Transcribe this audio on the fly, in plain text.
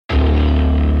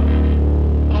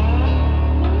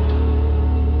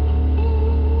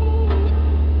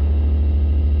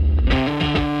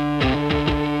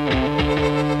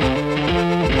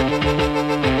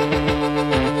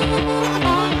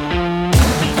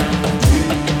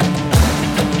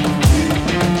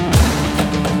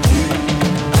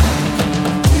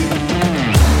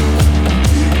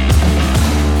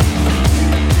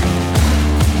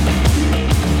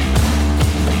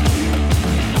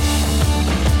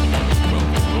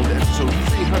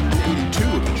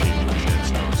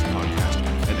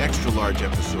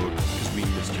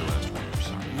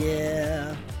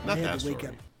Not that story.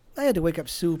 I had to wake up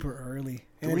super early,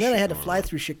 and then I had to fly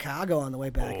through Chicago on the way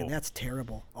back, and that's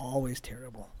terrible. Always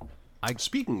terrible.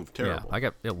 Speaking of terrible, I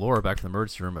got Laura back to the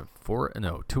emergency room at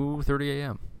 2:30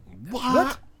 a.m.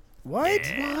 What? What?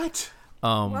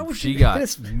 She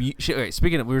got. We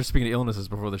were speaking of illnesses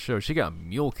before the show. She got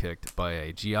mule kicked by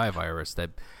a GI virus that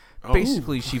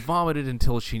basically she vomited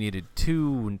until she needed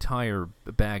 2 entire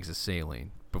bags of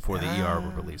saline before the ER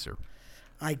would release her.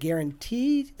 I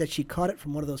guarantee that she caught it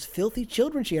from one of those filthy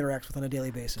children she interacts with on a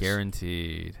daily basis.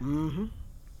 Guaranteed. Mm-hmm.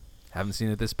 Haven't seen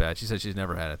it this bad. She said she's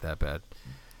never had it that bad.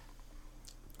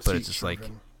 But it's just children.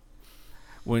 Like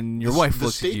when your wife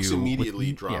looks at you. The stakes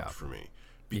immediately dropped for me.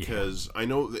 Because I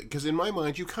know, because in my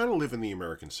mind, you kind of live in the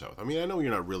American South. I mean, I know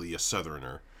you're not really a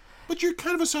Southerner, but you're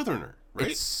kind of a Southerner,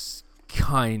 right? It's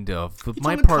kind of.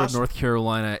 My part of North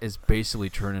Carolina is basically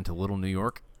turned into Little New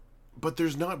York. But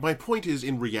there's not, my point is,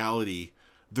 in reality,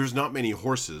 there's not many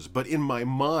horses, but in my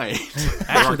mind,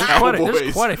 actually,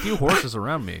 there's quite a few horses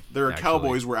around me. There are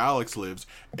cowboys where Alex lives,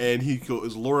 and he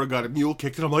goes, Laura got a mule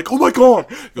kicked, and I'm like, oh my god!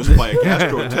 He goes, by a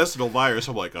gastrointestinal virus.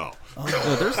 I'm like, oh.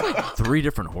 No, there's like 3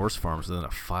 different horse farms within a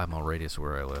 5-mile radius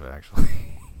where I live, actually.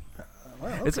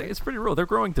 Wow, okay. It's pretty real. They're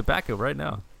growing tobacco right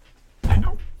now.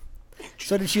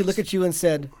 So did she look at you and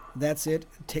said, that's it,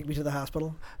 take me to the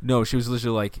hospital? No, she was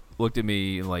literally like, looked at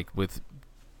me like with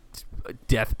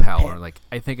death pallor, like,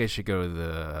 I think I should go to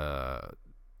the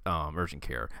urgent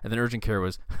care. And then urgent care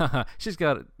was, she's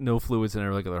got no fluids in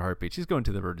her regular heartbeat. She's going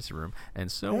to the emergency room.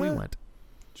 And so we went.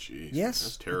 Jeez, yes,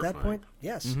 that's terrifying. At that point,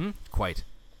 yes. Mm-hmm, quite.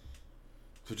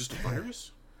 So just a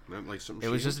virus? Not like something.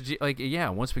 It was just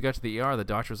once we got to the ER, the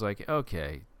doctor was like,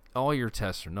 okay, all your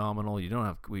tests are nominal.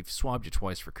 We've swabbed you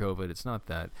twice for COVID. It's not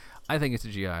that. I think it's a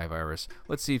GI virus.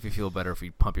 Let's see if you feel better if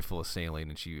we pump you full of saline.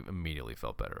 And she immediately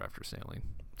felt better after saline.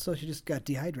 So she just got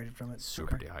dehydrated from it.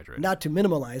 Super dehydrated. Not to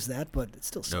minimalize that, but it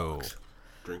still sucks. No.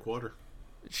 Drink water.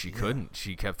 She couldn't.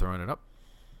 She kept throwing it up.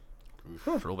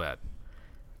 Real bad.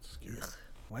 Scary.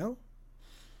 Well,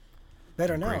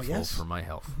 better now, grateful yes. for my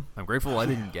health. I'm grateful I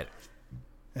didn't get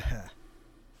it.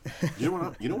 You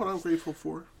know what I'm grateful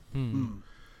for?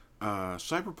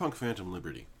 Cyberpunk Phantom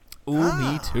Liberty. Ooh,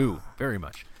 me too. Very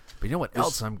much. But you know what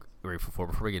else I'm grateful for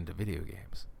before we get into video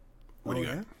games? What do you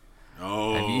got?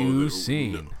 Oh, have you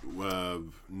seen?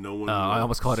 No one. I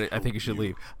almost called it. I think you should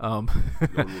leave. No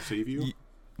one will save you.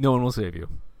 No one will save you.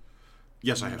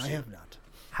 Yes, I have. I have not.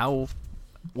 How?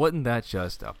 Wasn't that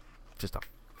just a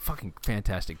fucking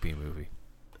fantastic B movie?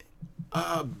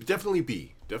 Definitely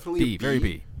B. Definitely B. Very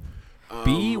B.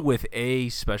 B with A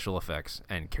special effects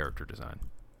and character design.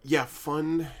 Yeah,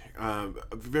 fun.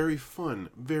 Very fun.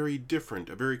 Very different.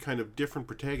 A very kind of different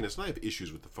protagonist. And I have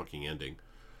issues with the fucking ending.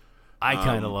 I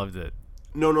kind of loved it.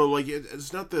 No, like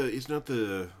it's not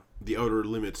the Outer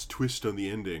Limits twist on the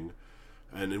ending,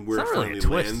 and where it finally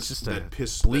lands that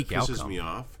pisses me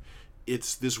off.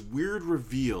 It's this weird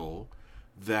reveal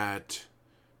that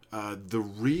the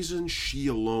reason she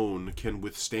alone can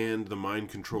withstand the mind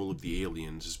control of the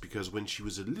aliens is because when she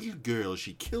was a little girl,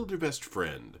 she killed her best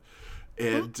friend.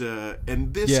 And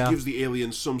this gives the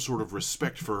aliens some sort of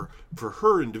respect for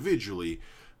her individually,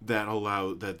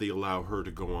 that they allow her to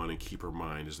go on and keep her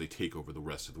mind as they take over the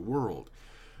rest of the world.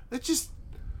 That just...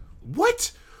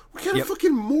 What kind of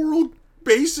fucking moral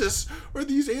basis are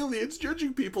these aliens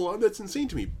judging people on? That's insane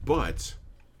to me. But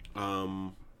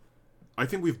I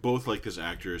think we've both liked this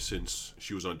actress since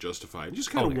she was on Justified, and just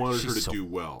kind of wanted her to do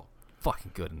well.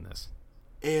 Fucking good in this.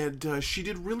 And she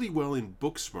did really well in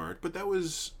Booksmart, but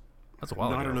that's a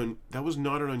while ago. That was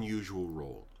not an unusual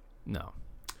role. No.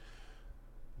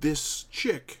 This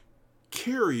chick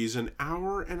carries an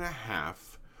 1.5-hour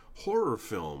horror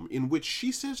film in which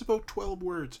she says about 12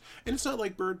 words. And it's not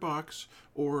like Bird Box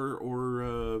or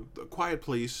A Quiet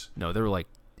Place. No, they were like,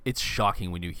 it's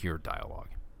shocking when you hear dialogue.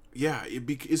 Yeah,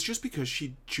 it's just because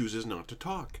she chooses not to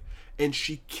talk. And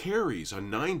she carries a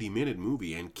 90-minute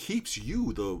movie and keeps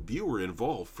you, the viewer,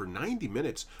 involved for 90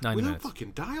 minutes without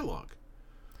fucking dialogue.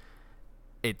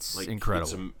 It's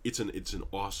incredible. It's an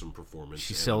awesome performance.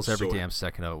 She sells every damn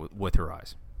second of it with her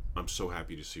eyes. I'm so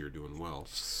happy to see her doing well.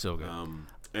 She's so good.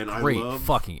 And great I love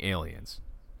fucking aliens.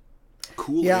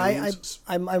 Cool. Yeah, aliens.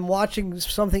 I'm watching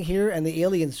something here, and the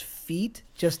aliens' feet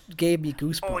just gave me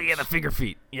goosebumps. Oh yeah, the finger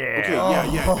feet. Yeah. Okay.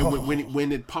 Yeah. And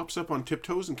when it pops up on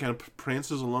tiptoes and kind of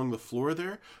prances along the floor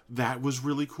there, that was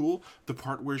really cool. The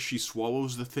part where she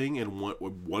swallows the thing and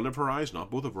one of her eyes, not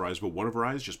both of her eyes, but one of her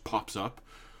eyes just pops up.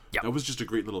 Yep. That was just a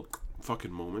great little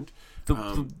fucking moment.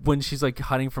 When she's like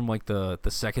hiding from like the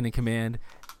second in command,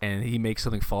 and he makes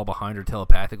something fall behind her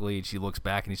telepathically, and she looks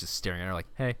back and he's just staring at her like,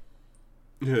 "Hey,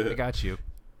 I got you."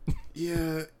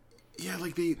 Yeah, Yeah,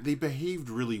 like they behaved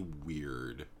really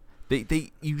weird.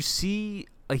 You see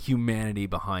a humanity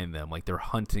behind them, like they're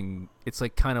hunting. It's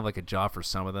like kind of like a job for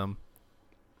some of them.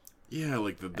 Yeah,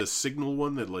 like the signal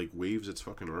one that like waves its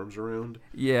fucking arms around.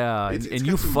 Yeah, and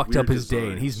you fucked up his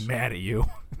day, and he's mad at you.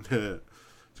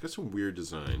 It's got some weird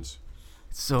designs.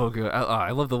 It's so good.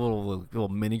 I love the little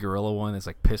mini gorilla one that's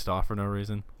like pissed off for no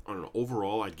reason. I don't know.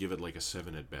 Overall, I'd give it like a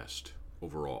 7 at best.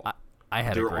 Overall, I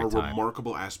had a great time. There are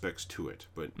remarkable aspects to it,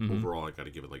 but overall, I got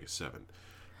to give it like a 7.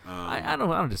 I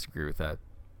don't disagree with that.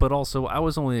 But also, I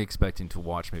was only expecting to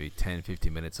watch maybe 10,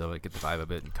 15 minutes of it, get the vibe of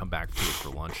it, and come back to it for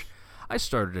lunch. I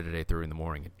started it at 8:30 in the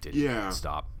morning and didn't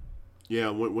stop. Yeah,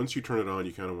 once you turn it on,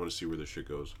 you kind of want to see where this shit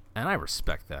goes. And I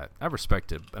respect that. I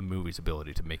respect a movie's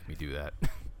ability to make me do that.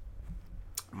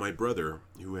 My brother,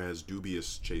 who has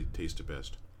dubious taste at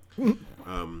best,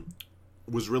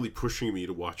 was really pushing me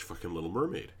to watch fucking Little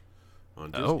Mermaid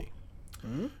on Disney.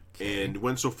 Okay. And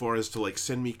went so far as to like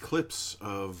send me clips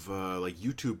of like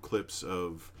YouTube clips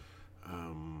of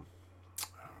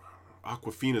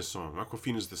Awkwafina's song.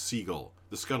 Awkwafina's the seagull,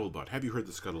 the scuttlebutt. Have you heard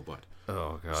the scuttlebutt?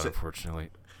 Oh god, unfortunately.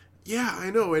 Yeah, I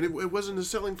know, and it wasn't a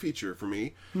selling feature for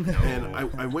me. No. And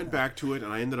I went back to it,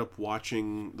 and I ended up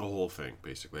watching the whole thing.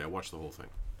 Basically, I watched the whole thing.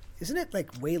 Isn't it like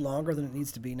way longer than it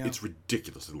needs to be now? It's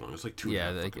ridiculously long. It's like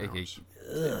 2.5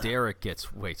 hours. Derek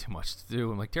gets way too much to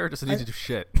do. I'm like, Derek doesn't need to do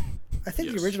shit. I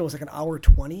think the original was like an hour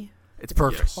 20. It's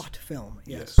perfect. A taut film.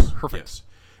 Yes. Perfect. Yes.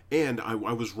 And I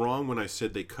was wrong when I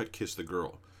said they cut Kiss the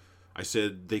Girl. I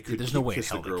said they could Kiss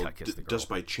the Girl just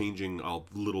by changing a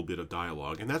little bit of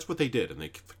dialogue. And that's what they did, and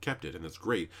they kept it, and that's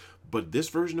great. But this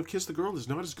version of Kiss the Girl is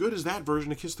not as good as that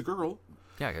version of Kiss the Girl.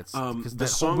 Yeah, it's because the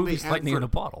whole movie's lightning in a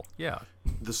bottle. Yeah.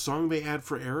 The song they add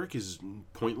for Eric is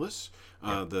pointless.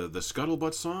 The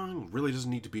Scuttlebutt song really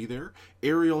doesn't need to be there.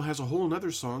 Ariel has a whole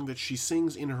other song that she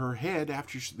sings in her head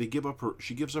after she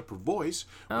gives up her voice,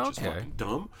 which is fucking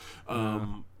dumb.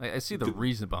 I see the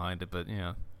reason behind it, but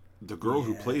yeah. The girl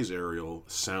who plays Ariel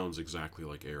sounds exactly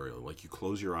like Ariel. Like, you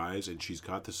close your eyes and she's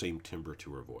got the same timbre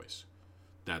to her voice.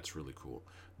 That's really cool.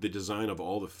 The design of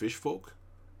all the fish folk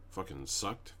fucking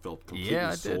sucked. Felt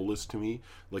completely soulless to me.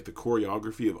 Like, the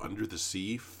choreography of Under the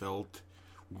Sea felt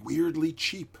weirdly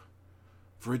cheap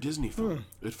for a Disney film.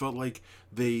 It felt like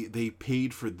they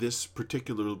paid for this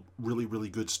particular really, really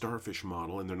good starfish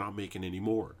model and they're not making any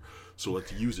more. So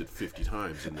let's use it 50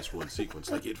 times in this one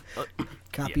sequence. Like it.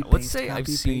 Let's say I've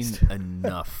seen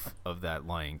enough of that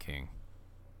Lion King.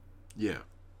 Yeah.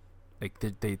 Like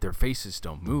their faces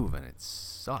don't move and it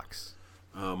sucks.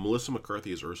 Melissa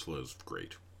McCarthy as Ursula is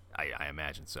great. I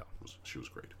imagine so. She was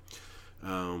great.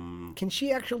 Can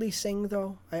she actually sing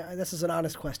though? This is an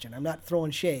honest question. I'm not throwing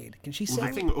shade. Can she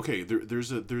sing?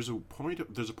 There's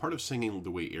a part of singing the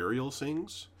way Ariel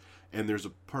sings, and there's a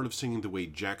part of singing the way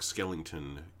Jack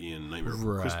Skellington in Nightmare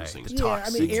Before Christmas sings. Yeah, I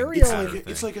mean Ariel.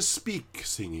 It's like a speak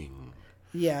singing.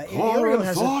 Yeah, Ariel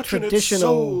has a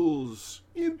traditional.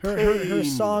 Her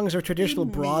songs are traditional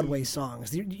Broadway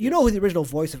songs. You know who the original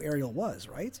voice of Ariel was,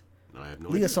 right? I have no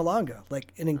Leah idea. Salonga,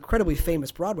 like an incredibly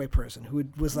famous Broadway person who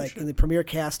was like in the premiere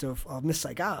cast of Miss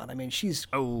Saigon. I mean, she's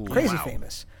crazy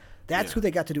famous. That's who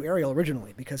they got to do Ariel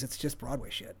originally because it's just Broadway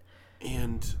shit.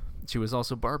 And she was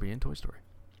also Barbie in Toy Story.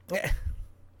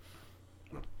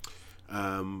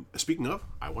 Speaking of,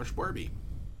 I watched Barbie.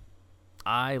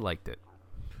 I liked it.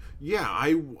 Yeah,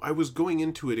 I was going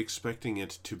into it expecting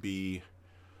it to be,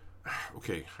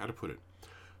 okay, how to put it,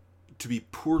 to be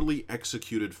poorly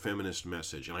executed feminist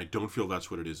message, and I don't feel that's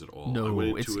what it is at all.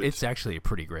 No, it's actually a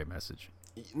pretty great message.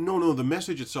 No, the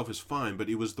message itself is fine, but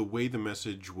it was the way the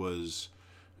message was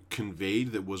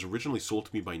conveyed that was originally sold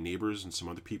to me by neighbors and some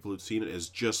other people who'd seen it as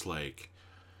just like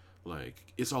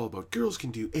it's all about girls can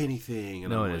do anything,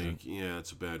 and I'm like, yeah,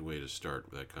 it's a bad way to start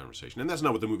that conversation, and that's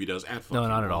not what the movie does at fucking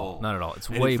not at all. Not at all. It's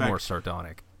way more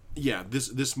sardonic. Yeah,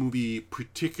 this movie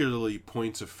particularly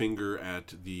points a finger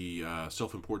at the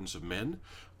self-importance of men.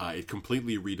 It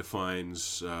completely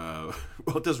redefines.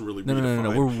 Well, it doesn't really redefine. No.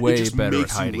 We're way better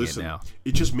at hiding it now.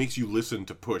 It just makes you listen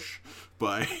to "Push"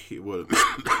 by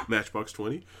Matchbox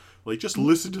 20. Like, just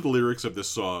listen to the lyrics of this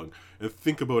song and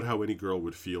think about how any girl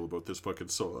would feel about this fucking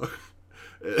song.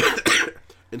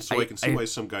 And so I can see why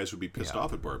some guys would be pissed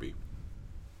off at Barbie.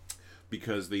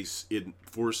 Because it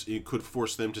could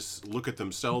force them to look at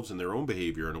themselves and their own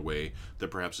behavior in a way that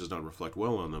perhaps does not reflect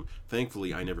well on them.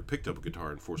 Thankfully, I never picked up a guitar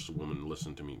and forced a woman to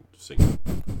listen to me sing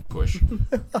 "Push."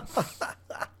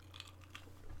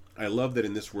 I love that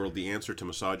in this world, the answer to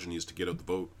misogyny is to get out the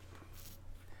vote.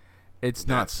 It's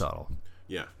not subtle.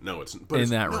 Yeah, no, it's in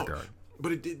that regard.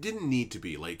 But it didn't need to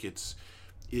be. Like, it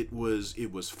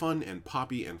was fun and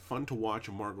poppy and fun to watch.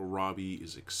 Margot Robbie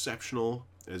is exceptional.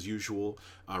 as usual.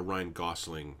 Ryan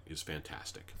Gosling is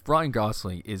fantastic. Ryan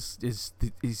Gosling is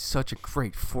such a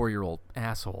great 4-year-old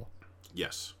asshole.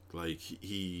 Yes, like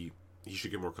he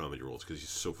should get more comedy roles because he's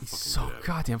so fucking so good at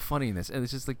goddamn funny in this, and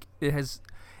it's just like it has.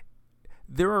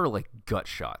 There are like gut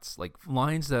shots, like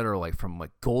lines that are like from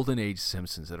like Golden Age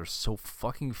Simpsons that are so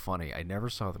fucking funny. I never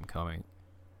saw them coming.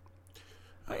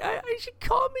 I should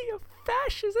call me a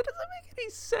fascist. That doesn't make any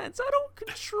sense. I don't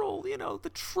control,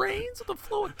 the trains or the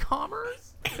flow of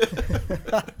commerce.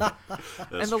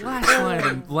 And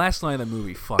the last line of the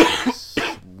movie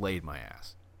fucking laid my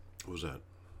ass. What was that?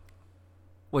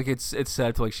 Like it's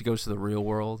sad. Like she goes to the real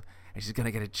world and she's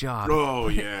gonna get a job. Oh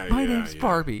yeah, my name's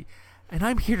Barbie, and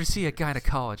I'm here to see a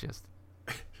gynecologist.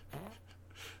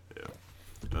 Yeah.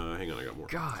 Hang on, I got more.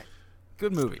 God,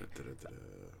 good movie.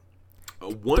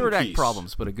 One third Piece. Act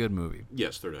problems, but a good movie.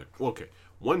 Yes, third act. Okay,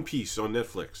 One Piece on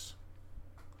Netflix.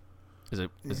 Is it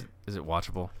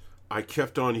watchable? I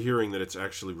kept on hearing that it's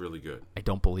actually really good. I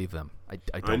don't believe them.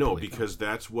 I know because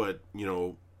that's what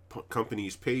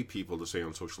companies pay people to say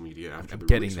on social media after. I'm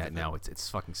getting that now. It's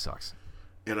fucking sucks.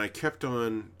 And I kept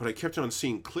on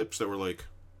seeing clips that were like,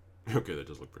 okay, that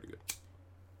does look pretty good.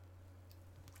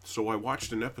 So I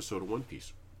watched an episode of One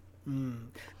Piece.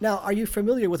 Now, are you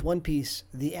familiar with One Piece,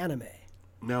 the anime?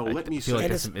 Now, let me say, like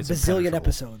it's bazillion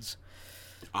episodes.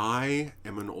 I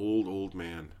am an old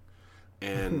man,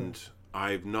 and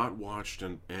I've not watched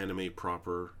an anime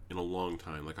proper in a long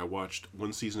time. Like, I watched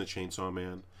one season of Chainsaw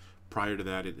Man. Prior to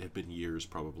that, it had been years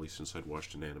probably since I'd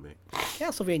watched an anime.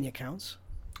 Castlevania counts.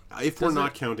 If we're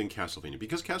not counting Castlevania,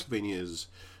 because Castlevania is,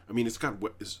 it's got,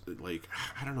 like,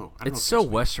 I don't know. It's so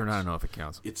Western, I don't know if it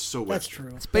counts. It's so That's Western.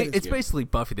 true. It's basically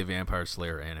Buffy the Vampire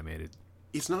Slayer animated.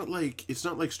 It's not like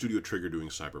Studio Trigger doing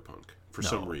Cyberpunk for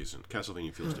some reason.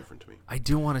 Castlevania feels different to me. I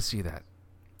do want to see that.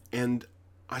 And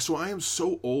I am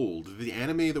so old. The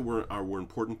anime that were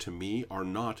important to me are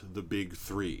not the big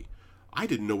three. I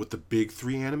didn't know what the big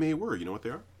three anime were. You know what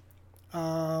they are?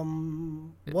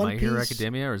 My Hero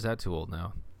Academia, or is that too old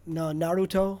now? No,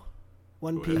 Naruto,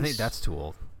 One Piece. I think that's too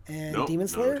old. And Demon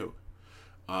Slayer?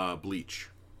 Naruto. Bleach.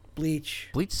 Bleach.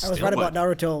 I was right about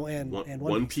Naruto and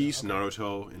One Piece,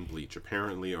 Naruto, and Bleach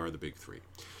apparently are the big three.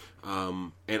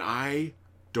 And I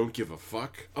don't give a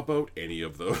fuck about any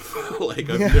of them. Like,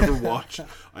 I've never watched...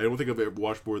 I don't think I've ever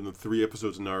watched more than 3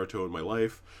 episodes of Naruto in my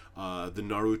life. The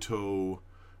Naruto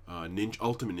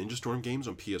Ultimate Ninja Storm games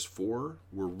on PS4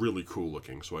 were really cool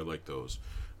looking, so I like those.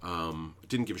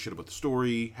 Didn't give a shit about the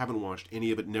story. Haven't watched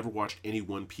any of it. Never watched any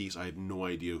One Piece. I have no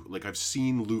idea. Like, I've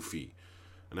seen Luffy,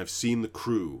 and I've seen the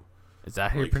crew. Is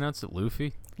that how you pronounce it,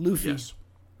 Luffy? Luffy. Yes.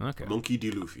 Okay. Monkey D.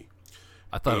 Luffy.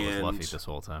 I thought it was Luffy this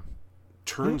whole time.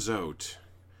 Turns out,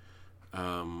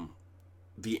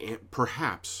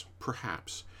 perhaps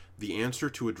the answer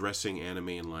to addressing anime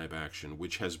in live action,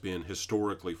 which has been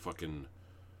historically fucking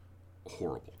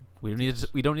horrible. We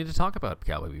don't need to talk about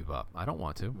Cowboy Bebop. I don't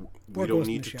want to. We don't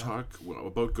need to talk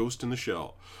about Ghost in the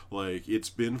Shell. Like, it's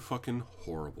been fucking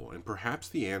horrible. And perhaps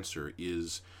the answer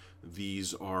is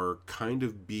these are kind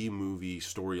of B-movie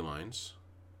storylines.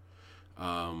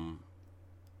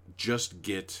 Just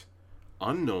get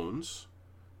unknowns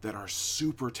that are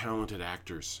super talented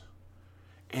actors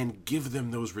and give them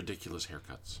those ridiculous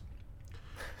haircuts.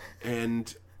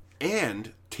 And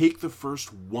take the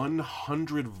first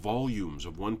 100 volumes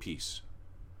of One Piece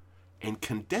and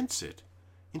condense it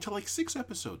into like 6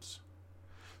 episodes.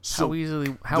 So how easily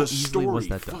was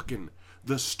that done?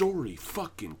 The story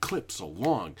fucking clips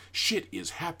along. Shit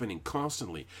is happening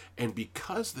constantly. And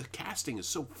because the casting is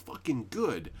so fucking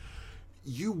good,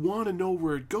 you want to know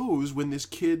where it goes when this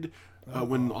kid...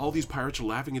 when all these pirates are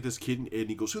laughing at this kid, and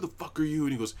he goes, "Who the fuck are you?"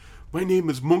 And he goes, "My name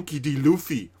is Monkey D.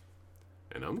 Luffy,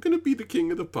 and I'm gonna be the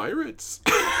king of the pirates."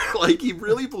 Like, he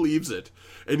really believes it,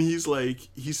 and he's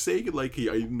saying it like,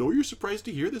 "I know you're surprised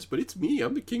to hear this, but it's me.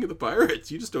 I'm the king of the pirates.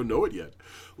 You just don't know it yet."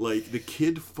 Like, the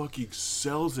kid fucking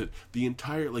sells it. The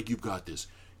entire, like, you've got this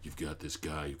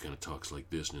guy who kind of talks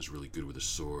like this and is really good with a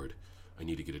sword. I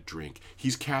need to get a drink.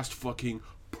 He's cast fucking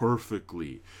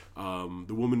perfectly.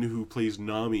 The woman who plays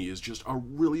Nami is just a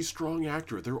really strong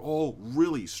actor. They're all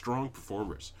really strong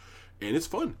performers, and it's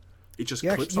fun. It just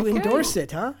clips. You endorse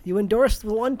it, huh? You endorse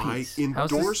the One Piece. I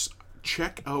endorse.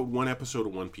 Check out one episode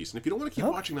of One Piece, and if you don't want to keep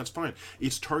watching, that's fine.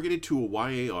 It's targeted to a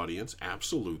YA audience,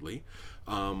 absolutely.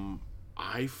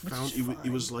 I found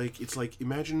it was like, it's like,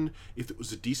 imagine if it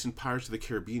was a decent Pirates of the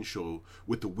Caribbean show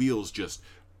with the wheels just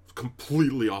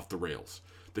completely off the rails,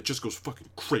 that just goes fucking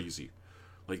crazy.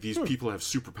 Like, these people have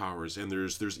superpowers, and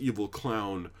there's evil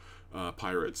clown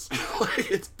pirates.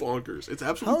 It's bonkers. It's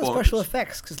absolutely bonkers. How are the special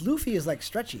effects? Because Luffy is like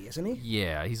stretchy, isn't he?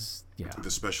 Yeah,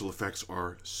 The special effects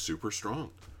are super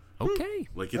strong. Okay.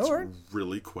 Like, it's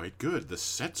really quite good. The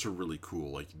sets are really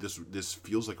cool. Like, this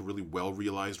feels like a really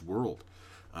well-realized world.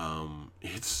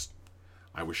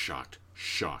 I was shocked.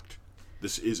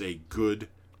 This is a good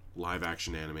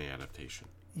live-action anime adaptation.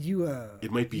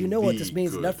 It might be. You know what this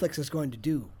means? Good. Netflix is going to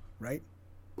do, right?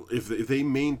 If they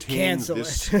maintain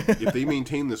if they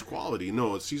maintain this quality,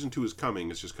 no, season 2 is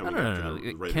coming. It's just coming. No.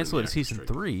 Cancel it at season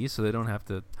 3, so they don't have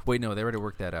to. Wait, no, they already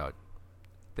worked that out.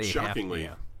 Shockingly,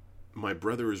 my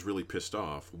brother is really pissed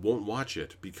off. Won't watch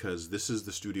it because this is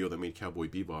the studio that made Cowboy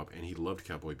Bebop, and he loved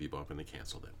Cowboy Bebop, and they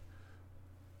canceled it.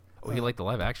 Oh, he liked the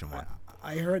live action one.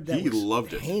 I heard that he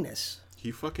loved it. Heinous.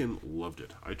 He fucking loved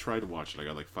it. I tried to watch it. I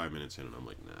got like 5 minutes in, and I'm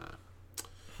like, nah.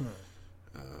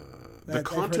 The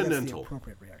Continental. That's the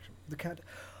appropriate reaction.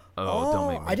 Don't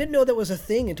make me. I didn't know that was a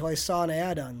thing until I saw an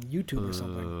ad on YouTube or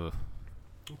something.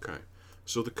 Okay.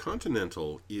 So The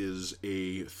Continental is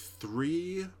a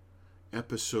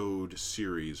 3-episode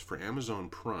series for Amazon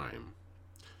Prime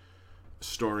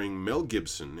starring Mel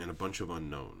Gibson and a bunch of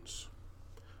unknowns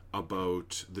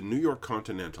about the New York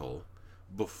Continental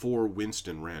before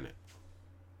Winston ran it.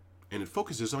 And it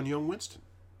focuses on young Winston.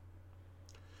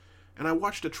 And I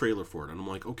watched a trailer for it, and I'm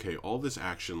like, okay, all this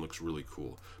action looks really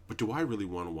cool, but do I really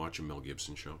want to watch a Mel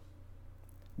Gibson show?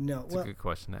 No. That's a good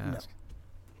question to ask. No.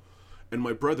 And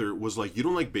my brother was like, you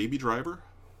don't like Baby Driver?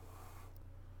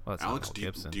 Well, Alex, do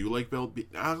you like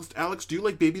Alex, do you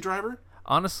like Baby Driver?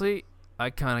 Honestly, I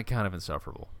kind of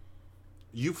insufferable.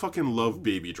 You fucking love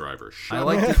Baby Driver. I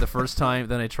liked it the first time,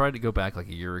 then I tried to go back like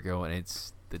a year ago, and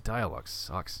the dialogue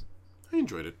sucks. I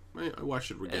enjoyed it. I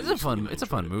watched it again. It's a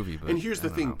fun movie. But and here's the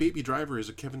thing: Baby Driver is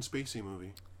a Kevin Spacey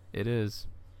movie. It is.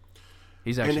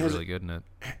 He's actually really good in it.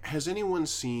 Has anyone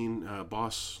seen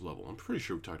Boss Level? I'm pretty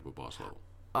sure we talked about Boss Level.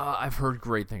 I've heard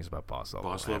great things about Boss Level.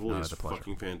 Boss Level is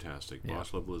fucking fantastic. Yeah.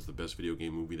 Boss Level is the best video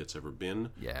game movie that's ever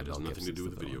been. Yeah, it has nothing to do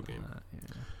with the video game. Yeah.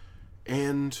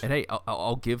 And hey,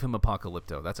 I'll give him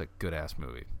Apocalypto. That's a good ass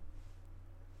movie.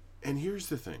 And here's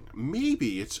the thing: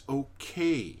 maybe it's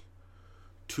okay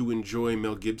to enjoy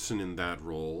Mel Gibson in that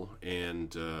role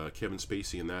and Kevin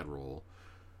Spacey in that role,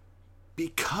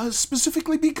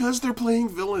 specifically because they're playing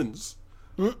villains.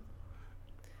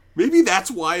 Maybe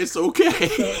that's why it's okay.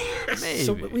 Maybe.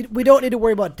 So we don't need to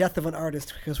worry about death of an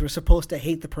artist because we're supposed to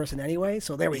hate the person anay,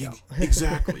 so there we go.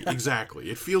 Exactly.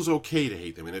 It feels okay to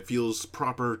hate them, and it feels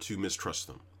proper to mistrust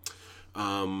them.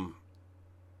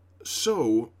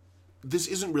 So this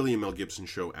isn't really a Mel Gibson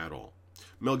show at all.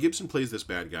 Mel Gibson plays this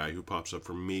bad guy who pops up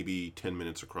for maybe 10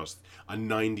 minutes across a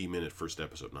 90-minute first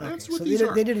episode. Now, that's what these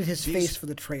are. They did his face for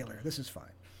the trailer. This is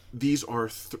fine. These are,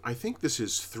 I think this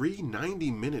is 3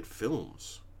 90-minute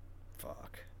films.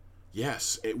 Fuck.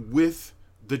 Yes, with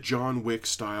the John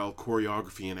Wick-style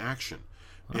choreography and action.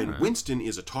 And Winston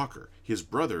is a talker. His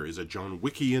brother is a John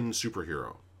Wickian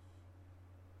superhero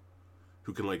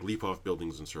who can, like, leap off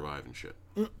buildings and survive and shit.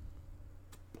 I'm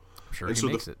sure he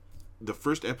makes it. The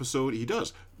first episode, he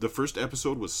does. The first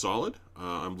episode was solid.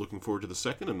 I'm looking forward to the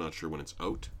second. I'm not sure when it's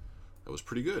out. That was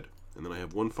pretty good. And then I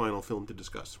have one final film to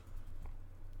discuss.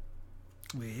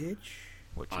 Which?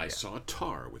 I saw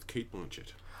Tar with Kate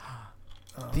Blanchett.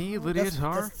 The Lydia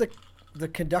Tar? That's the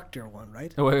conductor one,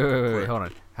 right? Oh, wait, hold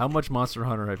on. How much Monster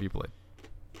Hunter have you played?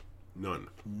 None.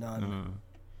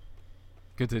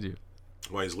 Continue.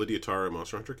 Why, is Lydia Tar a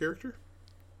Monster Hunter character?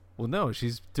 Well, no,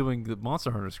 she's doing the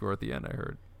Monster Hunter score at the end, I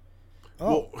heard.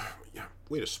 Oh. Well, yeah,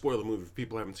 way to spoil the movie if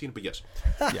people haven't seen it, but yes.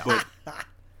 Yeah.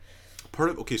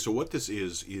 But so what this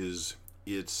is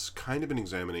it's kind of an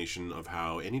examination of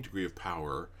how any degree of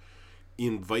power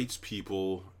invites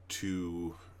people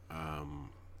to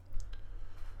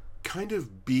kind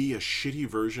of be a shitty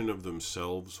version of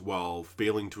themselves while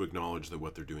failing to acknowledge that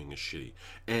what they're doing is shitty.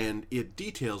 And it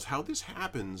details how this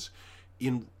happens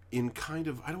in kind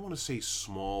of, I don't want to say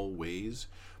small ways,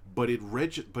 but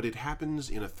it happens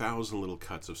in 1,000 little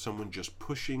cuts of someone just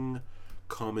pushing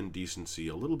common decency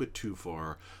a little bit too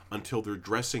far until they're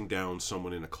dressing down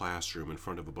someone in a classroom in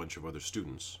front of a bunch of other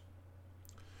students,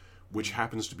 which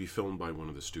happens to be filmed by one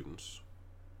of the students,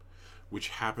 which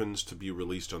happens to be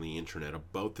released on the internet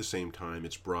about the same time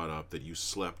it's brought up that you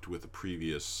slept with a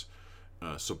previous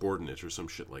subordinate or some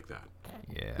shit like that.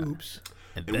 Yeah. Oops.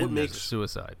 And then what makes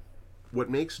suicide? What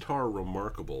makes Tar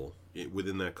remarkable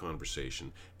within that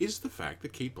conversation is the fact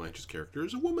that Kate Blanchett's character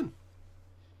is a woman.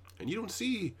 And you don't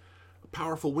see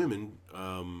powerful women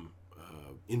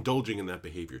indulging in that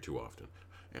behavior too often.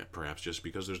 And perhaps just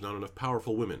because there's not enough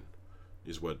powerful women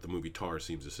is what the movie Tar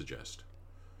seems to suggest.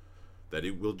 that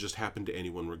it will just happen to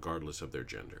anyone regardless of their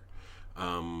gender.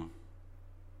 And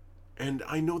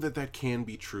I know that can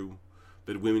be true,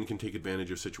 that women can take advantage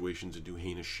of situations and do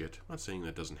heinous shit. I'm not saying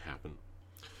that doesn't happen.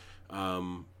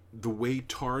 The way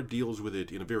Tar deals with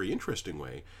it in a very interesting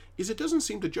way is it doesn't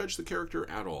seem to judge the character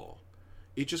at all.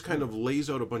 It just kind of lays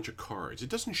out a bunch of cards. It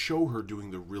doesn't show her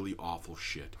doing the really awful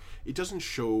shit. It doesn't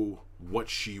show what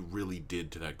she really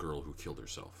did to that girl who killed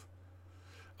herself.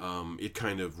 It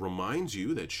kind of reminds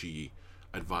you that she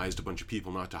advised a bunch of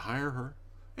people not to hire her,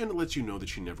 and it lets you know that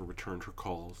she never returned her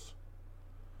calls.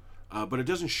 But it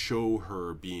doesn't show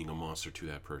her being a monster to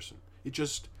that person. It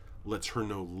just lets her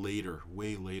know later,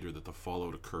 way later, that the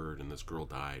fallout occurred and this girl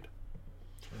died.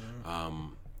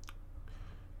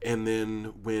 And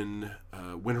then when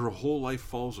her whole life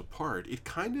falls apart, it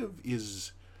kind of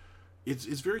is...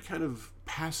 It's very kind of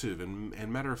passive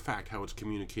and matter of fact how it's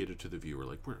communicated to the viewer.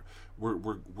 Like,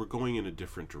 we're going in a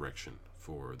different direction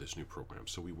for this new program,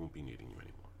 so we won't be needing you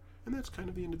anymore. And that's kind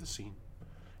of the end of the scene.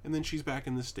 And then she's back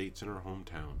in the States in her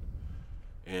hometown,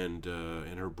 and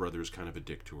her brother's kind of a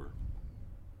dick to her.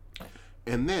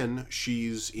 And then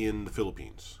she's in the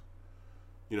Philippines,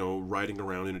 you know, riding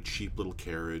around in a cheap little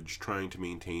carriage, trying to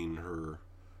maintain her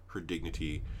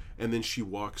dignity. And then she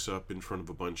walks up in front of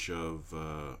a bunch of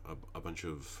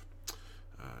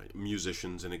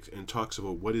musicians and talks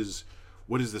about what is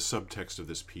the subtext of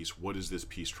this piece. What is this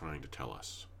piece trying to tell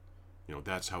us? You know,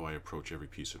 that's how I approach every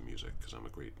piece of music, because I'm a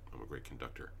great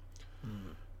conductor.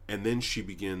 And then she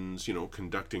begins, you know,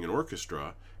 conducting an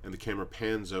orchestra, and the camera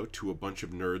pans out to a bunch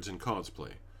of nerds in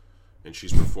cosplay, and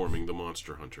she's performing the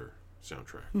Monster Hunter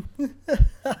soundtrack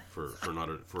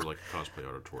for like a cosplay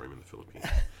auditorium in the Philippines,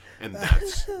 and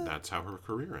that's how her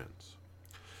career ends.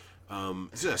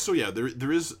 So yeah,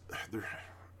 there is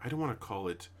I don't want to call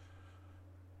it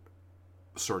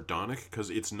sardonic because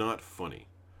it's not funny.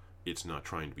 It's not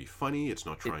trying to be funny. It's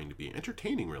not trying to be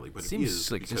entertaining, really. But it is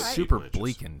seems like just super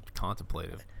bleak and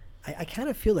contemplative. I kind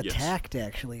of feel attacked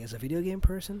actually as a video game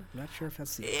person. I'm not sure if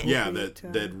that's the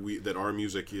that our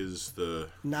music is the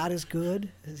not as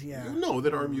good as No,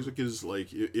 that our music is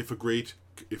like if a great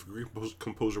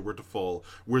composer were to fall,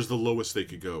 where's the lowest they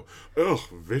could go? Oh,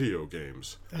 video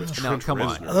games. Now come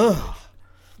on.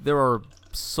 There are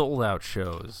sold out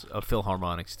shows of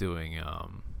Philharmonics doing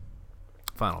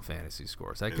Final Fantasy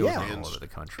scores. That goes on all over the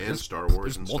country. And Star Wars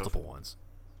there's and multiple stuff. ones.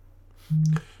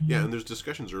 Yeah, and there's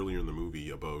discussions earlier in the movie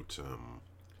about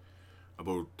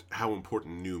how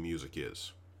important new music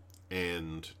is.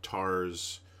 And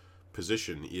Tar's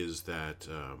position is that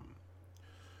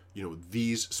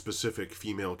these specific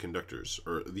female conductors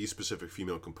or these specific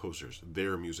female composers,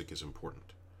 their music is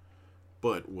important.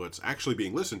 But what's actually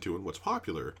being listened to and what's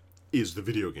popular is the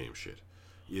video game shit.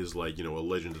 Is like, a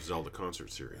Legend of Zelda concert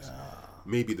series.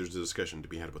 Maybe there's a discussion to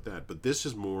be had about that, but this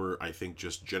is more, I think,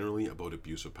 just generally about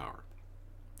abuse of power.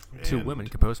 Two women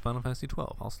composed Final Fantasy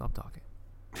 12. I'll stop talking.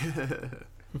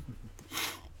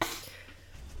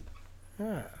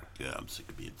 Yeah, I'm sick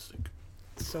of being sick.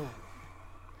 So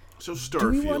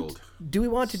Starfield. Do we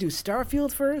want to do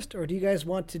Starfield first, or do you guys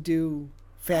want to do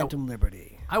Phantom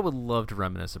Liberty? I would love to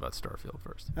reminisce about Starfield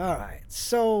first. All right,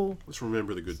 so let's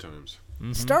remember the good times.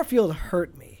 Mm-hmm. Starfield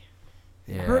hurt me.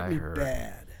 It hurt me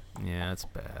bad. Yeah, it's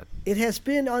bad. It has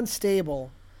been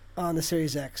unstable on the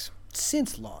Series X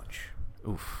since launch.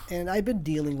 Oof. And I've been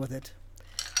dealing with it.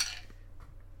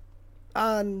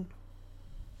 On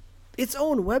its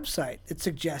own website, it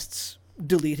suggests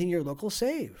deleting your local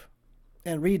save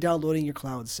and re-downloading your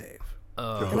cloud save.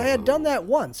 And I had done that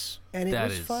once, and it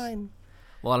was fine.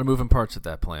 A lot of moving parts with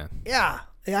that plan. Yeah,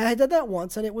 I had done that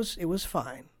once, and it was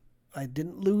fine. I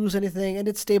didn't lose anything, and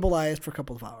it stabilized for a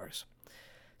couple of hours.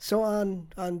 So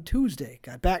on Tuesday,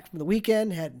 got back from the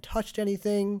weekend, hadn't touched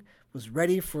anything, was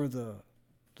ready for the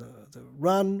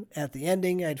run at the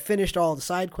ending. I'd finished all the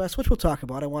side quests, which we'll talk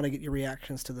about. I want to get your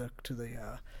reactions to the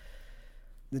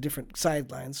different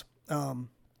sidelines.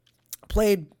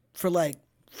 Played for like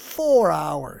 4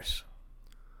 hours,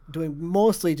 doing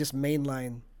mostly just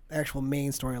actual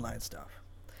main storyline stuff.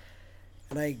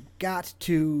 And I got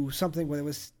to something where there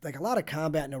was like a lot of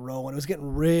combat in a row, and it was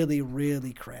getting really,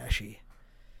 really crashy.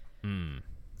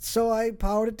 So I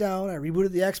powered it down. I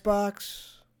rebooted the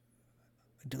Xbox.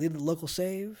 I deleted the local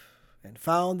save and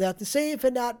found that the save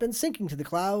had not been syncing to the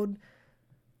cloud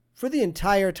for the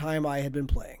entire time I had been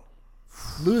playing,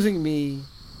 losing me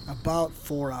about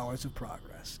 4 hours of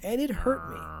progress. And it hurt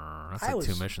me. That's like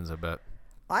 2 missions, I bet.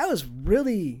 I was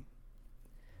really...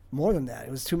 More than that.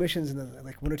 It was 2 missions and then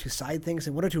like 1 or 2 side things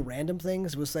and 1 or 2 random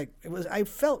things. I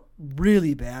felt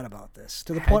really bad about this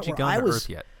to the point where I was... Had you gone to Earth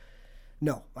yet?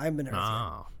 No, I haven't been to Earth yet.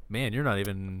 Oh, man, you're not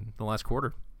even in the last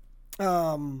quarter.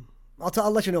 I'm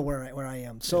I'll let you know where I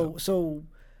am. So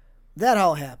that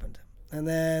all happened. And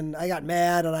then I got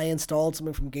mad and I installed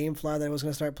something from GameFly that I was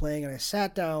going to start playing, and I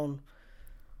sat down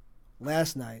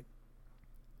last night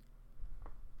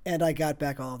and I got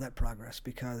back all of that progress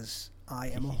because I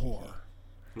am a whore.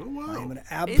 Oh, wow. I am an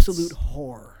absolute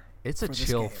whore. It's a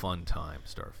chill, fun time,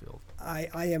 Starfield. I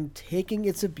am taking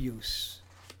its abuse,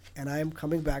 and I am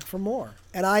coming back for more.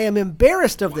 And I am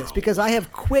embarrassed of this because I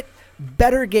have quit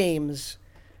better games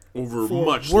over for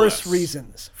much worse less.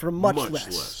 reasons, for much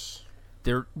less.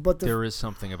 There is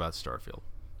something about Starfield.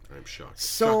 I'm shocked.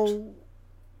 So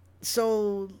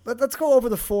let's go over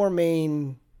the four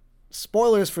main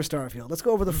spoilers for Starfield. Let's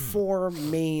go over the four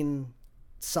main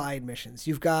side missions.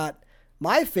 You've got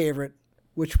my favorite,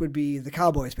 which would be the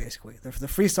Cowboys, basically. They're the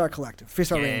Freestar Collective,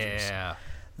 Freestar Rangers. Yeah.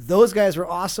 Those guys were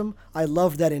awesome. I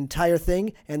loved that entire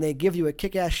thing, and they give you a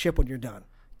kick-ass ship when you're done.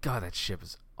 God, that ship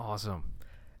is awesome.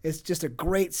 It's just a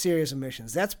great series of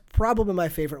missions. That's probably my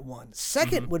favorite one.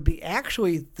 Second would be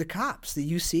actually the cops, the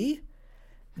UC,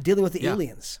 dealing with the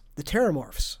aliens, the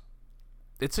Terramorphs.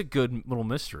 It's a good little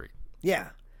mystery. Yeah.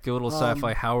 Good little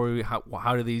sci-fi.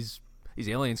 How do these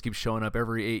aliens keep showing up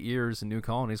every 8 years in new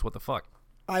colonies? What the fuck?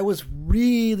 I was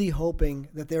really hoping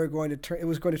that they were going to it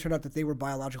was going to turn out that they were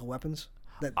biological weapons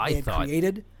that they had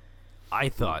created. I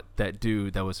thought that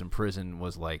dude that was in prison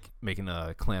was like making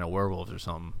a clan of werewolves or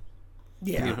something.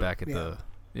 Yeah. To get back at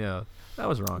that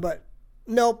was wrong. But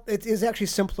no, it is actually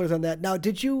simpler than that. Now,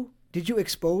 did you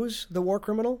expose the war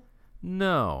criminal?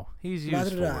 No, he's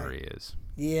useful where he is.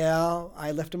 Yeah,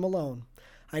 I left him alone.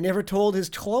 I never told his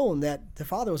clone that the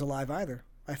father was alive either.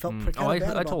 I felt kind of bad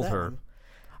about I told that her. one.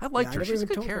 I liked her. She's a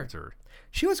good character. Her.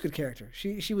 She was a good character.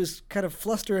 She was kind of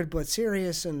flustered but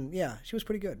serious, and yeah, she was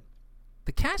pretty good.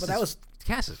 The cast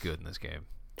is good in this game.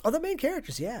 Oh, the main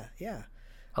characters, yeah.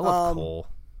 I love Cole.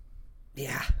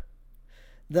 Yeah.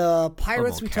 The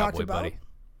pirates we talked about. Buddy.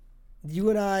 You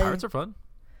and I. Pirates are fun.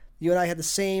 You and I had the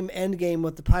same end game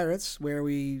with the pirates, where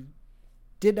we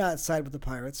did not side with the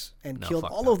pirates and killed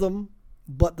all of them,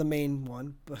 but the main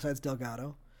one, besides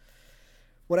Delgado.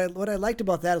 What I liked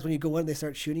about that is when you go in and they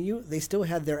start shooting you, they still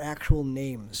had their actual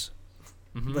names.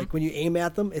 Mm-hmm. Like when you aim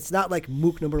at them, it's not like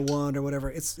Mook number 1 or whatever.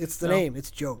 It's the name. It's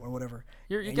Joe or whatever.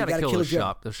 You gotta kill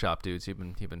those shop dudes you've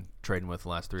been trading with the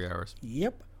last 3 hours.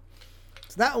 Yep.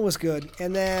 So that one was good.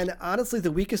 And then honestly,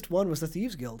 the weakest one was the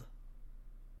Thieves Guild.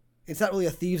 It's not really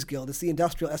a Thieves Guild. It's the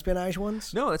industrial espionage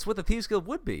ones. No, that's what the Thieves Guild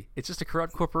would be. It's just a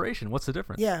corrupt corporation. What's the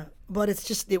difference? Yeah, but it's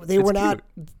just they were not.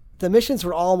 The missions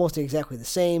were almost exactly the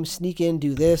same. Sneak in,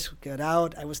 do this, get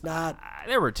out. I was not.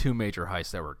 There were 2 major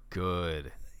heists that were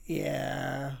good.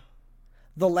 Yeah.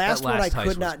 The last one I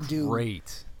could not do.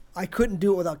 Great. I couldn't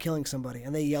do it without killing somebody,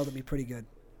 and they yelled at me pretty good.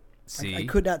 See? I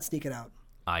could not sneak it out.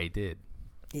 I did.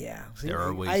 Yeah. See, there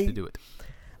are ways to do it.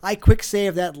 I quick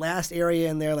saved that last area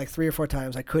in there like 3 or 4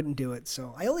 times. I couldn't do it,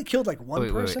 so I only killed like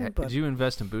one person. But did you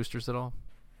invest in boosters at all?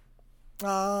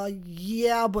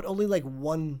 Yeah, but only like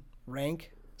 1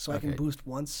 rank, so I can boost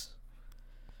once.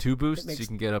 2 boosts, you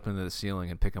can get up into the ceiling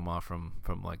and pick them off from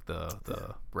like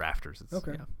the rafters.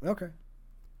 Okay.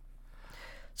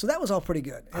 So that was all pretty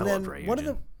good. And then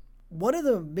one of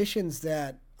the missions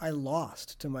that I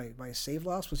lost to my save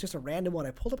loss was just a random one.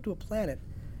 I pulled up to a planet,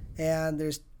 and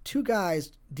there's 2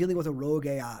 guys dealing with a rogue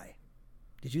AI.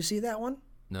 Did you see that one?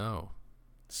 No.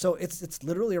 So it's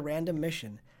literally a random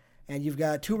mission, and you've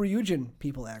got 2 Ryujin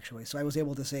people actually. So I was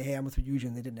able to say, "Hey, I'm with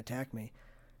Ryujin." They didn't attack me,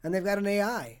 and they've got an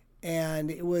AI, and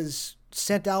it was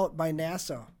sent out by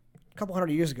NASA a couple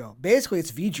hundred years ago. Basically,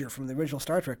 it's V'ger from the original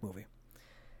Star Trek movie,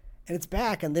 and it's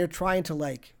back, and they're trying to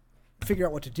like figure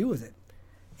out what to do with it.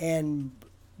 And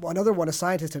a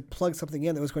scientist had plugged something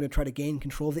in that was going to try to gain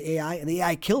control of the AI, and the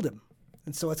AI killed him.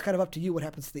 And so it's kind of up to you what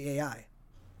happens to the AI.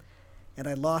 And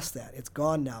I lost that. It's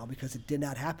gone now because it did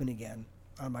not happen again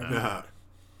on my road.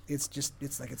 It's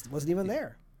like it wasn't even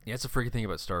there. Yeah, it's a freaky thing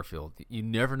about Starfield. You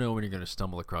never know when you're going to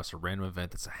stumble across a random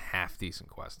event that's a half-decent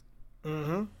quest.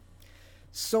 Mm-hmm.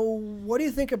 So what do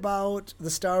you think about the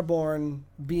Starborn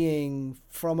being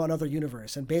from another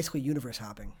universe and basically universe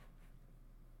hopping?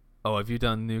 Oh, have you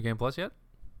done New Game Plus yet?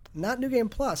 Not New Game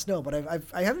Plus, no, but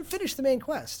I haven't finished the main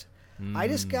quest. I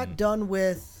just got done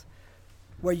with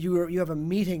where you have a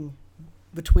meeting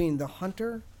between the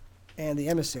hunter and the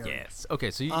emissary. Yes. Okay,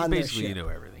 so you basically know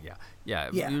everything. Yeah.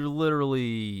 You're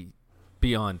literally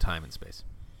beyond time and space.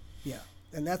 Yeah,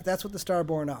 and that's what the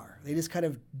Starborn are. They just kind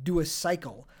of do a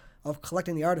cycle of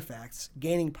collecting the artifacts,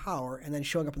 gaining power, and then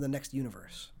showing up in the next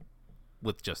universe.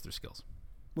 With just their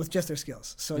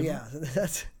skills. So yeah,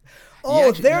 that's.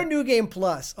 Oh, they're New Game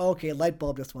Plus. Okay, light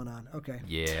bulb just went on. Okay.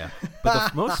 Yeah,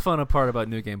 but the most fun part about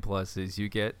New Game Plus is you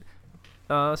get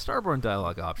Starborn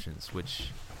dialogue options,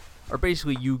 which are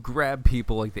basically you grab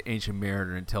people like the Ancient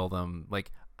Mariner and tell them,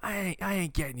 like, I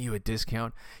ain't getting you a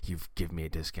discount. You've given me a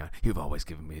discount. You've always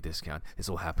given me a discount. This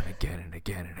will happen again and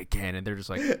again and again. And they're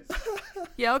just like,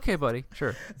 yeah, okay, buddy,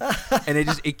 sure. And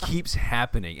it keeps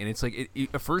happening. And it's like,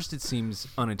 at first it seems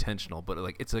unintentional, but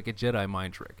like it's like a Jedi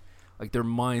mind trick. Like their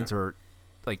minds are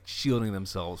like shielding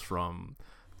themselves from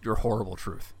your horrible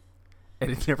truth.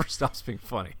 And it never stops being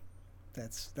funny.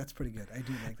 That's pretty good. I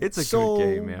do like that. It's a good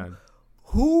game, man.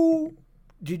 Who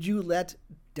did you let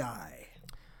die?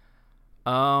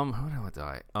 Who did I let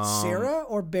die? Sarah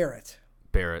or Barrett?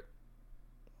 Barrett.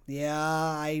 Yeah,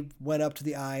 I went up to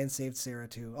the eye and saved Sarah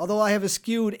too. Although I have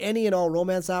eschewed any and all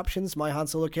romance options, my Han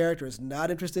Solo character is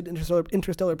not interested in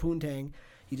interstellar poontang.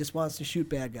 He just wants to shoot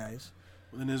bad guys.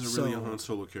 Well, then is it really a Han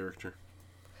Solo character?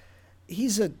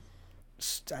 He's a...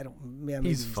 I don't... Yeah, maybe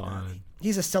he's fun.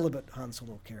 He's a celibate Han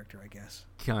Solo character, I guess.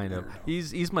 Kind of.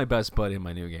 He's my best buddy in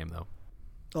my new game, though.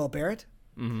 Oh, Barrett?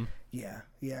 Mm-hmm. Yeah.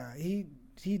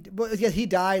 He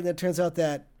died, and it turns out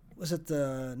that was it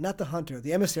not the hunter,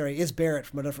 the emissary is Barrett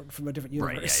from a different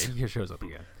universe. Right, yeah, he shows up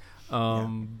again.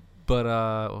 But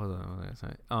what was I gonna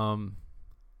say?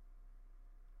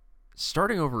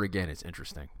 Starting over again is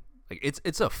interesting. Like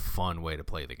it's a fun way to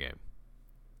play the game.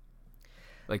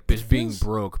 Like just being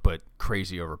broke but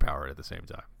crazy overpowered at the same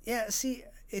time. Yeah, see,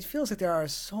 it feels like there are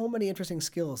so many interesting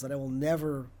skills that I will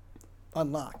never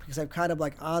unlock because I'm kind of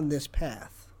like on this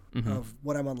path. Mm-hmm. Of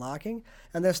what I'm unlocking,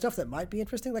 and there's stuff that might be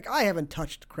interesting. Like I haven't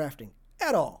touched crafting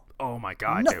at all. Oh my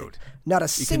god, nothing. Dude! Not a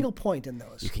single point in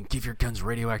those. You can give your guns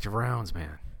radioactive rounds,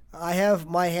 man. I have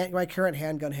my current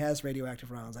handgun has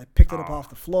radioactive rounds. I picked it up off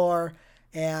the floor,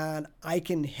 and I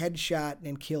can headshot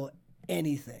and kill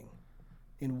anything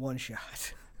in one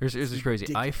shot. Here's this crazy.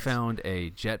 Ridiculous. I found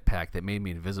a jetpack that made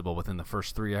me invisible within the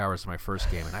first 3 hours of my first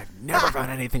game, and I've never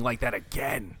found anything like that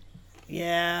again.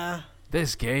 Yeah.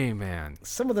 This game, man.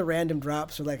 Some of the random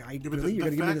drops are like, really? You're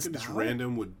gonna give me this now? The fact that it's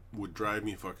random would drive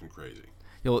me fucking crazy.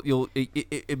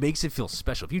 It makes it feel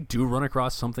special. If you do run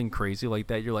across something crazy like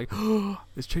that, you're like, oh,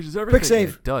 this changes everything. Quick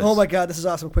save. It does. Oh my god, this is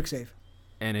awesome. Quick save.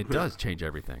 And it does change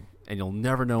everything. And you'll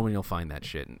never know when you'll find that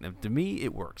shit. And to me,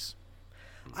 it works.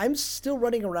 I'm still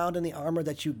running around in the armor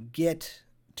that you get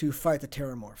to fight the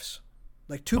Terramorphs.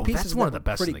 Like two pieces. That's one of the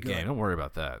best in the good. game. Don't worry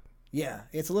about that. Yeah,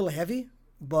 it's a little heavy.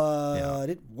 But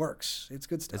it works. It's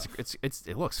good stuff.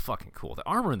 It looks fucking cool. The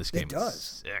armor in this game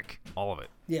is sick. All of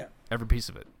it. Yeah. Every piece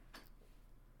of it.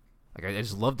 Like I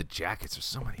just love the jackets. There's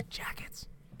so many jackets.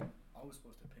 I was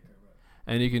supposed to pick her up.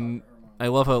 And you can. I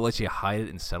love how it lets you hide it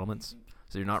in settlements,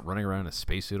 so you're not running around in a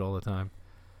spacesuit all the time.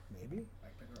 Maybe.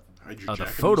 The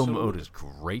photo mode is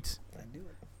great. I do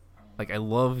it. Like I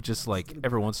love just like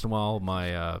every once in a while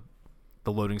my.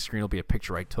 The loading screen will be a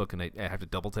picture I took, and I have to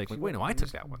double take. Like, wait, no, I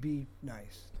took that one. Be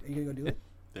nice. Are you gonna go do it?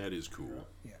 That is cool.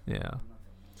 Yeah. Okay.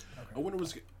 I wonder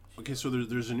what's okay. So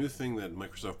there's a new thing that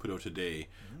Microsoft put out today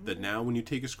that now when you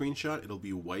take a screenshot, it'll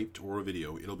be wiped, or a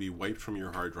video, it'll be wiped from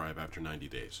your hard drive after 90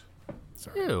 days.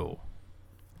 Sorry. Ew.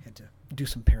 Had to do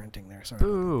some parenting there. Sorry.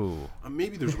 Boo.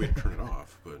 Maybe there's a way to turn it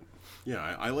off, but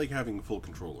yeah, I like having full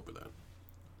control over that.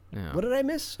 Yeah. What did I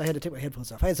miss? I had to take my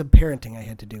headphones off. I had some parenting I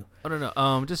had to do. Oh,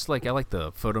 no. Just like I like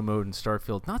the photo mode in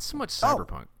Starfield. Not so much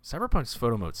Cyberpunk. Cyberpunk's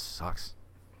photo mode sucks.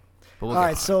 But all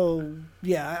right, so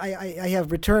yeah, I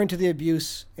have returned to the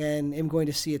abuse and am going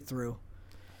to see it through.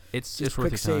 It's just worth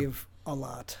quick save a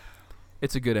lot.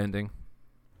 It's a good ending.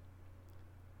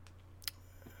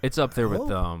 It's up there with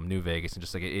New Vegas, and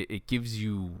just like it gives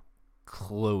you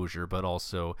closure, but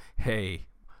also hey.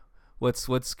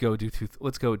 Let's go do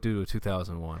a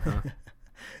 2001, huh?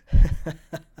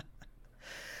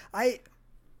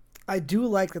 I do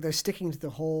like that they're sticking to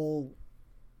the whole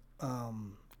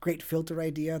great filter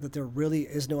idea that there really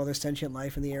is no other sentient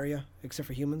life in the area except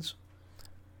for humans.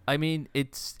 I mean,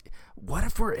 what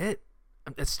if we're it?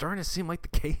 It's starting to seem like the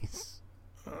case.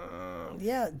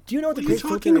 Yeah. Do you know what the great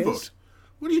filter is?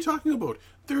 What are you talking about?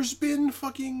 There's been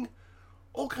fucking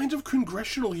all kinds of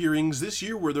congressional hearings this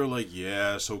year where they're like,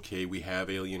 yes, okay, we have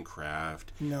alien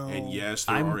craft. No. And yes,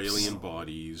 there are alien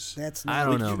bodies. That's not I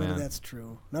don't know, man. None of that's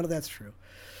true. None of that's true.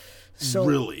 So,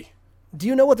 really? Do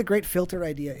you know what the great filter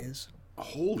idea is?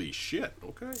 Holy shit,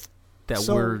 okay. That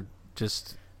we're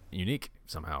just unique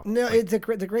somehow. No, the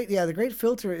great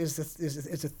filter is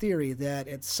a theory that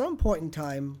at some point in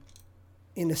time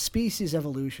in a species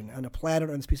evolution, on a planet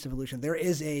or in a species evolution, there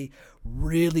is a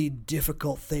really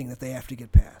difficult thing that they have to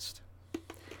get past.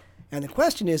 And the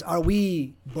question is, are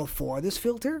we before this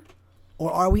filter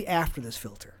or are we after this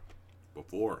filter?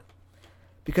 Before.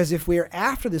 Because if we're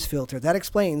after this filter, that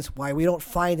explains why we don't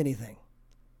find anything.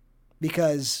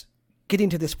 Because getting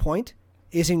to this point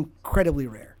is incredibly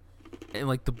rare. And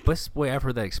like the best way I've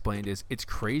heard that explained is it's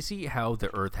crazy how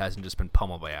the Earth hasn't just been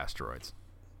pummeled by asteroids.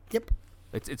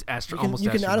 Almost astronomically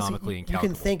incalculable. incalculable. You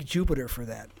can thank Jupiter for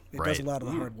that. It right. does a lot of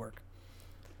the hard work.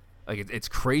 Like it's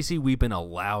crazy we've been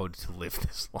allowed to live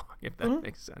this long, if that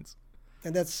makes sense.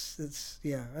 And that's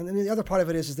yeah. And then the other part of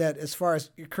it is that as far as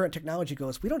your current technology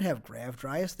goes, we don't have grav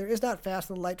drives. There is not fast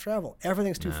and light travel.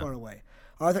 Everything's too far away.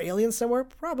 Are there aliens somewhere?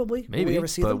 Probably. Maybe, will we ever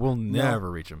see but them? we'll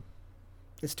never reach them.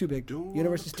 It's too big. The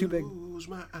universe is too big.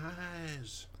 My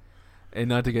eyes. And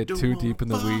not to get too deep in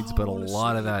the weeds, but a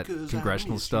lot of that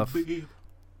congressional stuff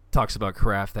talks about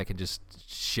craft that can just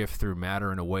shift through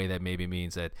matter in a way that maybe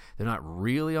means that they're not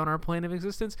really on our plane of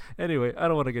existence. Anyway, I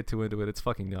don't want to get too into it. It's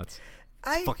fucking nuts.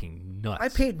 Fucking nuts. I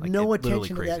paid no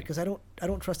attention to that because I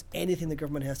don't trust anything the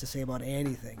government has to say about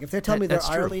anything. If they're telling me there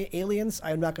are aliens,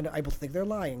 I'm not going to. I think they're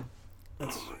lying.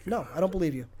 No, I don't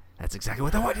believe you. That's exactly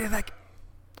what I want you to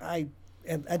think.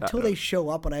 Until they show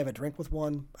up and I have a drink with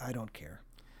one, I don't care.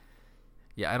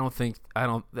 Yeah, I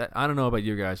don't know about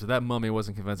you guys, but that mummy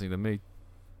wasn't convincing to me.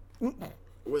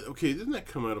 Wait, okay, didn't that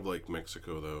come out of like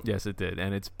Mexico though? Yes, it did,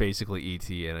 and it's basically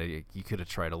E.T. And you could have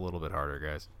tried a little bit harder,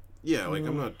 guys. Yeah, like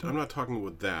I'm not talking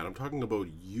about that. I'm talking about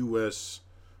U.S.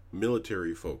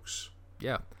 military folks.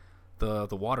 Yeah, the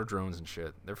water drones and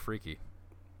shit. They're freaky.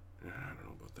 I don't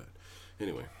know about that.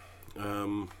 Anyway,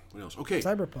 what else? Okay,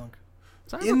 Cyberpunk.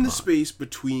 In the space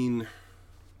between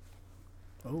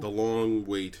the long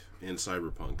wait and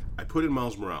Cyberpunk, I put in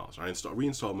Miles Morales. I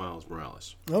reinstalled Miles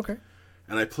Morales. Okay.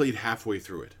 And I played halfway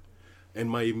through it. And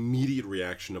my immediate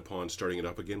reaction upon starting it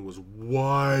up again was,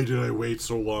 why did I wait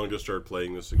so long to start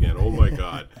playing this again? Oh my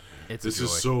god. This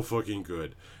is so fucking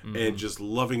good. Mm-hmm. And just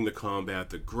loving the combat.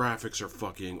 The graphics are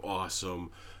fucking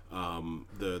awesome.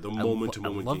 The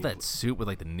moment-to-moment I love that suit with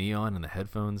like the neon and the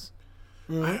headphones.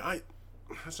 Mm-hmm.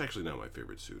 That's actually not my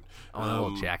favorite suit. Oh, a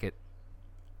little jacket.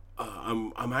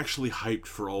 I'm actually hyped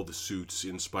for all the suits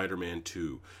in Spider-Man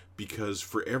 2 because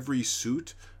for every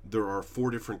suit there are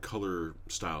 4 different color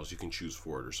styles you can choose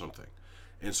for it or something,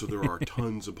 and so there are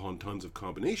tons upon tons of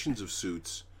combinations of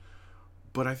suits.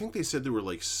 But I think they said there were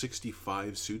like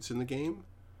 65 suits in the game.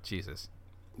 Jesus.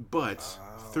 But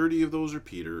 30 of those are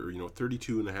Peter, or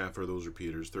 32 and a half of those are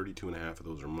Peter's, 32 and a half of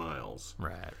those are Miles.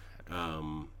 Right.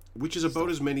 Which is about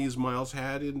as many as Miles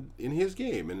had in his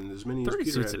game, and as many as Peter had.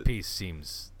 30 suits apiece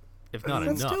seems, if not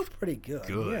enough, still pretty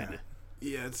good.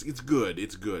 Yeah, it's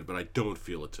good, but I don't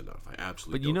feel it's enough. I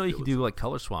absolutely. But you can do like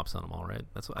color swaps on them, all right?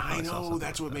 That's what I know.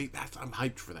 That's what makes. I'm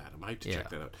hyped for that. I'm hyped to check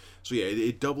that out. So yeah,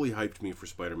 it doubly hyped me for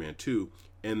Spider-Man 2,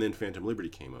 and then Phantom Liberty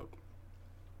came out.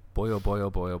 Boy, oh boy, oh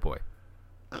boy, oh boy.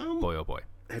 Boy, oh boy.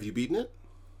 Have you beaten it?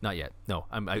 Not yet. No,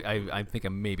 I think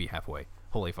I'm maybe halfway.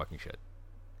 Holy fucking shit.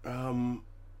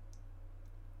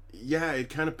 Yeah, it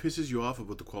kind of pisses you off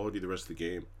about the quality of the rest of the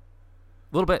game.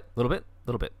 Little bit.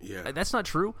 Yeah. That's not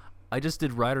true. I just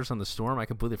did Riders on the Storm. I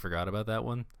completely forgot about that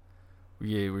one. Where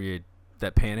you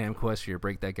that Pan Am quest where you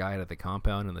break that guy out of the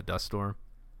compound in the dust storm.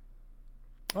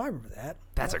 Oh, I remember that.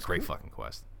 That's a great fucking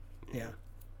quest. Yeah.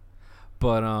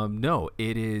 But no,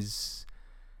 it is.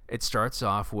 It starts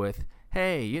off with,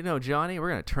 "Hey, Johnny, we're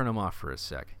gonna turn him off for a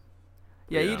sec.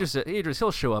 Yeah,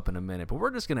 he'll show up in a minute, but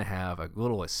we're just gonna have a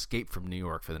little escape from New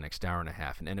York for the next hour and a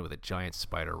half and end it with a giant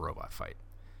spider robot fight.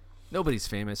 Nobody's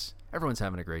famous. Everyone's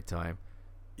having a great time.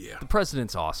 Yeah. The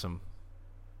president's awesome.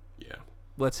 Yeah.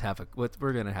 We're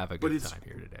gonna have a good time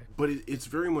here today. But it's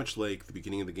very much like the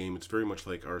beginning of the game. It's very much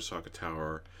like Arasaka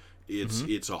Tower.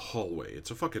 It's a hallway.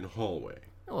 It's a fucking hallway.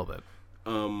 A little bit.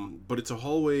 But it's a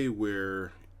hallway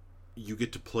where you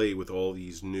get to play with all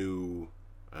these new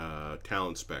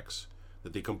talent specs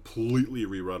that they completely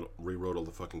rewrote all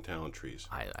the fucking talent trees.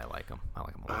 I like them. I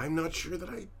like them a lot. I'm not sure that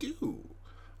I do.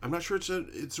 I'm not sure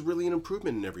it's really an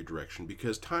improvement in every direction,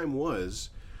 because time was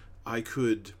I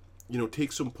could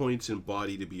take some points in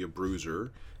body to be a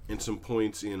bruiser and some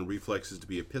points in reflexes to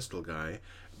be a pistol guy,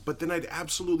 but then I'd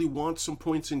absolutely want some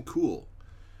points in cool,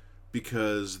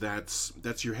 because that's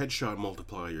your headshot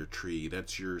multiplier tree,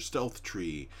 that's your stealth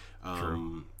tree.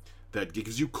 That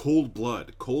gives you cold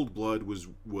blood. Cold blood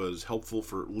was helpful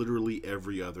for literally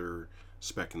every other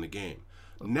spec in the game.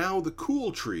 Now the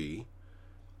cool tree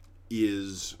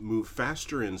is move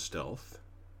faster in stealth,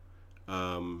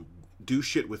 do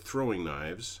shit with throwing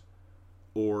knives,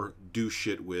 or do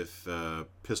shit with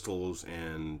pistols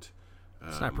and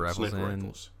sniper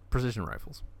rifles. Precision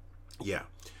rifles. Yeah.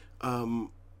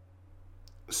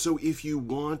 So if you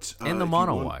want... and the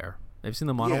monowire. Have you seen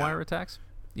the monowire attacks?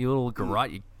 You little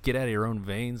garrote, you get out of your own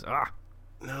veins. No,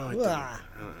 I don't.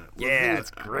 Yeah,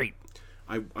 it's great.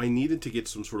 I needed to get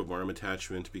some sort of arm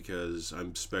attachment because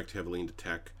I'm spec'd heavily into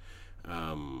tech.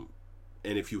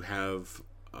 And if you have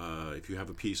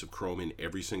a piece of chrome in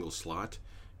every single slot,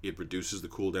 it reduces the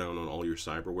cooldown on all your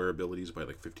cyberware abilities by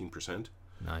like 15%.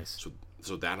 Nice.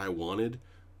 So that I wanted,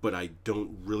 but I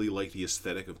don't really like the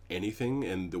aesthetic of anything.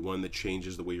 And the one that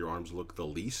changes the way your arms look the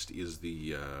least is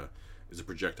a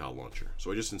projectile launcher.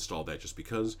 So I just installed that just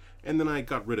because, and then I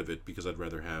got rid of it because I'd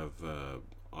rather have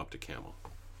optic camo.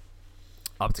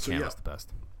 Optic camo is the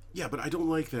best. Yeah, but I don't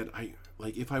like that.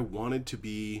 If I wanted to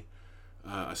be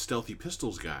a stealthy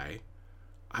pistols guy,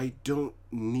 I don't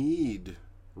need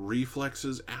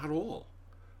reflexes at all.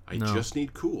 I just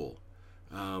need cool.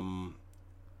 I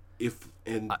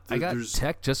got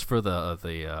tech just for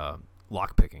the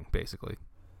lock picking, basically.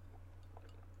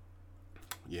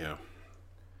 Yeah.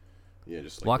 Yeah,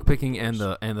 just like lock picking and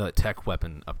the tech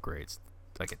weapon upgrades.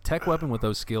 Like a tech weapon with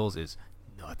those skills is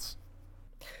nuts.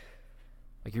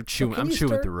 Like I'm chewing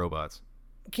through robots.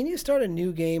 Can you start a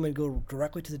new game and go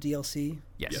directly to the DLC?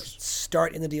 Yes.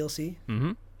 Start in the DLC?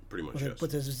 Mm-hmm. Pretty much, yes.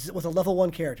 With a level 1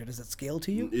 character, does it scale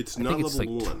to you? It's not level 1. I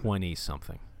think it's like 20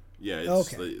 something. Yeah,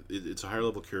 it's a higher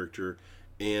level character,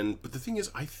 but the thing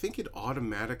is, I think it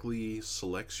automatically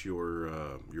selects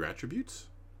your attributes.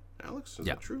 Alex, is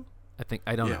that true?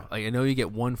 I don't know. Like, I know you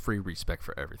get one free respec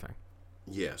for everything.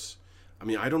 Yes, I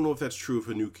mean I don't know if that's true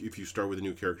if you start with a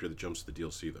new character that jumps to the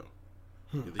DLC though.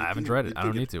 I haven't tried it. I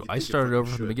don't need to. I started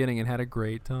over from the beginning and had a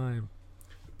great time.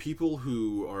 People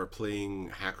who are playing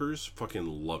hackers fucking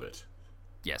love it.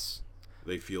 Yes.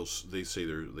 They feel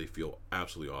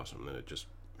absolutely awesome. And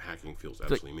hacking feels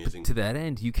absolutely amazing. To that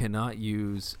end, you cannot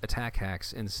use attack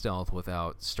hacks in stealth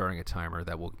without starting a timer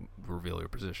that will reveal your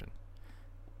position.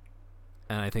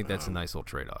 And I think that's a nice little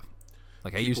trade-off.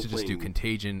 Like I used to just do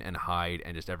contagion and hide,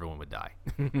 and just everyone would die.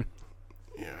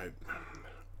 Yeah,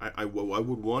 I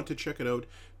would want to check it out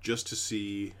just to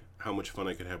see how much fun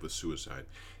I could have with suicide.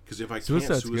 Because if I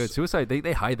Suicide's good. Suicide,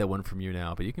 they hide that one from you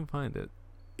now, but you can find it.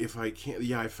 If I can't,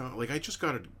 I found I just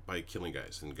got it by killing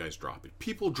guys, and guys drop it.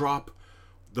 People drop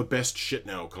the best shit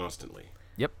now constantly.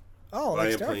 Yep. Oh,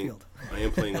 like Starfield. I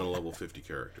am playing on a level 50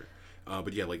 character.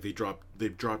 But yeah, like they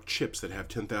drop chips that have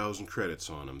 10,000 credits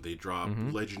on them. They drop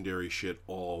legendary shit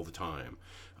all the time.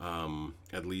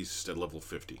 At least at level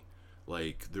 50.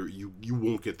 Like you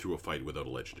won't get through a fight without a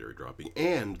legendary dropping.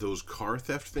 And those car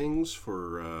theft things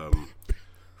for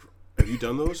have you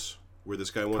done those? Where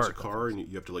this guy wants a car and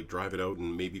you have to like drive it out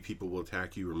and maybe people will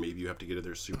attack you or maybe you have to get it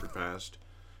there super fast.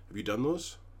 Have you done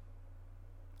those?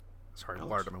 Sorry, I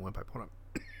wired on my windpipe. Hold on.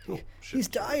 Oh, He's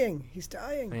dying.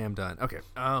 I am done. Okay.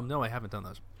 No, I haven't done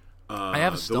those. I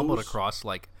have stumbled across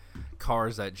like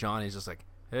cars that Johnny's just like,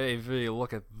 hey V,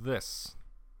 look at this.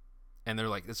 And they're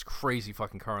like this crazy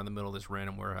fucking car in the middle of this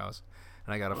random warehouse.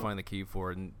 And I gotta find the key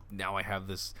for it, and now I have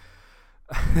this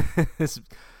this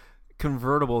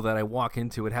convertible that I walk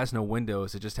into. It has no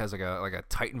windows. It just has like a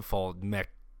Titanfall mech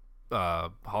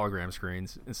hologram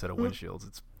screens instead of windshields.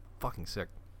 It's fucking sick.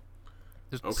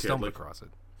 Just stumbled across it.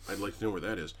 I'd like to know where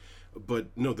that is. But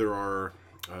no, there are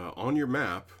on your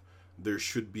map. There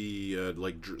should be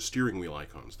steering wheel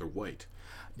icons. They're white.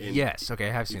 And yes. Okay,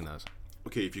 I have seen those.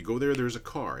 Okay, if you go there, there's a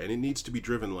car, and it needs to be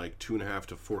driven like 2.5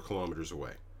 to 4 kilometers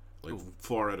away, like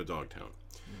far out of Dogtown.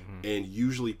 Mm-hmm. And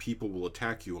usually people will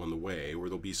attack you on the way, or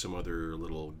there'll be some other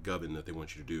little gubbin that they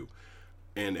want you to do.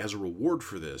 And as a reward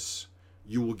for this,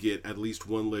 you will get at least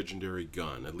one legendary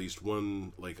gun, at least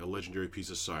one like a legendary piece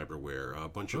of cyberware, a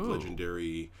bunch of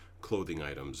legendary clothing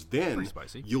items. Then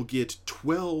you'll get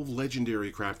 12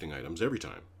 legendary crafting items every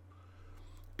time.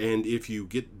 And if you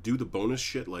do the bonus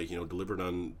shit, like delivered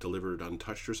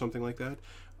untouched or something like that,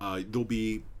 there'll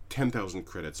be 10,000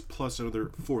 credits plus another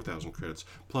 4,000 credits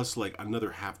plus like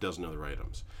another half dozen other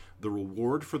items. The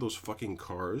reward for those fucking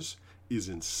cars is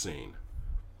insane.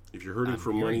 If you're hurting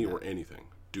for money or anything,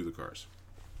 do the cars.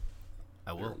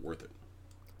 I will. They're worth it.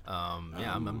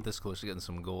 I'm this close to getting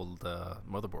some gold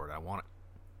motherboard. I want it.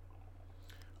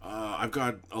 I've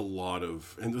got a lot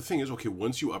of, and the thing is, okay,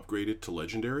 once you upgrade it to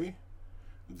legendary,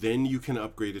 then you can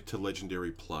upgrade it to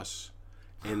legendary plus,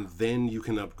 and then you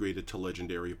can upgrade it to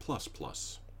legendary plus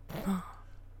plus,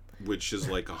 which is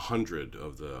like 100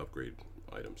 of the upgrade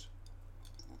items.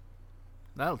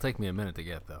 That'll take me a minute to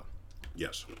get, though.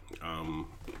 Yes.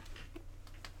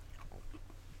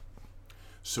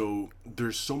 So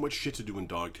there's so much shit to do in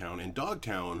Dogtown, and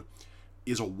Dogtown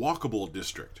is a walkable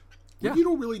district. Yeah. You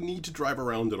don't really need to drive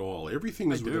around at all.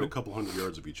 Everything is within a couple hundred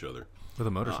yards of each other. With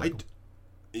a motorcycle.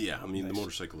 The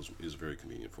motorcycle is very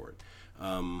convenient for it.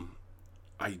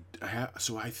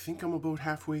 So I think I'm about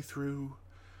halfway through.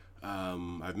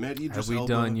 I've met Idris Elba. Have we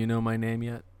done You Know My Name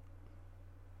yet?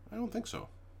 I don't think so.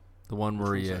 The one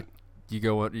where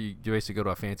you basically go to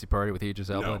a fancy party with Idris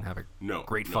Elba and have a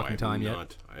great fucking time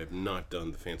yet? I have not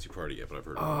done the fancy party yet, but I've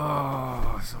heard of it.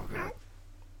 Oh, so good.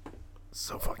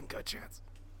 So fucking good, Chance.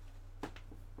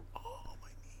 Oh, my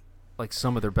knee. Like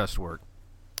some of their best work.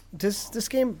 Does this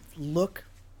game look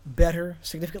better,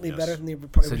 significantly better than the original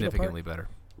part? Significantly better.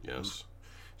 Yes.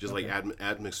 Just like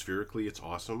atmospherically, it's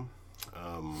awesome.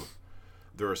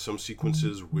 There are some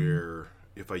sequences where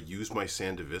if I use my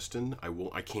Sandevistan,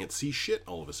 I can't see shit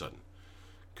all of a sudden.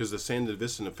 Because the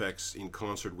Sandevistan effects in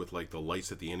concert with like the lights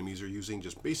that the enemies are using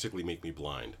just basically make me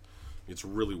blind. It's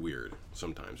really weird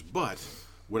sometimes. But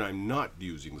when I'm not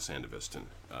using the Sandevistan,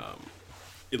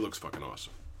 it looks fucking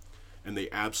awesome. And they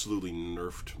absolutely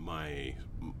nerfed my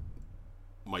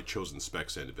chosen spec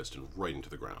Sandevistan right into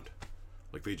the ground.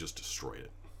 Like they just destroyed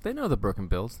it. They know the broken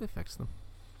builds. They fixed them.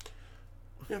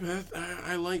 Yeah, but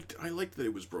I liked that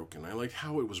it was broken. I liked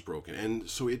how it was broken. And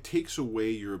so it takes away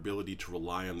your ability to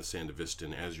rely on the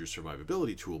Sandevistan as your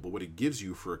survivability tool, but what it gives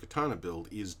you for a katana build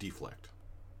is deflect.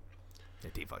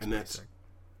 Yeah, deflect. And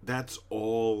that's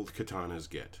all katanas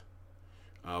get.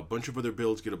 A bunch of other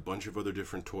builds get a bunch of other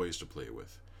different toys to play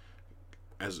with.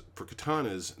 As for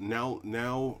katanas,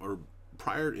 now or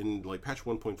prior in like patch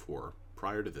 1.4,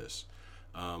 prior to this,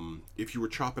 if you were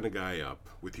chopping a guy up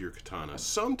with your katana,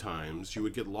 sometimes you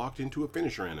would get locked into a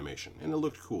finisher animation, and it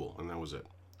looked cool, and that was it.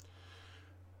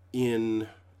 In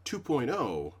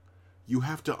 2.0, you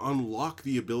have to unlock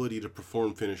the ability to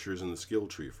perform finishers in the skill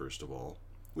tree, first of all,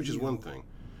 which is one thing.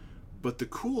 But the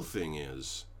cool thing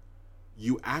is,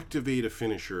 you activate a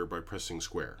finisher by pressing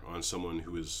square on someone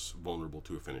who is vulnerable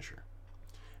to a finisher.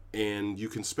 And you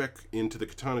can spec into the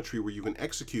katana tree where you can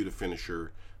execute a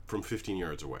finisher from 15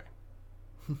 yards away.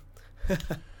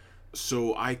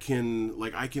 So I can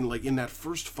in that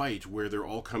first fight where they're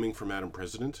all coming for Madam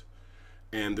President,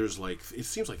 and there's like, it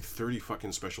seems like 30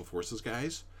 fucking special forces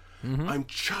guys. Mm-hmm. I'm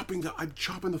chopping the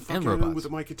fuck out of them with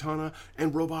my katana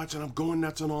and robots, and I'm going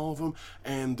nuts on all of them.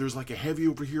 And there's like a heavy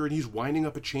over here, and he's winding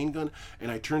up a chain gun. And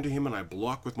I turn to him and I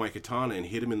block with my katana and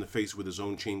hit him in the face with his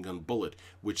own chain gun bullet,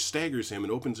 which staggers him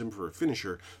and opens him for a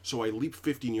finisher. So I leap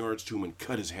 15 yards to him and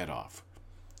cut his head off.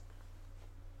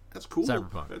 That's cool.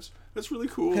 Cyberpunk. That's really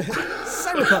cool.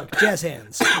 Cyberpunk, jazz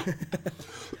hands.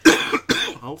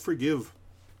 I'll forgive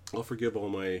all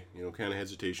my kind of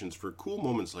hesitations for cool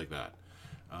moments like that.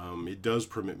 It does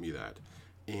permit me that.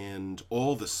 And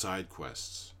all the side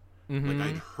quests. Mm-hmm. Like,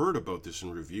 I'd heard about this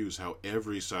in reviews, how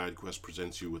every side quest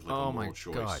presents you with like a moral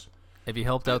choice. God. Have you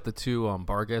helped out the two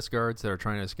Bargas guards that are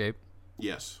trying to escape?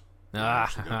 Yes. I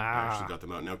actually got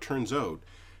them out. Now, turns out,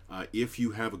 if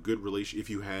you have a good relation, if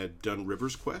you had done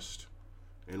River's quest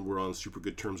and were on super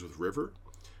good terms with River,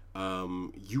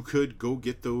 you could go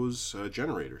get those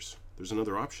generators. There's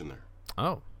another option there.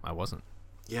 Oh, I wasn't.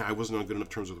 Yeah, I wasn't on good enough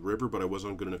terms with River, but I was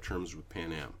on good enough terms with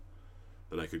Pan Am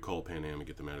that I could call Pan Am and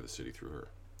get them out of the city through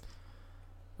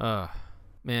her.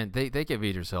 Man, they give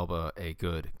Idris Elba a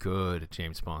good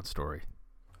James Bond story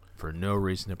for no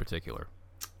reason in particular.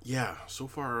 Yeah, so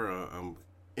far,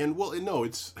 no,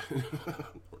 it's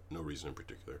no reason in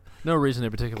particular. No reason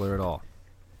in particular at all.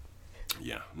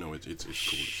 Yeah, no, it's cool to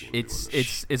see.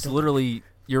 It's literally,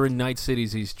 you're in Night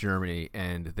Cities, East Germany,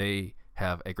 and they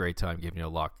have a great time giving you a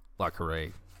La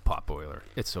Carré pot boiler.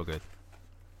 It's so good.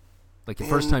 Like the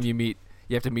first time you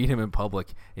have to meet him in public,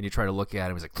 and you try to look at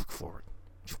him. He's like, "Look forward,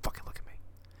 you fucking look at me."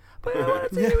 But I want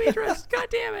to see you, Idris. God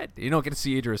damn it! You don't get to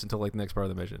see Idris until like the next part of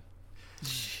the mission.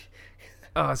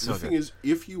 Oh, it's so good. The thing is,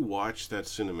 if you watch that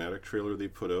cinematic trailer they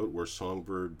put out where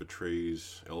Songbird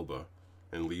betrays Elba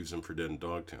and leaves him for dead in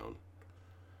Dogtown,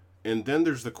 and then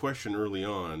there's the question early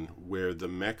on where the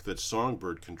mech that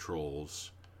Songbird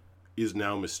controls is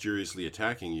now mysteriously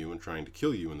attacking you and trying to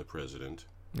kill you and the president.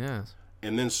 Yes.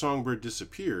 And then Songbird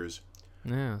disappears.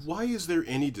 Yes. Why is there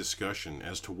any discussion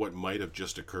as to what might have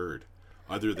just occurred,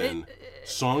 other than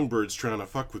Songbird's trying to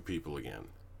fuck with people again?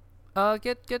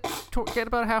 Get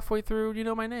about halfway through. You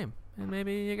know my name, and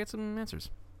maybe you get some answers.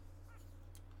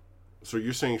 So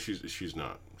you're saying she's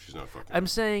not fucking. I'm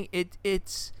saying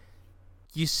it's.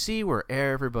 You see where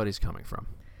everybody's coming from.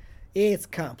 It's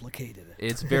complicated.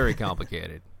 It's very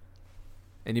complicated.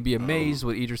 And you'd be amazed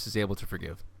what Idris is able to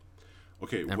forgive.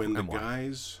 Okay, when the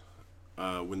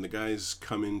guys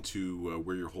come into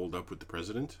where you're holed up with the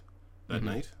president that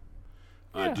night,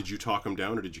 did you talk them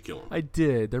down or did you kill them? I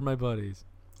did. They're my buddies.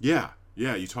 Yeah,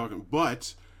 you talk them,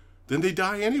 but then they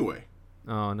die anyway.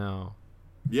 Oh no.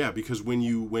 Yeah, because when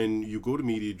you go to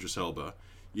meet Idris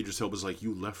Elba's like,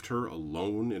 you left her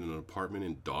alone in an apartment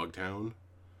in Dogtown.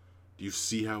 Do you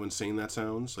see how insane that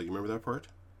sounds? Like, you remember that part?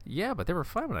 Yeah, but they were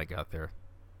fine when I got there.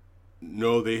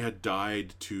 No, they had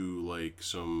died to like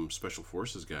some special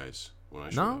forces guys when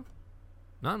I showed up.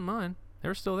 Not in mine. They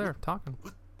were still there talking.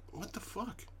 What the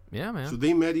fuck? Yeah, man. So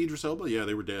they met Idris Elba? Yeah,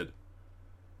 they were dead.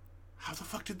 How the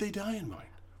fuck did they die in mine?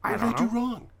 What did they do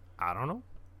wrong? I don't know.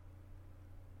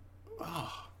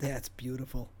 Oh. That's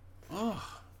beautiful.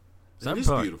 Oh. That is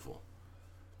beautiful.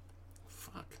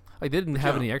 Fuck. They didn't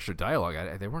have any extra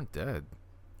dialogue. They weren't dead.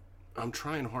 I'm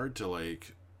trying hard to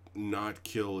like not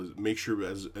kill, make sure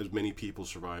as many people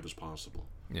survive as possible.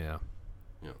 Yeah.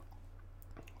 Yeah.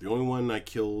 The only one I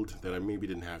killed that I maybe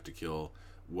didn't have to kill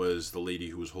was the lady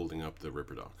who was holding up the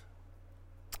Ripper Dog.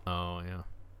 Oh, yeah.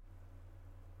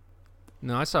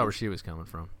 No, I saw where she was coming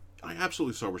from. I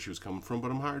absolutely saw where she was coming from, but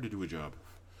I'm hired to do a job.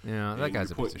 Yeah, that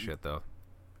guy's a piece of shit, though.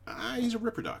 He's a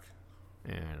Ripper Dog.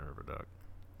 Yeah, a Ripper Dog.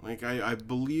 Like, I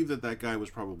believe that guy was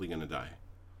probably going to die.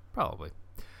 Probably.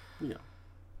 Yeah.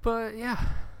 But, yeah.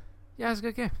 Yeah, it's a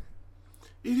good game.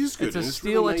 It is good. It's a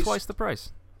steal at twice the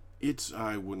price.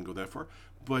 I wouldn't go that far.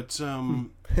 But,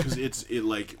 because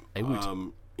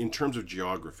in terms of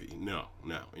geography, no.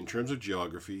 In terms of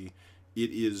geography, it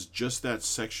is just that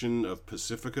section of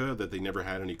Pacifica that they never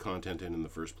had any content in the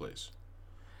first place.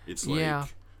 It's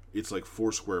like, it's like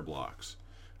 4 square blocks.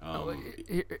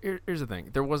 Here's the thing.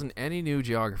 There wasn't any new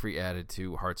geography added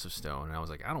to Hearts of Stone, and I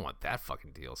was like, I don't want that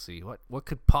fucking DLC. What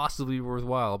could possibly be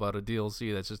worthwhile about a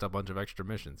DLC that's just a bunch of extra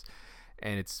missions?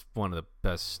 And it's one of the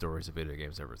best stories of video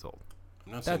games ever told.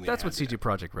 That's what CG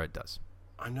Projekt Red does.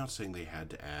 I'm not saying they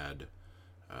had to add,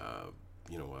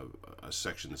 a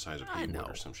section the size of Haywood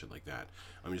or some shit like that.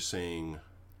 I'm just saying,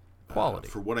 quality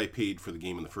for what I paid for the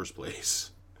game in the first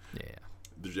place. Yeah,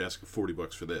 they're just asking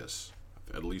 $40 for this,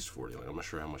 at least 40. Like, I'm not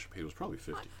sure how much I paid. It was probably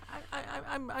 50.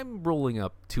 I'm rolling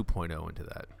up 2.0 into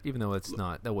that, even though it's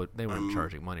not. They weren't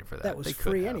charging money for that. That was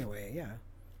free anyway. Yeah,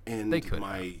 and they could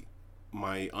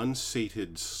my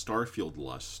unsated Starfield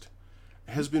lust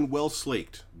has been well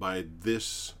slaked by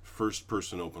this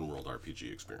first-person open-world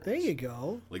RPG experience. There you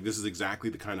go. Like, this is exactly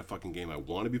the kind of fucking game I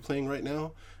want to be playing right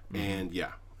now. Mm-hmm.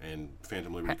 And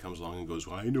Phantom Liberty comes along and goes,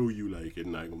 well, I know you like it,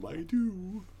 and I go, I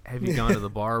do. Have you gone to the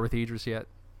bar with Idris yet?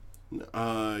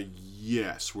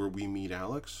 Yes, where we meet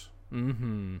Alex.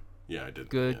 Mm-hmm. Yeah, I did.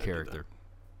 Good character.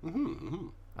 Mm-hmm.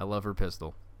 I love her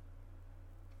pistol.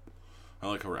 I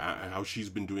like how she's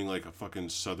been doing like a fucking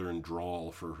southern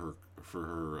drawl for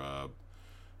her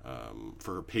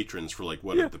patrons for like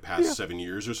the past 7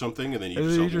 years or something, and then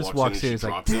he just walks in and she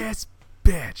drops like, this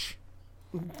bitch,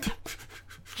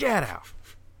 get out!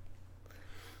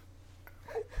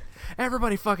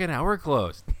 Everybody fucking out. We're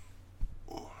closed.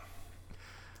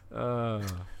 Good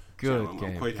game.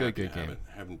 I'm quite happy. Good game.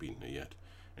 Haven't beaten it yet.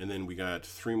 And then we got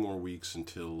 3 more weeks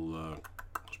until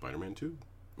Spider-Man 2.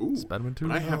 Ooh, Spider-Man 2.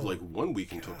 But I have like 1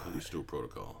 week until Callisto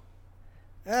Protocol.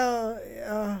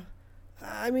 I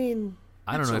mean,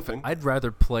 I don't know if I'd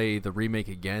rather play the remake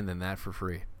again than that for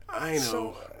free. I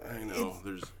know.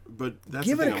 But that's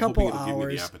give the thing. It a couple I'm hoping it'll hours. give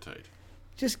me the appetite.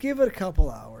 Just give it a couple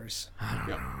hours.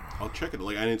 Yeah, I'll check it.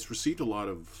 And it's received a lot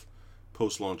of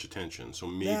post-launch attention, so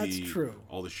maybe that's true.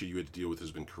 All the shit you had to deal with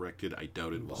has been corrected. I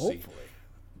doubt it. We'll Hopefully. see.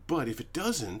 But if it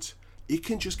doesn't, it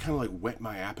can just kind of like whet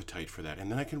my appetite for that,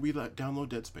 and then I can download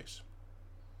Dead Space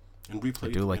and replay.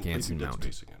 I do like Anson Dead Mount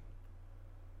Space again.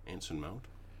 Anson Mount,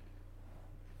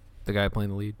 the guy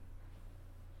playing the lead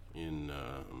in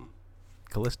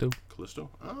Callisto.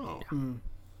 Oh, yeah.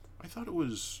 I thought it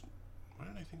was. Why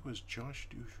did I think it was Josh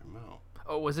Duhamel?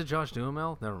 Oh, was it Josh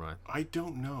Duhamel? Never mind. I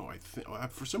don't know.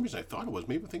 For some reason I thought it was.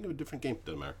 Maybe I'm thinking of a different game.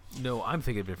 Doesn't matter. No, I'm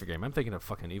thinking of a different game. I'm thinking of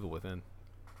fucking Evil Within.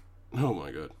 Oh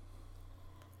my god.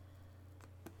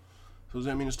 So does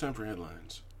that mean it's time for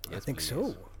headlines? I think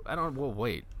so. Well,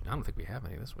 wait. I don't think we have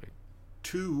any this week.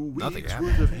 2 weeks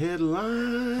worth of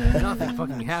headlines. Nothing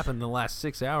fucking happened in the last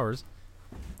 6 hours.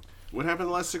 What happened in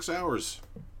the last 6 hours?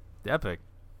 Epic.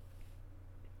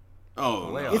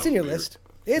 Oh, no. It's in your list.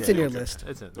 It's in your list.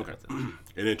 Okay.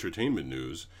 In entertainment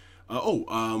news,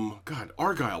 God,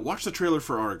 Argyle. Watch the trailer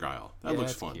for Argyle. That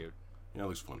looks fun. Cute. Yeah, it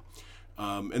looks fun.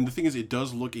 And the thing is, it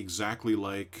does look exactly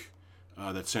like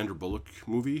that Sandra Bullock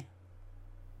movie.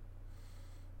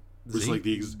 It's like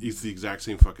it's the exact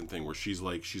same fucking thing where she's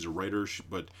a writer,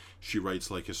 but she writes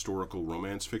like historical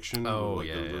romance fiction. Oh, like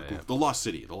yeah. The Lost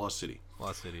City. Lost City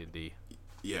of D.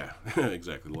 Yeah,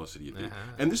 exactly. The Lost City of D.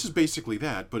 And this is basically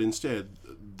that, but instead,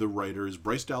 the writer is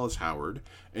Bryce Dallas Howard,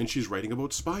 and she's writing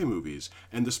about spy movies.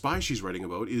 And the spy she's writing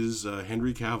about is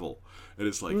Henry Cavill. And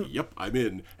it's like, yep, I'm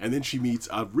in. And then she meets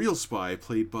a real spy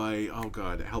played by, oh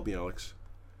God, help me, Alex.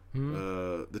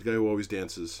 The guy who always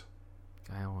dances.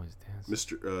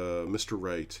 Mr.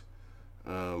 Wright.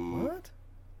 What?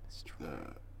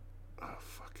 Oh,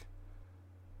 fuck.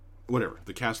 whatever.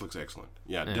 The cast looks excellent.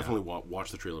 Yeah. Definitely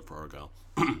watch the trailer for Argyle.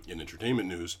 In entertainment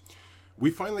news,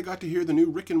 we finally got to hear the new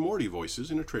Rick and Morty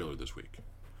voices in a trailer this week.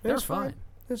 They're fine.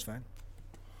 It's fine.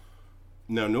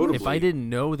 Now, notably, if I didn't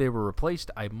know they were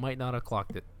replaced, I might not have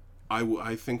clocked it.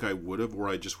 I think I would have, or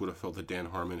I just would have felt that Dan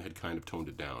Harmon had kind of toned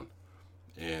it down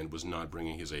and was not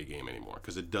bringing his A game anymore,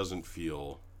 because it doesn't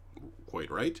feel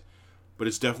quite right, but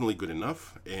it's definitely good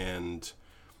enough. And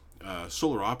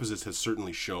Solar Opposites has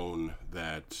certainly shown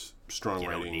that strong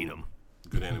writing,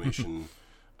 good animation,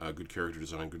 good character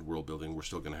design, good world building, we're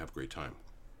still going to have a great time.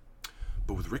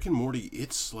 But with Rick and Morty,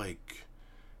 it's like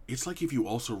if you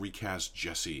also recast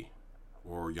Jesse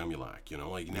or Yumulak,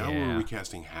 now we're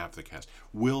recasting half the cast.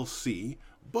 We'll see,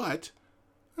 but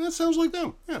that sounds like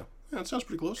them. Yeah, it sounds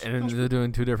pretty close. And they're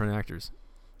doing two different actors.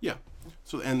 Yeah.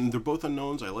 So, and they're both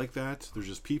unknowns. I like that. They're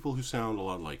just people who sound a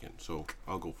lot like it, so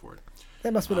I'll go for it.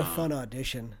 That must have been a fun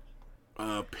audition.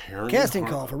 Apparently, casting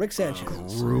call for Rick Sanchez.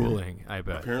 Grueling, I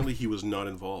bet. Apparently, he was not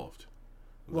involved.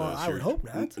 Well, I would hope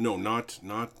not. No,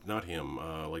 not him.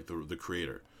 Like the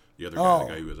creator, the other guy, the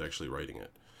guy who was actually writing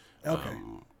it. Okay.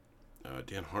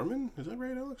 Dan Harmon, is that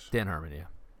right, Alex? Dan Harmon, yeah.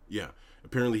 Yeah.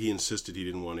 Apparently, he insisted he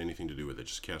didn't want anything to do with it.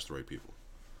 Just cast the right people.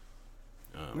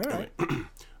 Anyway.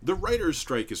 The writer's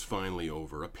strike is finally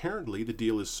over. Apparently, the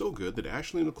deal is so good that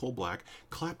Ashley Nicole Black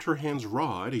clapped her hands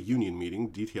raw at a union meeting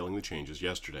detailing the changes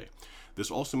yesterday.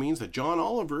 This also means that John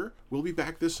Oliver will be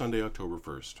back this Sunday, October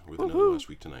 1st, with another Last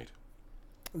Week Tonight.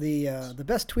 The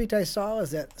best tweet I saw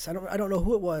is that I don't know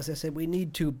who it was. They said we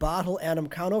need to bottle Adam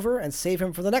Conover and save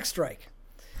him for the next strike.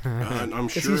 I'm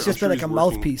sure he's just been like a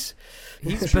mouthpiece.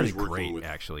 He's been great,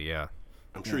 actually. Yeah.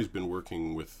 I'm sure he's been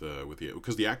working with the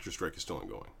because the actor strike is still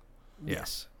ongoing.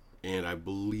 Yes. And I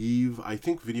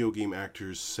think video game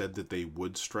actors said that they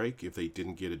would strike if they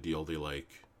didn't get a deal they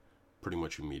like pretty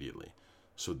much immediately.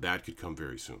 So that could come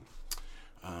very soon.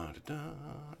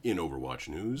 In Overwatch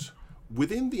news,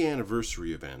 within the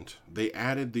anniversary event, they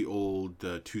added the old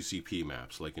 2CP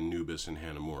maps like Anubis and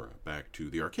Hanamura back to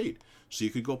the arcade. So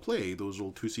you could go play those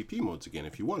old 2CP modes again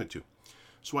if you wanted to.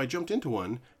 So I jumped into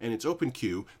one, and it's open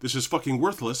queue. This is fucking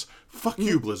worthless. Fuck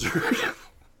you, Blizzard.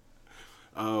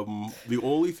 The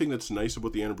only thing that's nice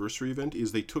about the anniversary event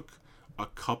is they took a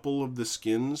couple of the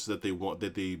skins that they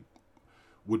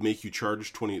would make you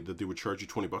charge they would charge you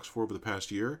 $20 for over the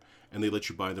past year, and they let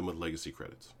you buy them with legacy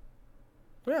credits.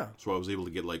 Yeah. So I was able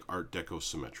to get like Art Deco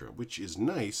Symmetra, which is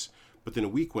nice. But then a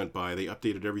week went by, they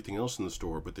updated everything else in the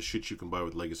store, but the shit you can buy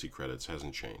with legacy credits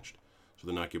hasn't changed. So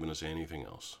they're not giving us anything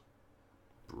else.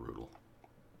 Brutal.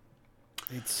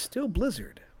 It's still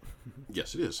Blizzard.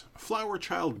 Yes, it is. Flower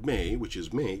Child May, which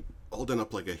is May, all done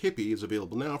up like a hippie, is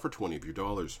available now for $20 of your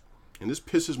dollars. And this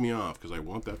pisses me off because I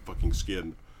want that fucking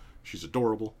skin. She's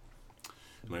adorable.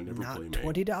 And I never play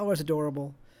May. $20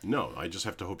 adorable. No, I just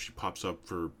have to hope she pops up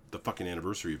for the fucking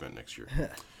anniversary event next year.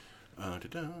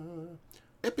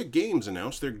 Epic Games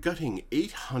announced they're gutting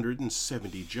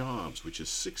 870 jobs, which is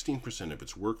 16% of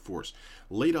its workforce.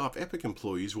 Laid-off Epic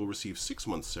employees will receive 6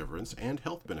 months severance and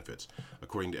health benefits.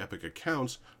 According to Epic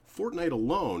accounts, Fortnite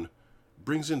alone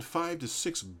brings in $5 to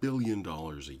 $6 billion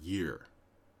a year.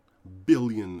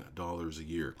 $billion a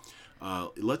year.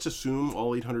 Let's assume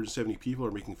all 870 people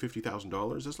are making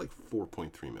 $50,000. That's like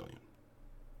 $4.3 million.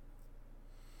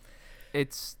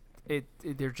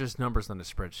 They're just numbers on a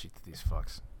spreadsheet to these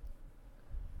fucks.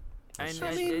 I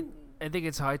think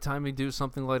it's high time we do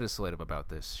something legislative about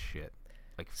this shit.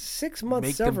 Like 6 months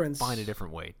make severance. Them find a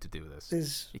different way to do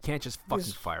this. You can't just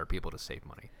fucking fire people to save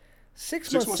money.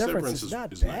 6 months severance is not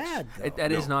bad. Nice.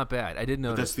 That is not bad. I didn't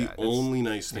notice that. That's the only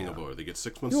nice thing about it. They get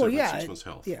 6 months severance, 6 months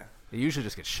health. Yeah. They usually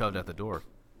just get shoved out the door.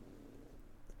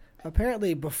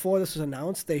 Apparently, before this was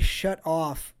announced, they shut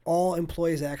off all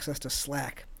employees' access to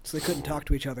Slack, so they couldn't talk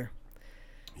to each other.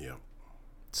 Yeah.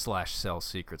 / sell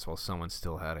secrets while someone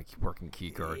still had a working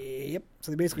key card. Yep.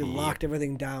 So they basically locked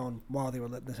everything down while they were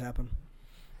letting this happen.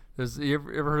 You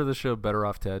ever heard of the show Better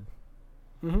Off Ted?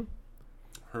 Mm-hmm.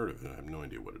 Heard of it. I have no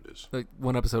idea what it is. Like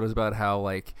one episode is about how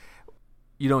like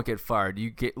you don't get fired.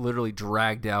 You get literally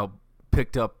dragged out,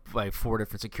 picked up by 4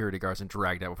 different security guards and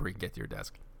dragged out before you can get to your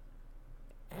desk.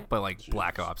 By like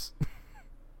Black Ops.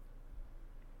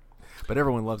 But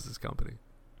everyone loves this company.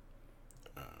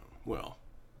 Well.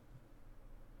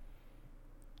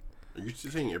 Are you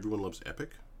saying everyone loves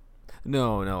Epic?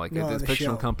 No, like it's a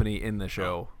fictional company in the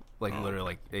show. Like literally,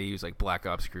 like they use like Black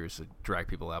Ops crews to drag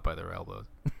people out by their elbows.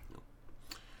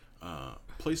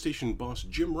 PlayStation boss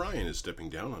Jim Ryan is stepping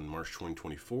down on March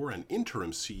 2024, and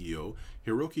interim CEO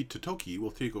Hiroki Totoki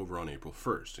will take over on April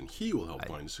 1st, and he will help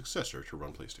find a successor to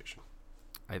run PlayStation.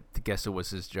 I guess it was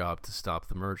his job to stop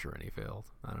the merger, and he failed.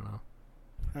 I don't know.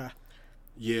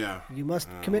 Yeah. You must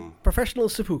commit professional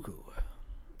seppuku.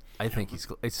 I think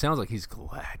it sounds like he's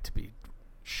glad to be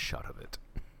shut of it.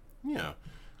 Yeah.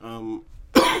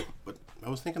 But I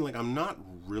was thinking, like, I'm not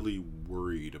really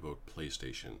worried about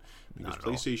PlayStation. Because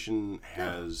PlayStation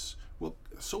has, well,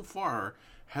 so far,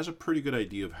 has a pretty good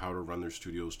idea of how to run their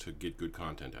studios to get good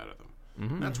content out of them.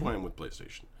 Mm-hmm, That's why I'm with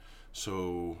PlayStation.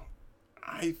 So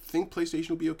I think PlayStation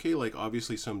will be okay. Like,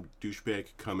 obviously some douchebag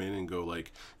could come in and go,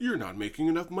 like, you're not making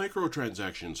enough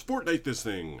microtransactions. Fortnite this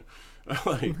thing.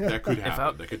 Like, that could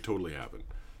happen. That could totally happen.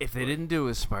 If they didn't do it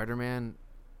with Spider-Man,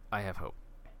 I have hope.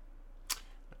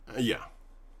 Yeah.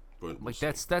 But like,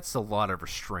 that's a lot of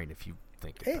restraint if you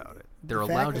think about it. They're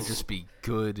allowed to just be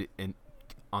good and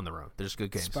on their own. There's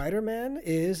good games. Spider-Man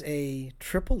is a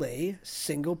AAA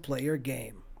single-player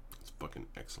game. It's fucking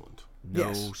excellent.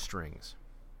 No strings.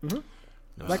 Mm-hmm.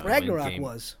 No like Ragnarok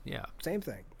was. Yeah. Same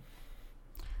thing.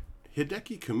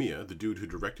 Hideki Kamiya, the dude who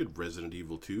directed Resident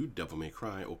Evil 2, Devil May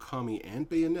Cry, Okami, and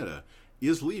Bayonetta,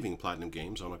 is leaving Platinum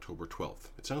Games on October 12th.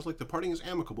 It sounds like the parting is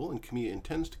amicable, and Kamiya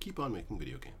intends to keep on making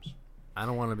video games. I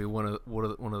don't want to be one of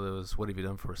those "What have you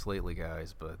done for us lately"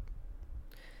 guys, but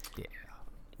yeah.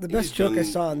 The best joke I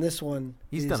saw in this one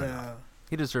is done enough.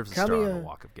 He deserves a star on the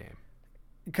Walk of Game.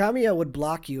 Kamiya would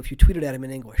block you if you tweeted at him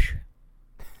in English.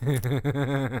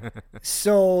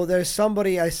 So there's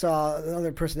somebody I saw,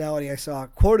 another personality I saw,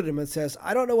 quoted him and says,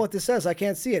 "I don't know what this says. I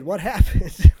can't see it. What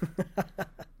happened?"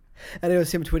 And it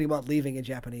was him tweeting about leaving in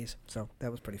Japanese. So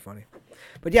that was pretty funny.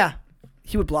 But yeah,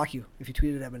 he would block you if you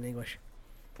tweeted at him in English.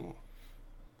 Cool.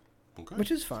 Okay.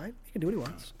 Which is fine. He can do what he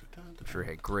wants. I'm sure he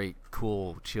had great,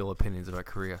 cool, chill opinions about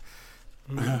Korea.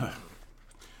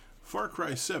 Far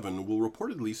Cry 7 will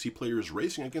reportedly see players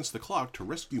racing against the clock to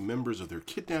rescue members of their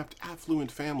kidnapped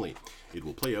affluent family. It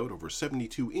will play out over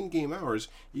 72 in-game hours,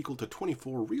 equal to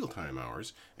 24 real-time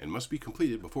hours, and must be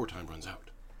completed before time runs out.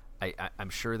 I'm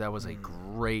sure that was a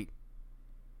great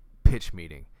pitch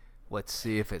meeting. Let's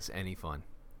see if it's any fun.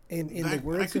 In the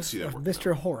words of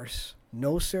Mr. Horse,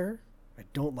 no, sir, I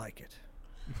don't like it.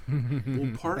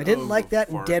 Well, I didn't like that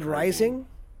in Dead Rising.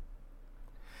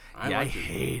 I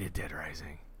hated Dead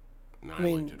Rising. No, I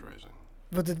liked Dead Rising.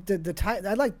 But the time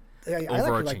I like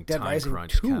Dead Rising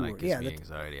 2. Yeah,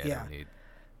 anxiety. Yeah. I don't need.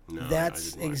 No,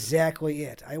 that's exactly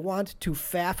it. I want to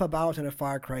faff about in a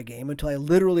Far Cry game until I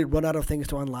literally run out of things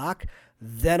to unlock.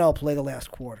 Then I'll play the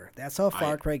last quarter. That's how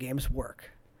Far Cry games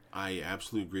work. I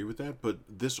absolutely agree with that, but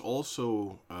this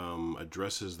also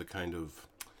addresses the kind of,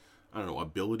 I don't know,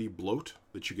 ability bloat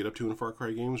that you get up to in Far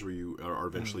Cry games where you are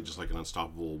eventually just like an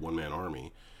unstoppable one-man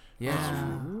army.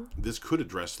 Yeah. This could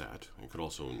address that. It could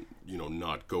also,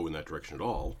 not go in that direction at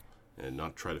all and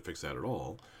not try to fix that at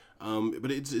all.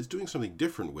 But it's doing something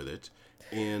different with it.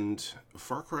 And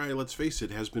Far Cry, let's face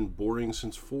it, has been boring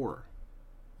since 4.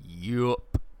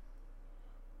 Yup.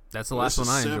 That's the last one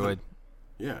I enjoyed.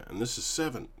 Yeah, and this is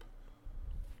 7.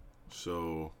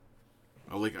 So,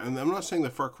 I'm not saying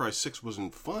that Far Cry 6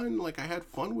 wasn't fun. Like, I had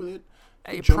fun with it.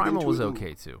 Hey, Primal was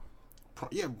okay, too.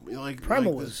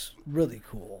 Primal was really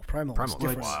cool. Primal was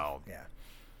different. Wild. Yeah.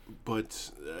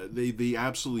 But they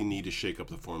absolutely need to shake up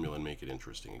the formula and make it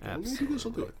interesting again. Absolutely. Maybe this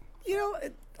will do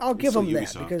it. I'll give them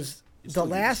that because the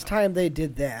last time they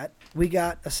did that, we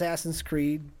got Assassin's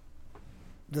Creed,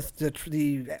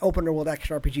 the open world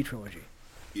action RPG trilogy,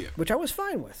 which I was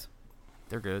fine with.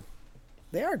 They're good.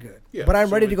 They are good. Yeah, but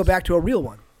I'm ready to go back to a real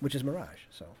one, which is Mirage.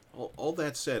 So all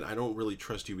that said, I don't really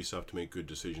trust Ubisoft to make good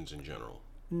decisions in general.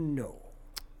 No.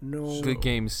 Good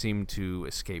games seem to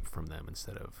escape from them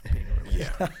instead of being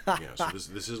released. Yeah. So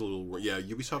this is a little. Yeah,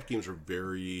 Ubisoft games are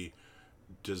very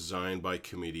designed by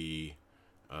committee.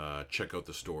 Check out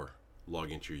the store.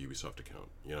 Log into your Ubisoft account.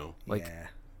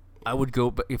 I would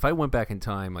go, but if I went back in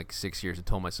time like 6 years and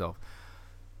told myself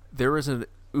there is an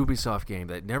Ubisoft game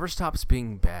that never stops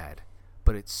being bad,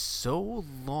 but it's so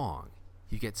long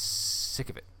you get sick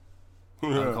of it.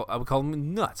 I would call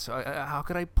them nuts. How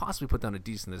could I possibly put down a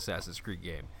decent Assassin's Creed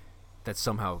game that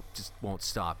somehow just won't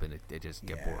stop and it just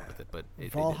get bored with it? But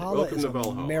Valhalla is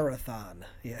a marathon.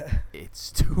 Yeah,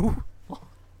 it's too long.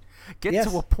 Get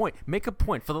to a point. Make a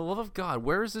point. For the love of God,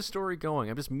 where is this story going?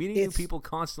 I'm just meeting new people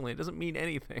constantly. It doesn't mean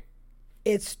anything.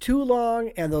 It's too long,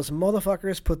 and those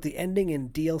motherfuckers put the ending in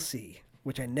DLC,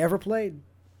 which I never played,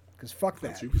 because fuck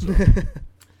that.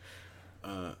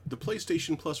 The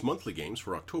PlayStation Plus monthly games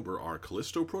for October are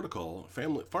Callisto Protocol,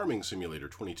 Farming Simulator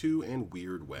 22, and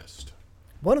Weird West.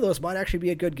 One of those might actually be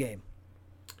a good game.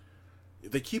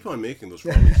 They keep on making those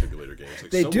Farming Simulator games.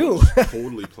 Like, they do.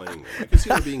 Totally playing them. I can see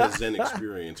it being a Zen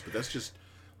experience, but that's just,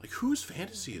 like, whose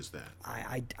fantasy is that?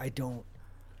 I don't.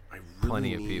 I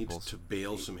really need to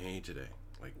bale some hay today.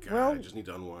 Like, God, I just need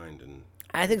to unwind. And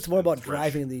I think it's more about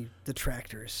driving the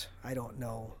tractors. I don't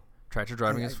know. Tractor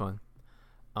driving is fun.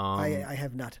 I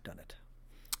have not done it.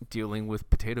 Dealing with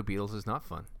potato beetles is not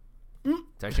fun.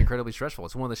 It's actually incredibly stressful.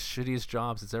 It's one of the shittiest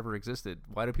jobs that's ever existed.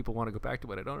 Why do people want to go back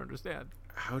to it? I don't understand.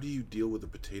 How do you deal with a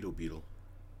potato beetle?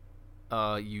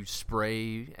 You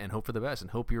spray and hope for the best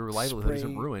and hope your livelihood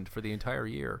isn't ruined for the entire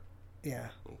year. Yeah.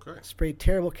 Okay. Spray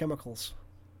terrible chemicals.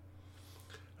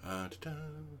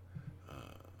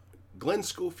 Glenn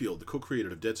Schofield, the co-creator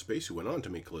of Dead Space, who went on to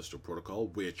make Callisto Protocol,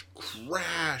 which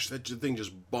crashed. That thing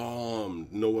just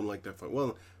bombed. No one liked that fight.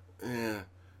 Well,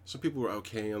 some people were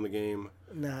okay on the game.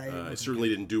 Nah, it certainly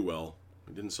didn't do well.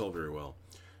 It didn't sell very well.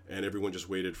 And everyone just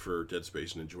waited for Dead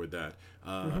Space and enjoyed that.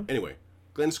 Anyway,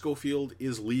 Glenn Schofield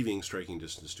is leaving Striking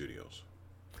Distance Studios.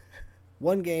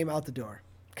 One game out the door.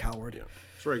 Coward. Yeah.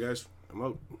 Sorry, guys. I'm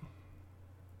out.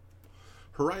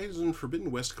 Horizon Forbidden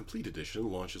West Complete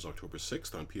Edition launches October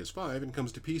 6th on PS5 and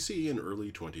comes to PC in early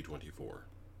 2024.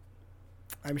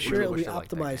 I'm sure it'll be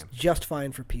optimized just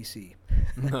fine for PC.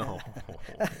 No.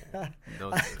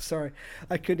 I'm sorry.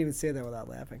 I couldn't even say that without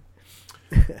laughing.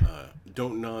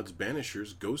 Don't Nod's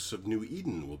Banishers Ghosts of New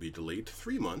Eden will be delayed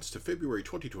 3 months to February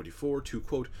 2024 to,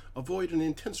 quote, avoid an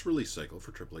intense release cycle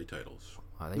for AAA titles.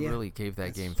 Wow, they really gave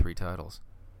that game 3 titles.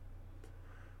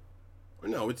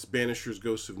 No, it's Banishers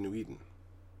Ghosts of New Eden.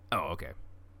 Oh, okay.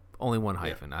 Only one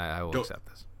hyphen. Yeah. I will accept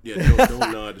this. Yeah,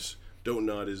 Don't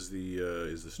Nod is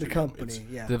the studio. The company,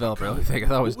 The developer. I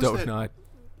thought it was Don't Nod.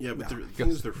 Yeah, but the thing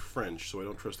is they're French, so I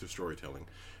don't trust their storytelling.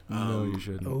 No, you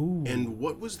shouldn't. Oh. And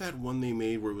what was that one they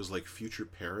made where it was like Future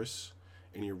Paris,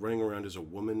 and you're running around as a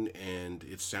woman, and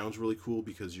it sounds really cool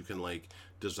because you can like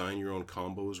design your own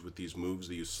combos with these moves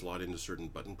that you slot into certain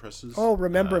button presses. Oh,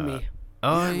 Remember Me.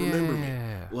 Remember Me.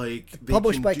 Like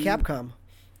published by Capcom.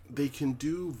 They can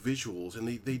do visuals, and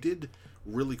they did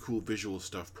really cool visual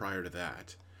stuff prior to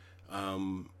that.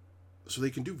 So they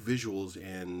can do visuals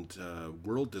and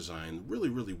world design really,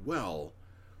 really well.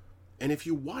 And if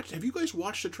you have you guys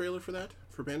watched the trailer for that,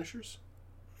 for Banishers?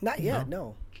 Not yet,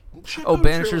 no.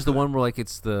 Banishers, the one where like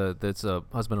it's a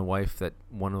husband and wife that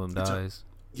one of them dies.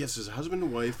 Yes, it's a husband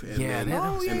and wife, and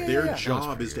their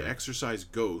job is to exorcise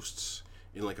ghosts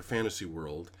in like a fantasy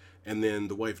world. And then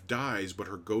the wife dies, but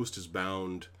her ghost is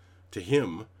bound to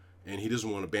him, and he doesn't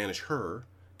want to banish her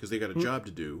because they got a job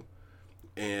to do.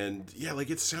 And yeah, like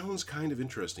it sounds kind of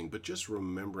interesting, but just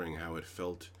remembering how it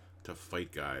felt to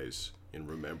fight guys in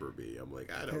Remember Me, I'm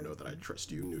like, I don't know that I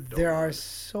trust you, New Dawn. There are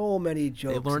so many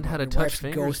jokes. They learned how to touch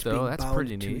fingers, though. That's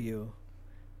pretty neat.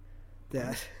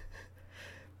 Yeah.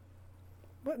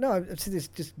 But no,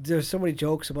 there's so many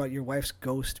jokes about your wife's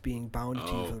ghost being bound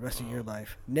to you for the rest of your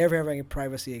life. Never having any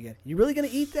privacy again. You really gonna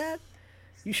eat that?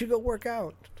 You should go work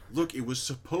out. Look, it was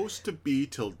supposed to be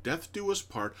till death do us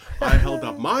part. I held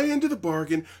up my end of the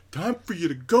bargain. Time for you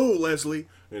to go, Leslie.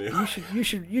 You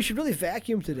should really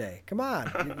vacuum today. Come on.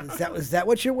 Is that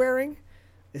what you're wearing?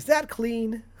 Is that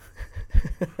clean?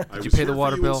 Did you pay the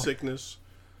water bill? Sickness,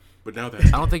 but now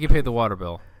that's I don't think you paid the water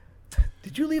bill.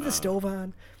 Did you leave the stove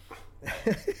on?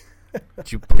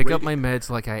 Did you pick up my meds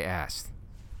like I asked?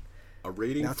 A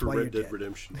rating for Red Dead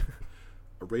Redemption.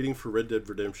 A rating for Red Dead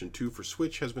Redemption 2 for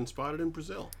Switch has been spotted in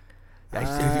Brazil.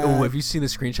 Have you seen the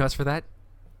screenshots for that?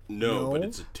 No, but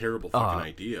it's a terrible fucking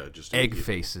idea. Just egg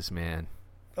faces, man.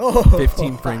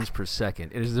 15 frames per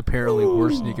second. It is apparently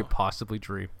worse than you could possibly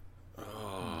dream.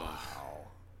 Wow.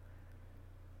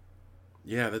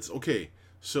 Yeah, that's okay.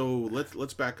 So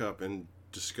let's back up and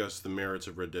discuss the merits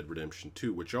of Red Dead Redemption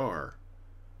 2, which are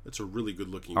it's a really good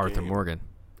looking game. Arthur Morgan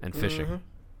and fishing. Mm-hmm.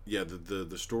 Yeah,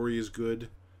 the story is good.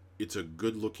 It's a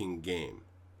good looking game.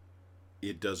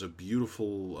 It does a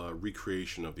beautiful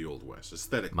recreation of the Old West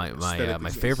aesthetic. My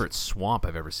favorite swamp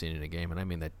I've ever seen in a game, and I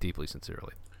mean that deeply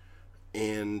sincerely.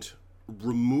 And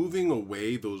removing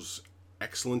away those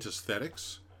excellent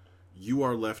aesthetics, you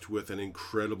are left with an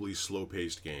incredibly slow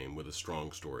paced game with a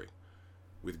strong story,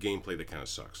 with gameplay that kind of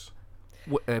sucks.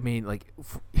 I mean, like,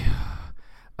 do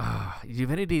you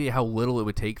have any idea how little it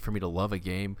would take for me to love a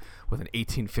game with an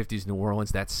 1850s New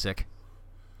Orleans that's sick?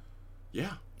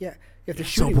 Yeah. Yeah. If the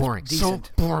shooting was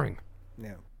decent. So boring.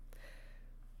 Yeah.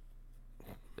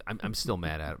 I'm still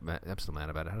mad at it. I'm still mad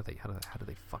about it. How do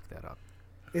they fuck that up?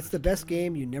 It's the best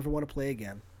game you never want to play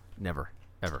again. Never,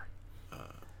 ever.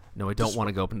 No, I don't want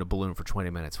to go up in a balloon for 20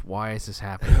 minutes. Why is this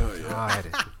happening?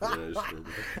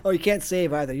 Oh, you can't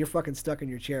save either. You're fucking stuck in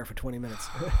your chair for 20 minutes.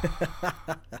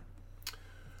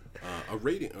 A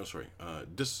rating. Oh, sorry.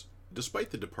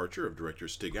 Despite the departure of director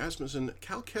Stig Asmussen,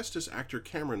 Cal Kestis actor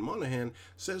Cameron Monaghan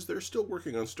says they're still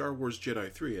working on Star Wars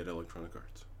Jedi 3 at Electronic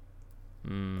Arts.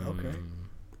 Okay.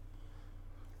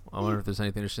 I wonder if there's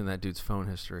anything interesting in that dude's phone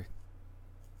history.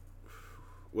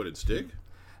 What, did Stig?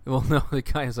 Well, no, the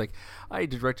guy is like, I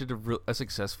directed a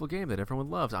successful game that everyone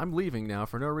loves. I'm leaving now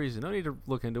for no reason. No need to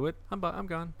look into it. I'm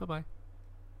gone. Bye-bye.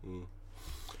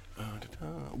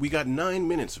 We got 9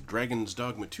 minutes of Dragon's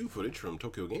Dogma 2 footage from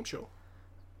Tokyo Game Show.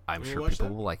 I'm sure people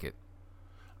will like it.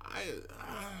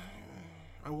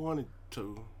 I wanted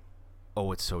to...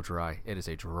 Oh, it's so dry. It is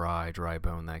a dry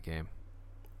bone, that game.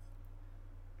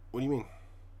 What do you mean?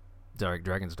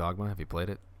 Dragon's Dogma, have you played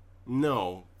it?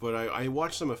 No, but I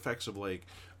watched some effects of like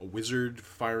a wizard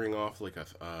firing off like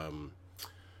a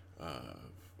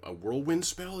whirlwind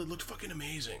spell. It looked fucking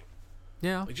amazing.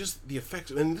 Yeah. Like just the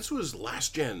effects, and this was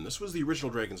last gen. This was the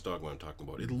original Dragon's Dogma I'm talking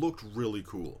about. It looked really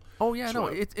cool. Oh yeah, so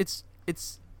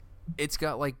it's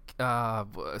got like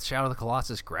Shadow of the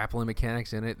Colossus grappling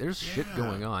mechanics in it. There's shit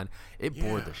going on. It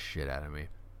bored the shit out of me.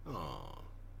 Oh.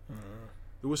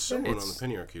 There was someone on the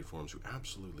Penny Arcade forums who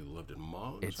absolutely loved it.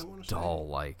 Mogs, it's I want to dull,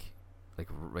 like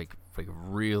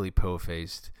really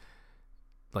po-faced,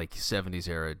 like 70s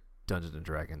era Dungeons and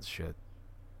Dragons shit.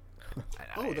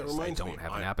 That reminds me. I don't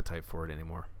have an appetite for it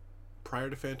anymore. Prior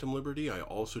to Phantom Liberty, I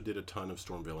also did a ton of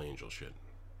Stormveil Angel shit.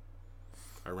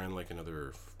 I ran like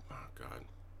another,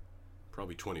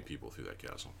 probably 20 people through that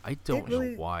castle. I don't know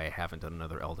why I haven't done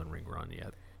another Elden Ring run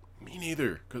yet. Me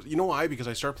neither. Cause you know why? Because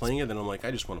I start playing it, and I'm like, I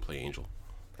just want to play Angel.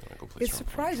 It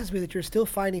surprises me that you're still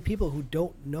finding people who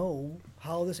don't know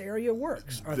how this area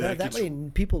works. Are there that many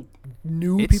people,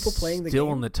 people playing the game? It's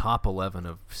still in the top 11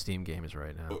 of Steam games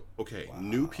right now. Okay, wow.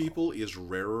 New people is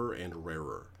rarer and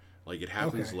rarer. Like, it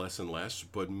happens less and less,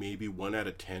 but maybe 1 out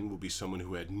of 10 will be someone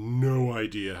who had no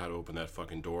idea how to open that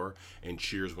fucking door and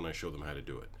cheers when I show them how to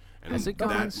do it. And has it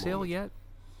gone on sale yet?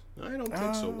 I don't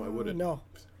think so. Why would it? No.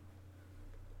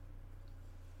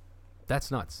 That's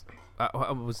nuts.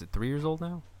 Was it 3 years old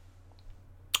now?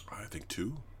 I think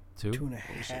 2. 2? 2.5.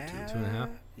 2.5?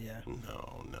 Yeah.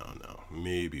 No.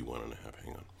 Maybe 1.5.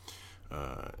 Hang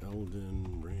on.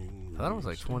 Elden Ring. I thought it was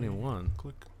like 21.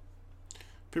 Click.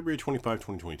 February 25,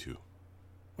 2022.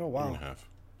 Oh, wow. 1.5.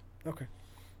 Okay.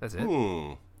 That's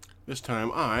it? This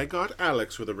time I got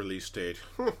Alex with a release date.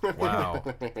 Wow.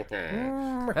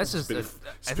 That's just...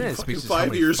 It's been fucking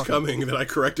 5 years coming that I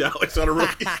correct Alex on a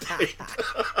release date.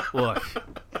 Look,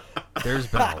 there's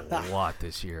been a lot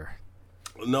this year.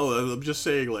 No, I'm just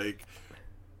saying, like,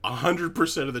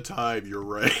 100% of the time, you're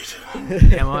right.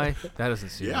 Am I? That doesn't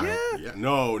seem right. Yeah.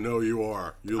 No, you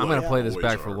are. I'm going to play this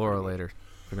back for Laura later.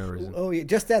 For no reason. Oh, yeah,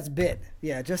 just that bit.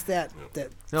 Yeah, just that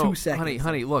 2 seconds.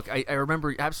 Honey, look, I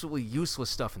remember absolutely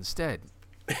useless stuff instead.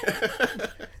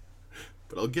 But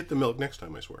I'll get the milk next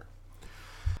time, I swear.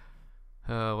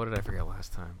 What did I forget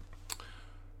last time?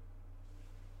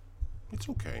 It's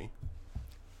okay.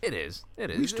 It is.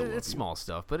 It's small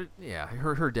stuff, but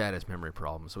her dad has memory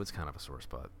problems, so it's kind of a sore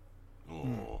spot.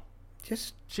 Oh.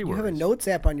 You have a notes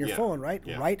app on your phone, right?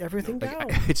 Yeah. Write everything down.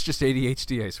 It's just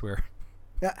ADHD, I swear.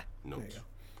 Yeah. Notes.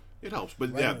 It helps,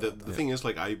 but the thing is,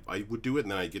 like, I would do it,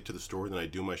 and then I'd get to the store, and then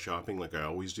I'd do my shopping like I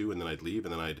always do, and then I'd leave,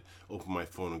 and then I'd open my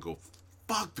phone and go,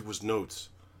 fuck, there was notes.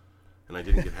 And I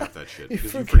didn't get half that shit.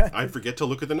 Because I forget to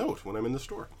look at the note when I'm in the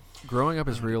store. Growing up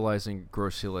is realizing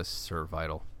grocery lists are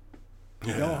vital.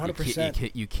 Yeah. No,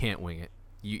 100%. You can't wing it.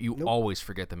 You always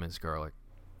forget the minced garlic.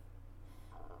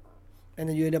 And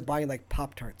then you end up buying, like,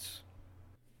 Pop-Tarts.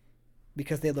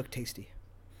 Because they look tasty.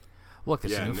 Look,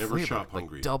 there's a new never flavor, shop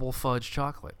hungry. Like double fudge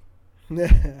chocolate.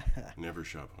 Never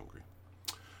shop hungry.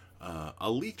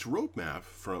 A leaked roadmap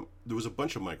there was a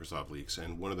bunch of Microsoft leaks,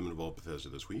 and one of them involved Bethesda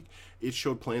this week. It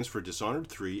showed plans for Dishonored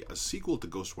 3, a sequel to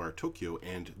Ghostwire Tokyo,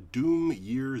 and Doom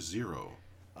Year Zero.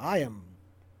 I am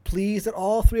pleased that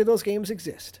all 3 of those games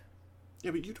exist.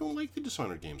 Yeah, but you don't like the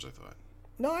Dishonored games, I thought.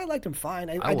 No, I liked them fine.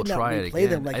 I did not replay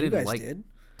them like I you didn't guys like did.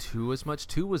 2 as much.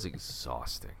 2 was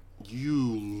exhausting.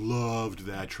 You loved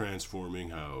that transforming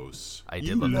house. I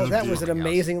did love that. That was an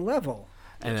amazing level.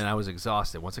 And then I was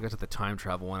exhausted. Once I got to the time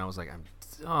travel one, I was like, I'm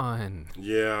done.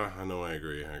 Yeah, I know, I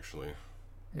agree, actually.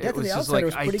 It was just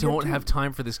like, I don't have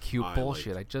time for this cute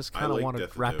bullshit. I just kind of want to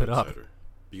wrap it up.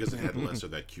 Because it had less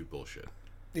of that cute bullshit.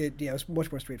 It was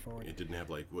much more straightforward. It didn't have,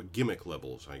 like, gimmick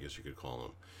levels, I guess you could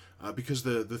call them. Because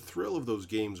the thrill of those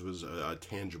games was a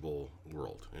tangible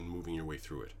world and moving your way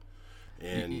through it.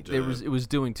 And it was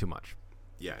doing too much.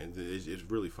 Yeah, and it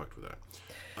really fucked with that.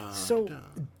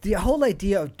 The whole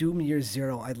idea of Doom Year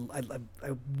Zero, I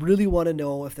really want to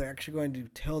know if they're actually going to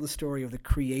tell the story of the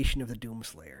creation of the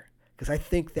Doomslayer, because I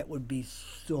think that would be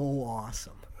so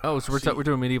awesome. Oh, so we're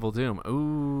doing Medieval Doom.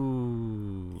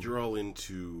 Ooh. You're all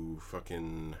into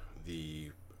fucking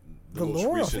the the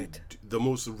lore of it. The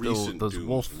most recent those Doom's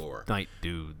Wolf lore. Knight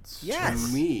dudes. Yes.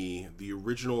 To me, the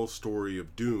original story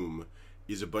of Doom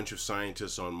is a bunch of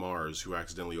scientists on Mars who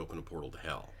accidentally open a portal to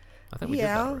hell. I think we did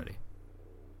that already.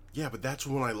 Yeah, but that's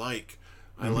one I like.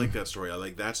 I like that story. I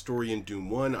like that story in Doom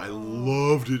 1. I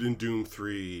loved it in Doom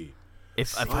 3.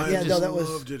 I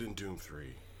loved it in Doom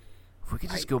 3. If we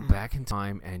could just go back in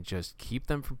time and just keep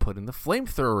them from putting the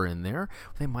flamethrower in there,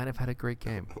 they might have had a great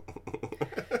game.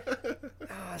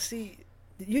 See,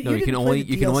 you can only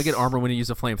get armor when you use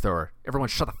a flamethrower. Everyone,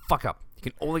 shut the fuck up. You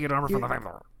can only get armor from the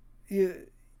flamethrower.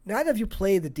 Neither of you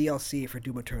played the DLC for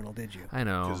Doom Eternal, did you? I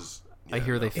know. I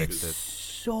hear they fixed it.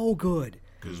 So good,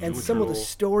 and Doom some Eternal of the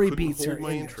story beats hold are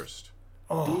my in interest.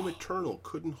 Doom Eternal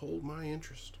couldn't hold my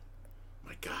interest.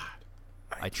 My God.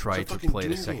 I tried to play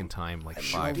it a second time, like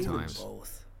 5 times.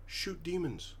 Both. Shoot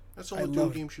demons. That's all a Doom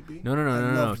game should be.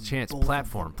 No. Chance,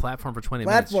 platform for 20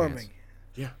 minutes. Platforming.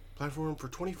 Yeah, platform for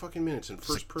 20 fucking minutes in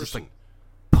first person. Just like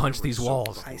punch these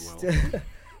walls.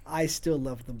 I still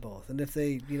love them both, and if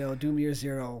they, Doom Year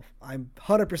Zero, I'm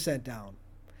 100% down.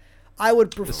 I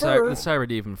would prefer the Cyber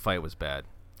Demon fight was bad.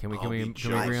 Can we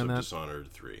agree on that?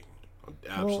 Dishonored 3. I'm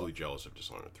absolutely jealous of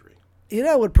Dishonored 3.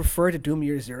 I would prefer to Doom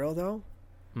Year Zero though.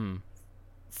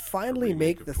 Finally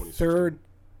make the third.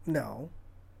 No,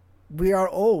 we are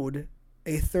owed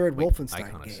a third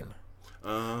Wolfenstein game.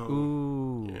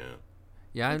 Ooh.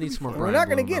 Yeah, I need some more. We're not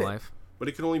going to get it. But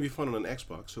it can only be fun on an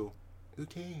Xbox, so who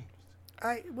cares?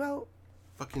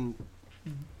 Fucking.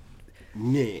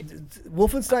 Nah.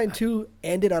 Wolfenstein 2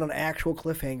 ended on an actual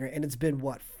cliffhanger, and it's been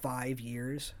 5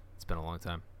 years? It's been a long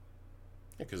time.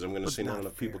 Yeah, because I'm going to say not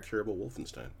enough people care about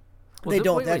Wolfenstein. They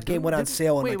don't. That game went on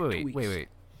sale in 2 weeks. Wait.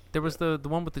 There was the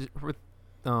one with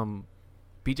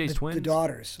BJ's twins. The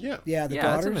daughters. Yeah. The daughters.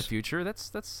 That's in the future.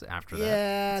 That's after that.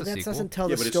 Yeah, that doesn't tell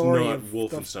the but story. It's not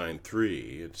Wolfenstein 3.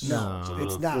 It's a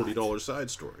little $40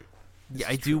 side story. Yeah,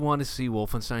 I do want to see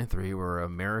Wolfenstein 3 where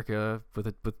America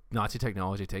with Nazi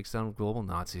technology takes down global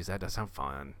Nazis. That does sound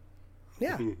fun.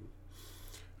 Yeah.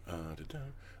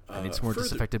 I need some more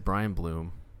disaffected Brian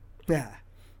Bloom. Yeah.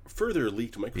 Further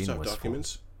leaked Microsoft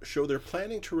documents show they're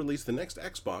planning to release the next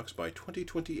Xbox by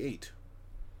 2028.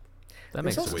 That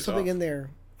makes sense. There's also something in there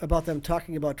about them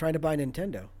talking about trying to buy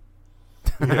Nintendo.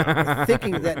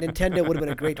 Thinking that Nintendo would have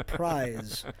been a great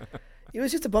prize. It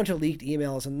was just a bunch of leaked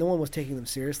emails, and no one was taking them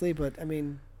seriously. But I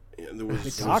mean, they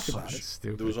talked about it.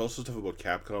 There was also stuff about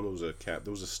Capcom.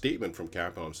 There was a statement from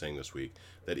Capcom saying this week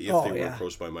that if they were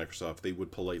approached by Microsoft, they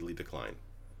would politely decline.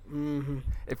 Mm-hmm.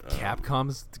 If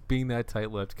Capcom's being that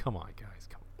tight-lipped, come on, guys.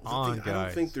 I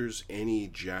don't think there's any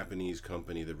Japanese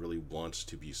company that really wants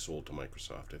to be sold to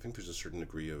Microsoft. I think there's a certain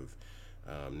degree of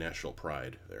national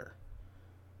pride there.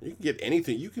 You can get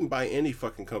anything. You can buy any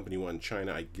fucking company you want in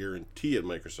China, I guarantee it,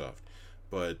 Microsoft.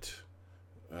 But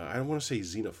I don't want to say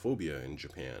xenophobia in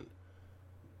Japan.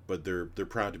 But they're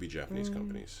proud to be Japanese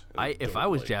companies. If I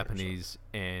was Japanese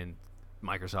and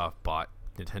Microsoft bought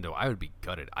Nintendo, I would be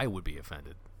gutted. I would be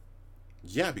offended.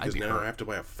 Yeah, because now I have to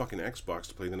buy a fucking Xbox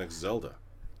to play the next Zelda.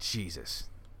 Jesus.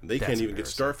 They can't even get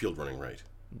Starfield running right.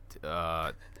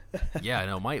 Yeah,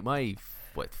 no, my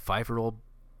 5-year-old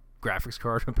graphics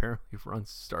card apparently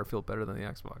runs Starfield better than the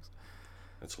Xbox.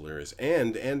 That's hilarious.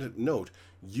 And note,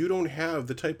 you don't have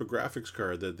the type of graphics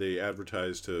card that they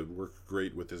advertise to work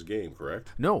great with this game,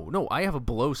 correct? No, I have a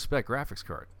below spec graphics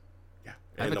card. Yeah,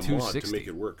 and a mod to make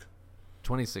it work.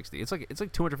 2060. It's like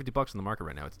 $250 in the market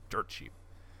right now. It's dirt cheap,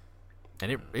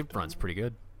 and it runs pretty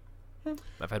good.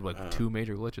 I've had 2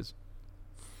 major glitches.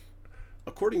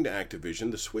 According to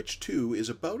Activision, the Switch 2 is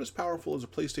about as powerful as a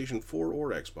PlayStation 4 or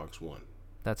Xbox One.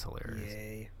 That's hilarious.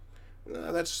 Yay.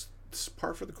 That's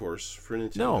par for the course for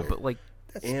Nintendo. No, but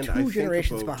that's 2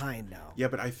 generations behind now. Yeah,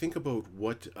 but I think about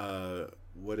what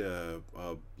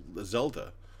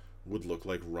Zelda would look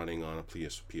like running on a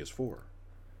PS4.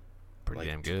 Pretty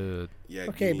damn good. Yeah.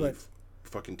 Okay, but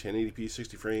fucking 1080p,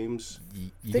 60 frames.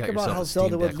 Think about how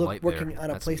Zelda would look working on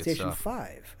a PlayStation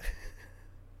 5.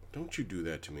 Don't you do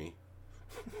that to me.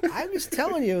 I'm just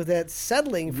telling you that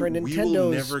settling for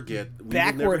Nintendo's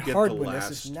backward hardware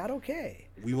is not okay.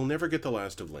 We will never get the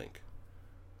last of Link.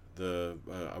 A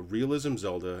realism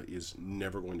Zelda is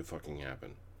never going to fucking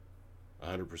happen.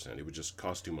 100%. It would just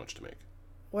cost too much to make.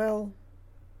 Well,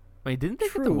 wait, didn't they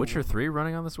get The Witcher 3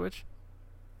 running on the Switch?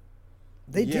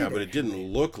 They did. Yeah, but it didn't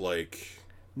look like...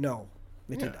 No,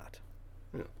 it did not.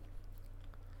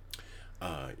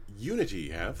 Unity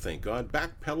have, thank God,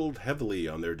 backpedaled heavily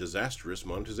on their disastrous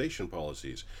monetization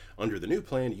policies. Under the new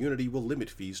plan, Unity will limit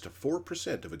fees to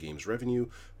 4% of a game's revenue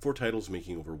for titles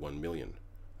making over 1 million.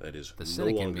 That is no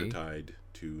longer tied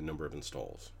to number of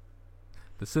installs.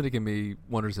 The cynic in me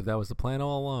wonders if that was the plan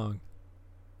all along.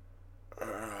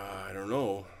 I don't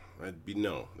know. That'd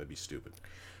be stupid.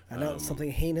 I know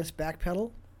something heinous backpedal.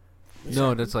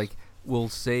 No, that's like we'll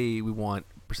say we want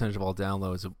percentage of all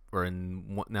downloads, or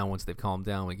now once they've calmed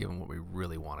down, we give them what we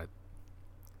really wanted,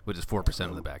 which is 4%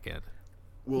 of the back end.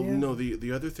 Well, no,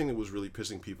 the other thing that was really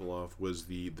pissing people off was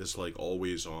this like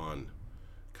always on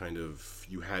kind of,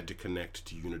 you had to connect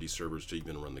to Unity servers to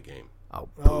even run the game. Oh,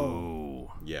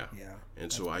 boo. Yeah.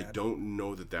 And so bad. I don't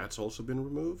know that that's also been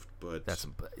removed, but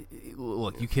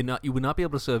look, you would not be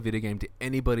able to sell a video game to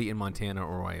anybody in Montana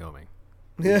or Wyoming.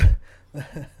 Yeah.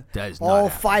 That is all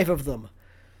not 5 of them.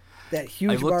 That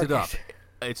huge I looked market. it up.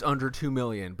 It's under 2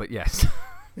 million, but yes.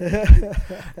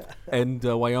 And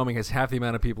Wyoming has half the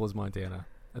amount of people as Montana.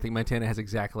 I think Montana has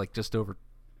exactly like just over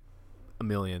 1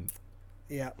 million.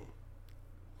 Yeah.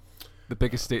 The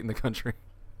biggest state in the country.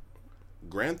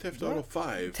 Grand Theft Auto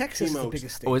 5 Texas came is the out.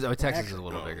 biggest state. Oh, Texas is a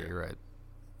little bigger. You're right.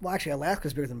 Well, actually,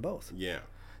 Alaska's bigger than both. Yeah.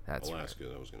 That's Alaska,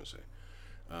 right. I was going to say.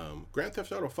 Grand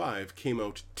Theft Auto 5 came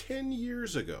out 10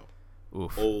 years ago.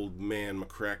 Oof. Old man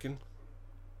McCracken.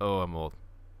 Oh, I'm old.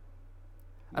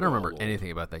 I don't remember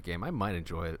anything about that game. I might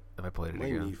enjoy it if I played it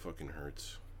again. My knee fucking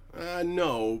hurts.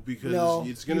 No, because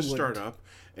it's going to start up,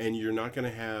 and you're not going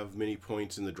to have many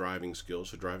points in the driving skill,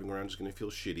 so driving around is going to feel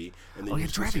shitty. And then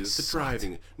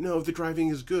the driving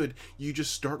is good. You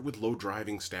just start with low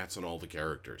driving stats on all the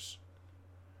characters.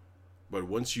 But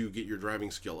once you get your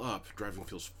driving skill up, driving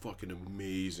feels fucking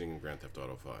amazing in Grand Theft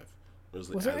Auto 5.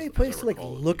 Was there any place to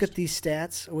look at these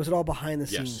stats, or was it all behind the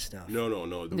scenes stuff?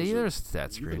 No. There's a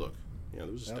stat screen. Look. Yeah,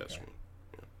 there was a stat screen.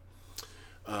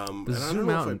 The zoom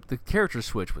out, the character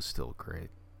switch was still great.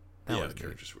 The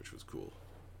character switch was cool.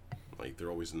 Like,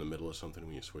 they're always in the middle of something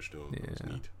when you switch to them. Yeah. It was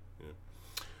neat.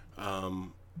 Yeah.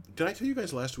 Did I tell you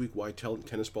guys last week why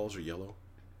tennis balls are yellow?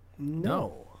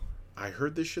 No. I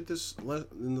heard this shit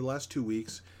in the last 2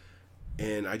 weeks,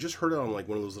 and I just heard it on like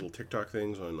one of those little TikTok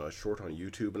things on short on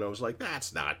YouTube, and I was like,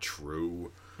 that's not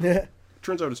true.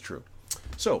 Turns out it's true.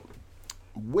 So,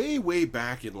 way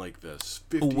back in like the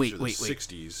 50s or the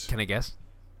 60s. Can I guess?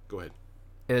 Go ahead.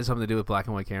 It has something to do with black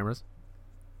and white cameras?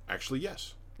 Actually,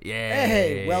 yes. Yeah.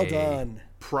 Hey, well done.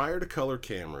 Prior to color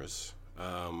cameras,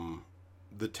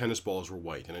 the tennis balls were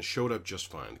white, and it showed up just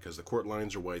fine because the court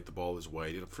lines are white, the ball is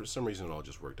white. For some reason, it all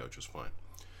just worked out just fine.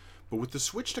 But with the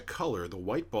switch to color, the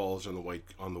white balls on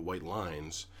the white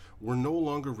lines were no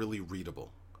longer really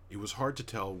readable. It was hard to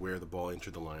tell where the ball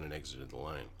entered the line and exited the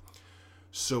line.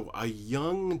 So a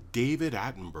young David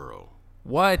Attenborough,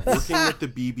 working at the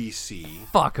BBC,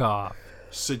 fuck off,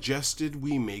 suggested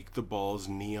we make the balls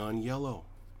neon yellow.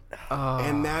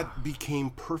 And that became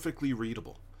perfectly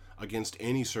readable against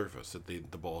any surface that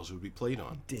the balls would be played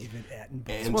on. David Attenborough.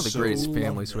 It's one of the greatest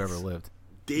families who ever lived.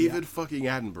 David fucking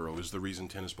Attenborough is the reason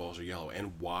tennis balls are yellow.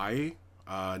 And why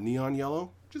neon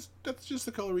yellow? That's just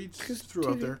the color he threw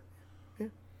out there.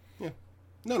 Yeah.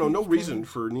 No reason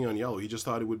for neon yellow. He just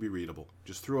thought it would be readable.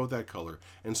 Just threw out that color.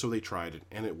 And so they tried it,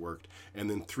 and it worked. And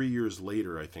then 3 years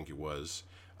later, I think it was,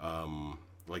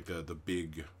 like the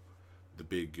big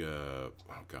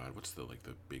what's the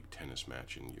big tennis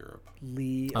match in Europe?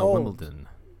 Wimbledon.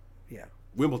 Yeah.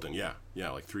 Wimbledon, yeah.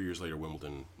 Like 3 years later,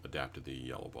 Wimbledon adapted the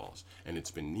yellow balls, and it's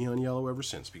been neon yellow ever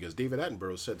since because David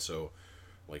Attenborough said so,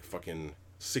 like fucking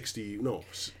 60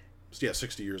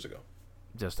 years ago.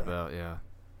 Just about, yeah.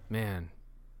 Man,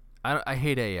 I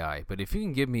hate AI, but if you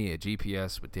can give me a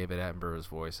GPS with David Attenborough's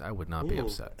voice, I would not be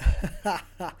upset.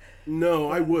 No,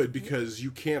 I would, because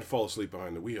you can't fall asleep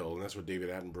behind the wheel, and that's what David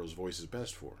Attenborough's voice is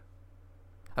best for.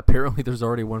 Apparently, there's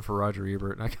already one for Roger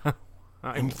Ebert,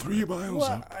 and In 3 miles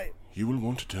up, you will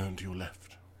want to turn to your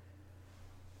left.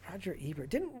 Roger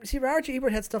Ebert Roger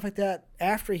Ebert had stuff like that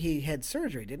after he had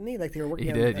surgery, didn't he? Like they were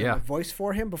working on a voice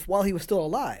for him while he was still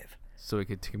alive, so he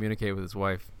could communicate with his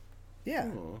wife.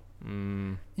 Yeah.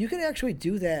 You can actually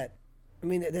do that. I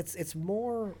mean, it's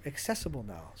more accessible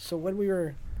now. So when we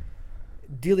were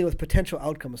dealing with potential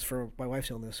outcomes for my wife's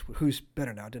illness, who's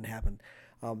better now, it didn't happen.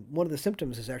 One of the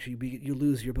symptoms is actually you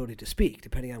lose your ability to speak,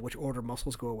 depending on which order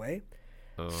muscles go away.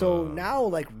 So now,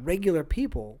 like regular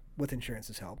people with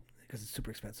insurance's help, because it's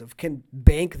super expensive, can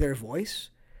bank their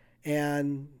voice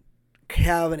and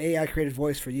have an AI-created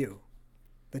voice for you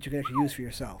that you can actually use for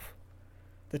yourself.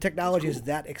 The technology is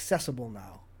that accessible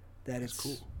now that it's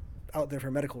cool. Out there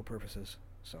for medical purposes.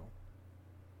 So,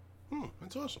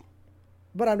 that's awesome.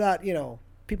 But I'm not,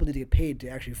 people need to get paid to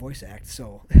actually voice act.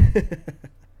 So,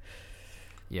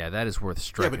 yeah, that is worth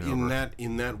striking. Yeah, but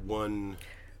in that one,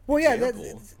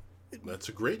 that's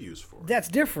a great use for it. That's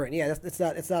different. Yeah, it's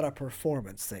not. It's not a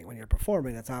performance thing. When you're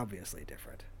performing, that's obviously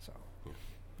different. So,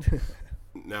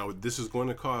 Now, this is going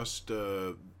to cost,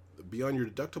 beyond your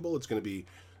deductible, it's going to be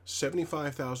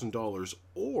 $75,000,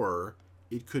 or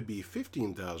it could be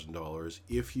 $15,000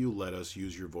 if you let us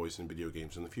use your voice in video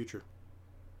games in the future.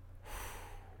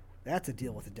 That's a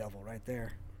deal with the devil right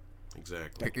there.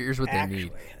 Exactly. Here's what they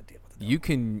need. You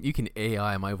can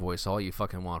AI my voice all you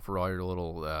fucking want for all your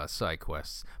little side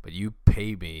quests, but you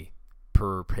pay me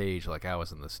per page like I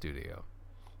was in the studio.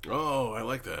 Oh, I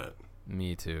like that.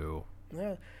 Me too.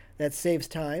 Yeah, that saves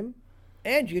time,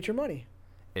 and you get your money.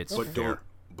 It's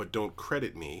but don't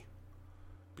credit me,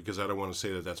 because I don't want to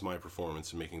say that that's my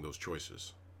performance in making those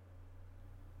choices.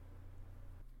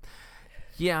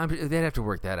 Yeah, they'd have to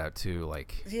work that out too,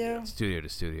 like studio to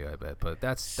studio, I bet. But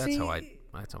that's how I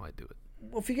do it.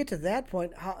 Well, if you get to that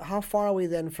point, how far are we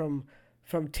then from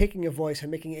taking a voice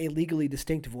and making a legally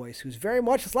distinct voice who's very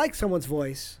much like someone's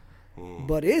voice,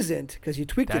 but isn't, because you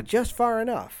tweaked it just far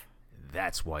enough?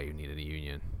 That's why you need a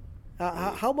union.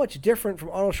 How much different from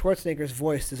Arnold Schwarzenegger's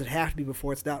voice does it have to be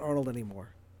before it's not Arnold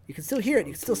anymore? You can still hear it.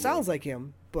 It still sounds like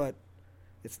him, but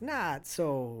it's not.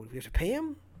 So we have to pay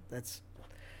him?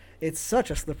 It's such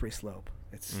a slippery slope.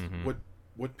 It's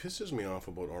what pisses me off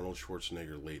about Arnold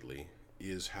Schwarzenegger lately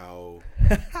is how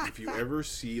if you ever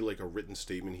see like a written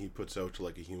statement he puts out to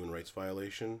like a human rights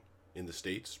violation in the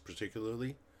States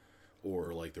particularly,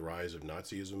 or like the rise of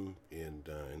Nazism in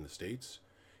the States,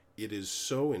 it is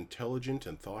so intelligent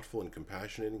and thoughtful and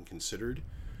compassionate and considered.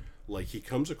 Like he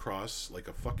comes across like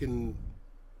a fucking,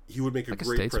 he would make a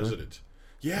great president.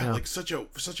 Yeah, like such a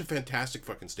fantastic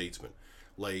fucking statesman.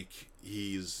 Like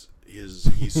he's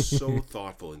so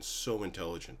thoughtful and so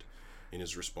intelligent in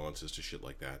his responses to shit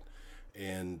like that,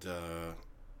 and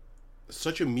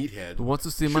such a meathead. Who wants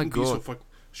to see my girl?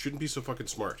 Shouldn't be so fucking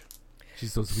smart.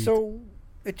 She's so sweet. So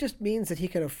it just means that he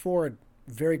can afford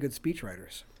very good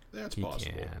speechwriters. That's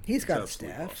possible. He's got a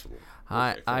staff.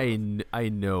 I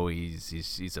know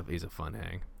he's a fun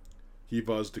hang. He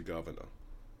was the governor.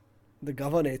 The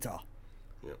governor.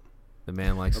 Yeah. The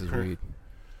man likes his weed.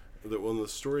 The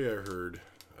story I heard,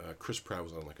 Chris Pratt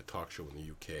was on like a talk show in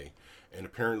the UK, and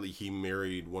apparently he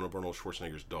married one of Arnold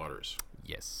Schwarzenegger's daughters.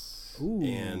 Yes. Ooh.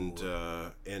 And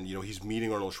you know, he's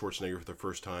meeting Arnold Schwarzenegger for the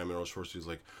first time, and Arnold Schwarzenegger's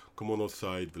like, "Come on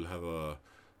outside, we'll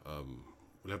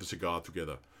have a cigar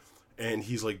together." And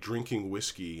he's like drinking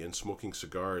whiskey and smoking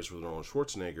cigars with Arnold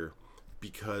Schwarzenegger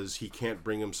because he can't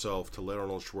bring himself to let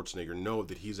Arnold Schwarzenegger know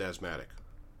that he's asthmatic.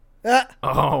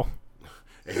 Oh.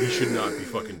 And he should not be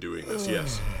fucking doing this.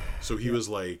 Yes. So he was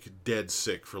like dead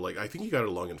sick for like, I think he got a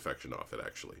lung infection off it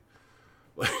actually.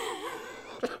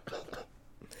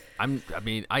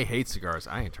 I hate cigars.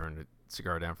 I ain't turned a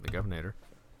cigar down for the governor.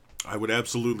 I would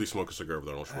absolutely smoke a cigar with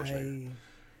Arnold Schwarzenegger.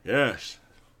 Yes.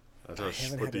 Let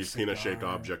us put these penis-shaped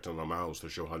objects in our mouths to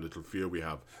show how little fear we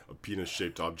have of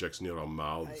penis-shaped objects near our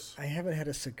mouths. I haven't had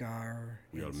a cigar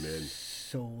in men.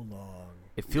 so long.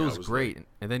 It feels great,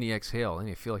 and then you exhale, and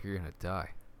you feel like you're going to die.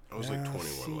 I was like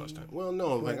 21 last time. Well,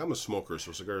 no, like I'm a smoker,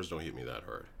 so cigars don't hit me that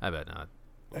hard. I bet not.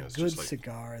 Yeah, a good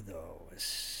cigar, though, is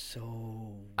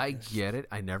so... I get it.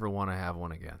 I never want to have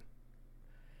one again.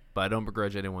 But I don't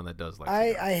begrudge anyone that does like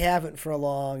cigars. I haven't for a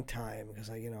long time because,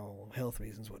 health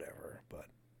reasons, whatever, but...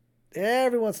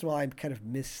 Every once in a while, I kind of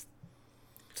miss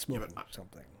smoking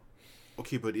something.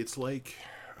 Okay, but it's like,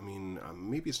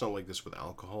 maybe it's not like this with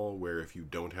alcohol, where if you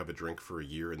don't have a drink for a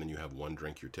year and then you have one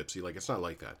drink, you're tipsy. Like, it's not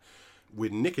like that.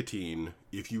 With nicotine,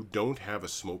 if you don't have a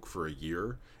smoke for a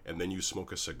year and then you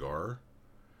smoke a cigar,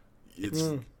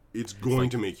 it's going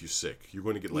to make you sick. You're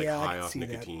going to get high off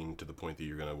nicotine to the point that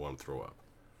you're going to want to throw up.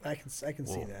 I can see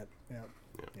that. Yeah.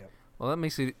 Well, that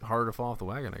makes it harder to fall off the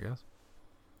wagon, I guess.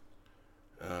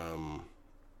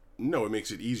 No, it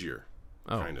makes it easier,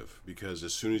 kind of, because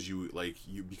as soon as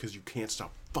because you can't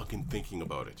stop fucking thinking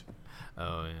about it.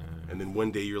 Oh yeah. And then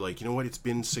one day you're like, you know what? It's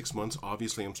been 6 months.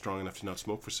 Obviously, I'm strong enough to not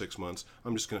smoke for 6 months.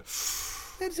 I'm just gonna.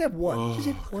 Just have one. Just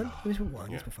have one. Just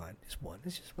one. Yeah. It's fine. Just one.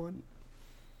 It's just one.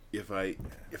 If I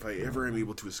ever am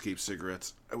able to escape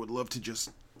cigarettes, I would love to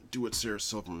just do what Sarah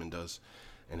Silverman does,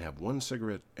 and have one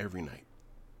cigarette every night.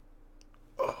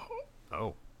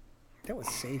 Oh. That would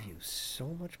save you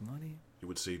so much money. It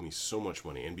would save me so much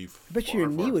money and be. I bet your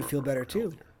knee would feel better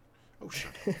too. Oh,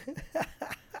 shut up!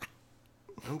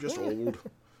 I'm just old.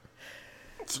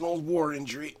 It's an old war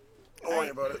injury. Don't worry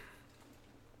about it.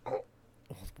 Old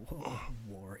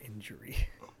war injury.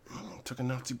 Took a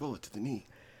Nazi bullet to the knee.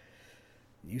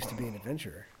 Used to be an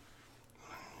adventurer.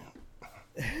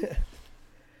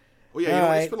 Well,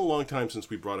 yeah, it's been a long time since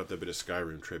we brought up that bit of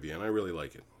Skyrim trivia, and I really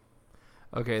like it.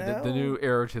 Okay, the new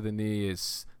arrow to the knee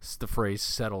is the phrase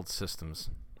settled systems.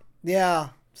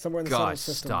 Yeah, somewhere in the settled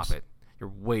systems. God, stop it. You're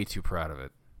way too proud of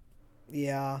it.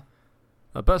 Yeah.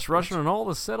 The best Russian in all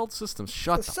the settled systems.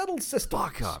 Shut the settled systems.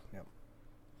 Fuck up.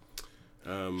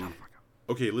 Yep.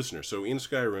 Okay, listener. So in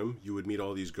Skyrim, you would meet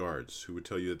all these guards who would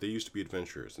tell you that they used to be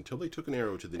adventurers until they took an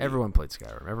arrow to the knee. Everyone played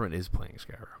Skyrim. Everyone is playing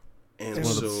Skyrim. And it's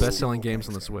one of the best-selling games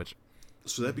on the Switch.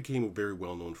 So that became a very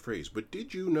well-known phrase. But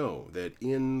did you know that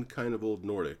in kind of Old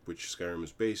Nordic, which Skyrim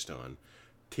is based on,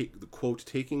 the quote,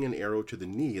 taking an arrow to the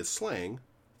knee is slang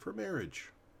for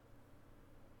marriage?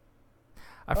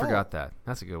 I forgot that.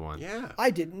 That's a good one. Yeah. I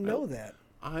didn't know that.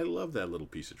 I love that little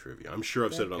piece of trivia. I'm sure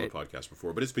I've said it on the podcast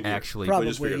before, but it's been actually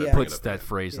puts that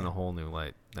phrase in a whole new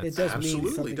light. It does mean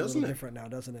something a little different now,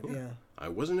 doesn't it? Yeah. I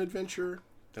was an adventurer,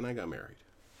 then I got married.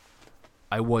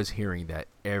 I was hearing that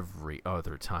every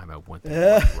other time I went to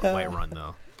Whiterun,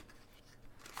 though.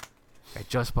 I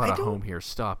just bought a home here.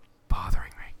 Stop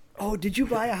bothering me. Oh, did you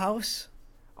buy a house?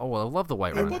 Oh, well, I love the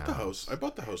Whiterun house. I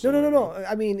bought the house. No.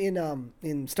 I mean, in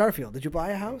Starfield, did you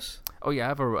buy a house? Oh yeah, I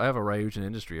have a Ryujin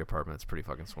Industry apartment. It's pretty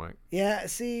fucking swank. Yeah.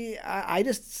 See, I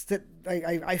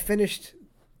finished.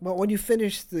 Well, when you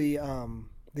finish the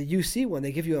UC one,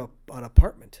 they give you an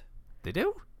apartment. They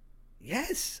do?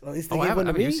 Yes. Well, at least they I have a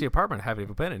UC apartment I haven't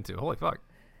even been into. Holy fuck.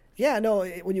 Yeah, no.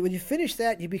 When you finish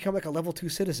that, you become like a level 2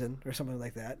 citizen or something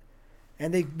like that,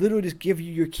 and they literally just give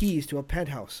you your keys to a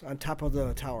penthouse on top of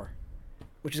the tower,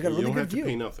 which has got a really good view.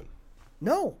 You don't have to pay nothing.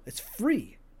 No, it's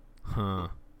free. Huh.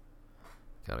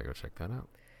 Gotta go check that out.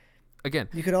 Again,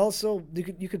 you could also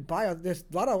you could buy. There's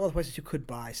a lot of other places you could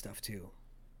buy stuff too.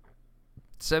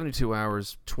 72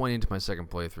 hours, 20 into my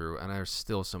second playthrough, and there's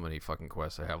still so many fucking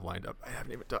quests I have lined up I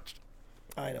haven't even touched.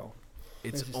 I know.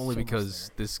 It's only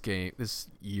because this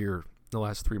year, the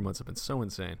last 3 months have been so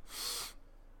insane.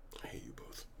 I hate you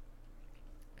both.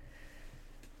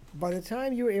 By the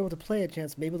time you were able to play it,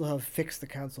 Chance, maybe they'll have fixed the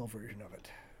console version of it.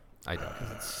 I doubt it.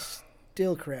 Because it's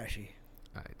still crashy.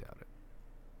 I doubt it.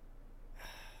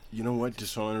 You know what?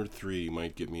 Dishonored 3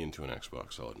 might get me into an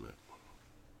Xbox, I'll admit.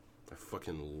 I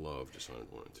fucking love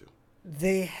Dishonored 1 and 2.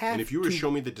 They have And if you were to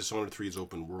show me that Dishonored 3 is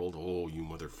open world, oh, you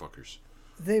motherfuckers.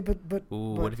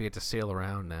 What if you get to sail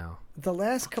around now? The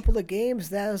last couple of games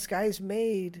those guys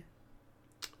made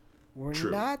were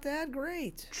not that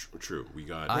great. True. We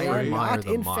got I admire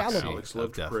the moxie. Alex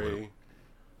loved Prey.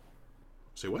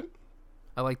 Say what?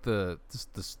 I like the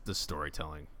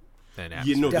storytelling. And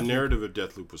the narrative of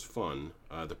Deathloop was fun.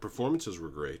 The performances were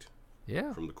great.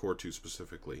 Yeah. From the core 2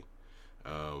 specifically.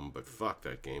 But fuck,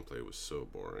 that gameplay was so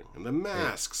boring. And the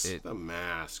masks. The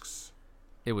masks.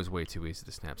 It was way too easy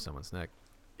to snap someone's neck.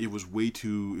 It was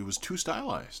too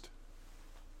stylized.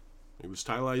 It was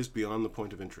stylized beyond the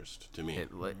point of interest to me. It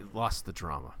lost the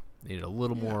drama. Needed a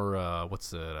little more,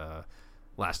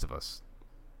 Last of Us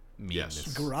meanness.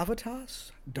 Yes.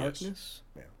 Gravitas? Darkness?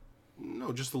 Yes. Yeah.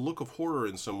 No, just the look of horror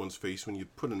in someone's face when you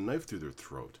put a knife through their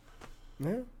throat.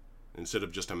 Yeah. Instead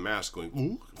of just a mask going,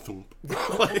 ooh, thump.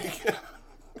 Like...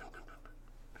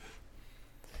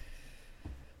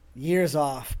 Years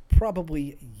off.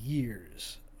 Probably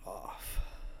years off.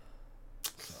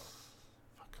 So.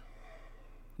 Fuck.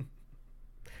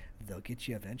 They'll get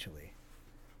you eventually.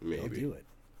 Maybe. They'll do it.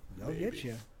 They'll get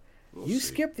you. We'll see.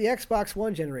 Skipped the Xbox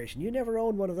One generation. You never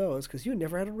owned one of those because you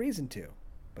never had a reason to.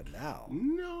 But now.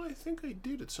 No, I think I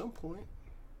did at some point.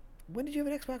 When did you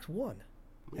have an Xbox One?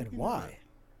 Maybe and why?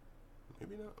 Not.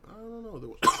 Maybe not. I don't know.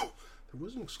 There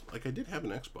wasn't like I did have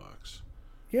an Xbox.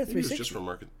 Yeah, 360. Maybe it was just for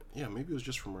market. Yeah, maybe it was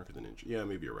just for Market the Ninja. Yeah,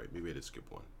 maybe you're right. Maybe I did skip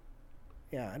one.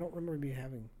 Yeah, I don't remember me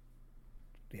having.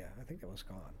 Yeah, I think that was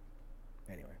gone.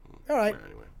 Anyway, all right.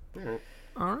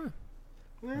 All right.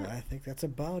 Well, I think that's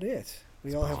about it.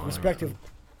 We all have respective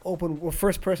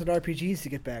first-person RPGs to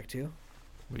get back to.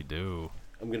 We do.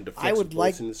 I'm going to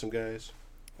deflect into some guys.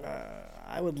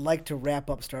 I would like to wrap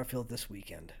up Starfield this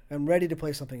weekend. I'm ready to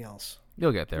play something else.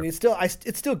 You'll get there. I mean,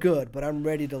 it's still good, but I'm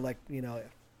ready to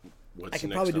I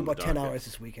can probably do about 10 hours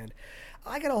this weekend.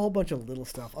 I got a whole bunch of little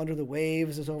stuff. Under the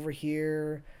Waves is over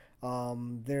here.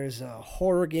 There's a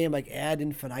horror game like Ad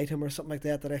Infinitum or something like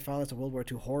that I found. It's a World War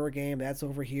II horror game. That's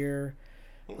over here.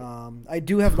 I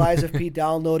do have Lies of P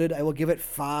downloaded. I will give it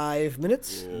 5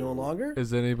 minutes, no longer.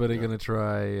 Is anybody going to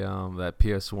try that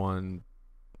PS1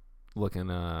 looking,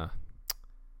 was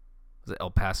it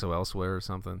El Paso Elsewhere or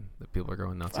something that people are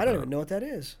going nuts about? I don't even know what that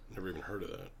is. Never even heard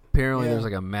of that. Apparently there's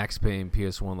like a Max Payne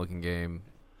PS1 looking game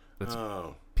that's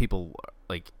people,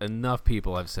 like enough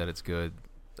people have said it's good.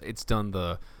 It's done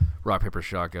the Rock Paper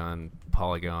Shotgun,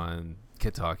 Polygon,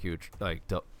 Kotaku, like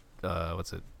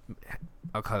what's it?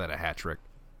 I'll call that a hat trick.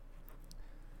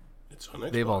 It's on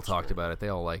Xbox. They've all talked about it. They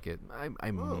all like it. I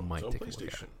might take a look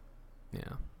at it.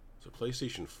 Yeah. It's a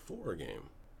PlayStation 4 game.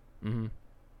 Mm-hmm.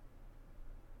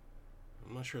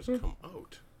 I'm not sure it's come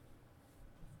out.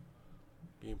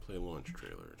 Gameplay launch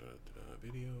trailer.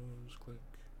 Videos, click.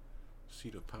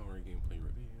 Seat of Power gameplay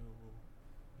reveal.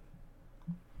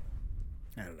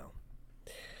 I don't know.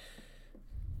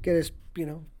 Gotta,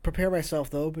 prepare myself,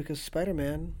 though, because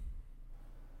Spider-Man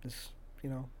is,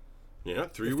 Yeah,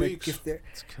 3 weeks. If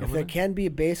there can be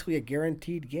basically a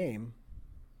guaranteed game,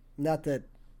 not that,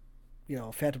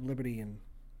 Phantom Liberty and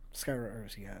Skyrim.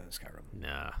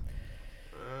 Nah.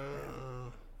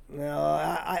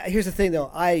 No, here's the thing,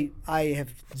 though. I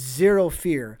have zero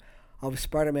fear of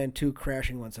Spider-Man 2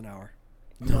 crashing once an hour.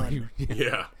 None.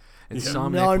 Yeah.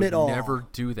 Insomniac would never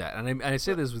do that. And I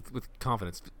say this with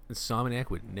confidence.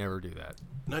 Insomniac would never do that.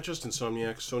 Not just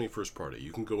Insomniac, Sony first party.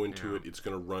 You can go into it. It's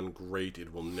going to run great.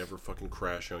 It will never fucking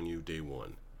crash on you day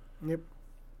one. Yep.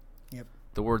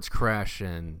 The words crash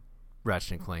and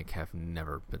Ratchet and Clank have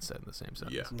never been said in the same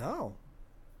sentence. Yeah. No.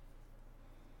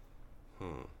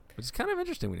 Which is kind of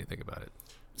interesting when you think think about it.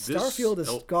 Starfield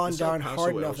has gone down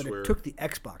hard enough that it took the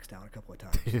Xbox down a couple of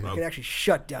times. It could actually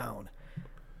shut down.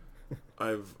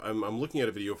 I'm looking at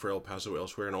a video for El Paso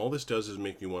Elsewhere, and all this does is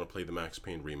make me want to play the Max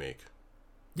Payne remake.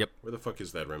 Yep. Where the fuck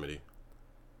is that Remedy?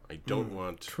 I don't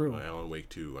want Alan Wake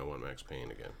 2. I want Max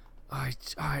Payne again.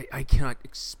 I cannot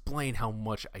explain how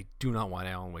much I do not want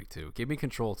Alan Wake 2. Give me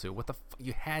Control 2. What the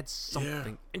you had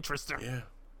something interesting.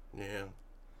 Yeah.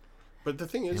 But the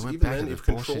thing is, even then, if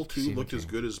Control 2 looked as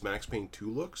good as Max Payne 2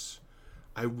 looks,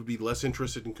 I would be less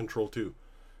interested in Control 2.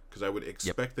 Because I would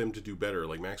expect them to do better.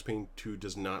 Like, Max Payne 2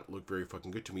 does not look very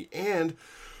fucking good to me. And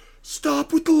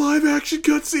stop with the live-action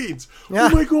cutscenes! Yeah.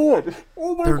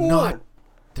 Oh my god!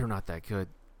 They're not that good.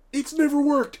 It's never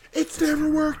worked!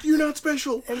 You're not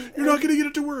special! You're not going to get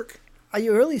it to work! Are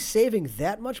you really saving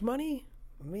that much money?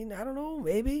 I mean, I don't know,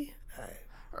 maybe.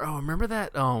 Oh, remember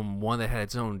that one that had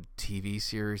its own TV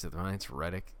series that Ryan's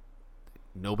Reddick?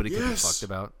 Nobody could be fucked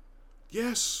about?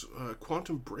 Yes.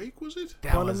 Quantum Break, was it?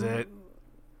 That was it.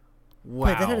 Wow.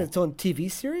 Wait, that had its own TV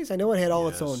series? I know it had all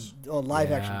its own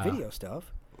live-action video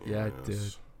stuff. Yeah, it did.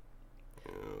 Yes.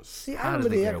 See, How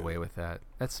did they get away with that?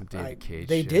 That's some David Cage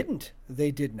They shit. didn't.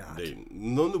 They did not.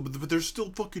 No, but they're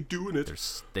still fucking doing it.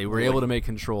 They were able to make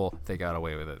Control. They got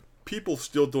away with it. People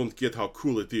still don't get how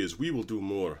cool it is. We will do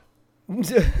more.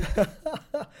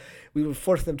 We will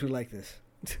force them to like this.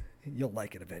 You'll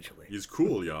like it eventually. It's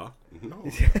cool, yeah. No.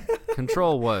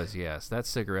 Control was, yes. That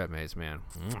cigarette maze, man.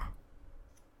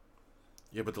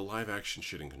 Yeah, but the live action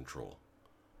shit in Control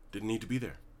didn't need to be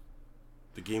there.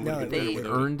 The game would have been better They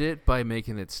without earned it by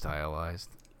making it stylized.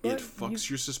 It fucks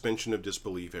your suspension of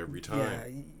disbelief every time. Yeah,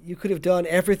 you could have done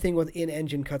everything with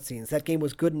in-engine cutscenes. That game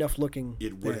was good enough looking.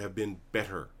 It would have been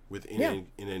better with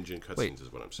in-engine cutscenes, is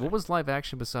what I'm saying. What was live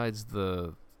action besides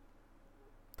the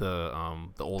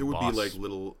old there would boss?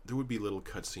 There would be little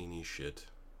cutscene-y shit.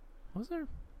 Was there?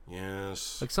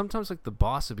 Yes. Like sometimes like the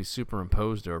boss would be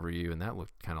superimposed over you, and that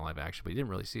looked kind of live action, but you didn't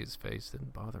really see his face.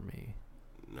 Didn't bother me.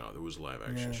 No, there was live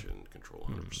action shit in Control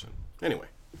 100%. Anyway.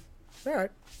 All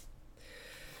right.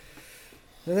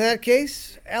 In that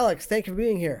case, Alex, thank you for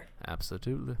being here.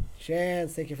 Absolutely.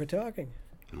 Chance, thank you for talking.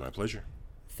 My pleasure.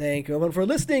 Thank you, everyone, for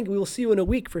listening. We will see you in a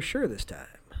week for sure this time.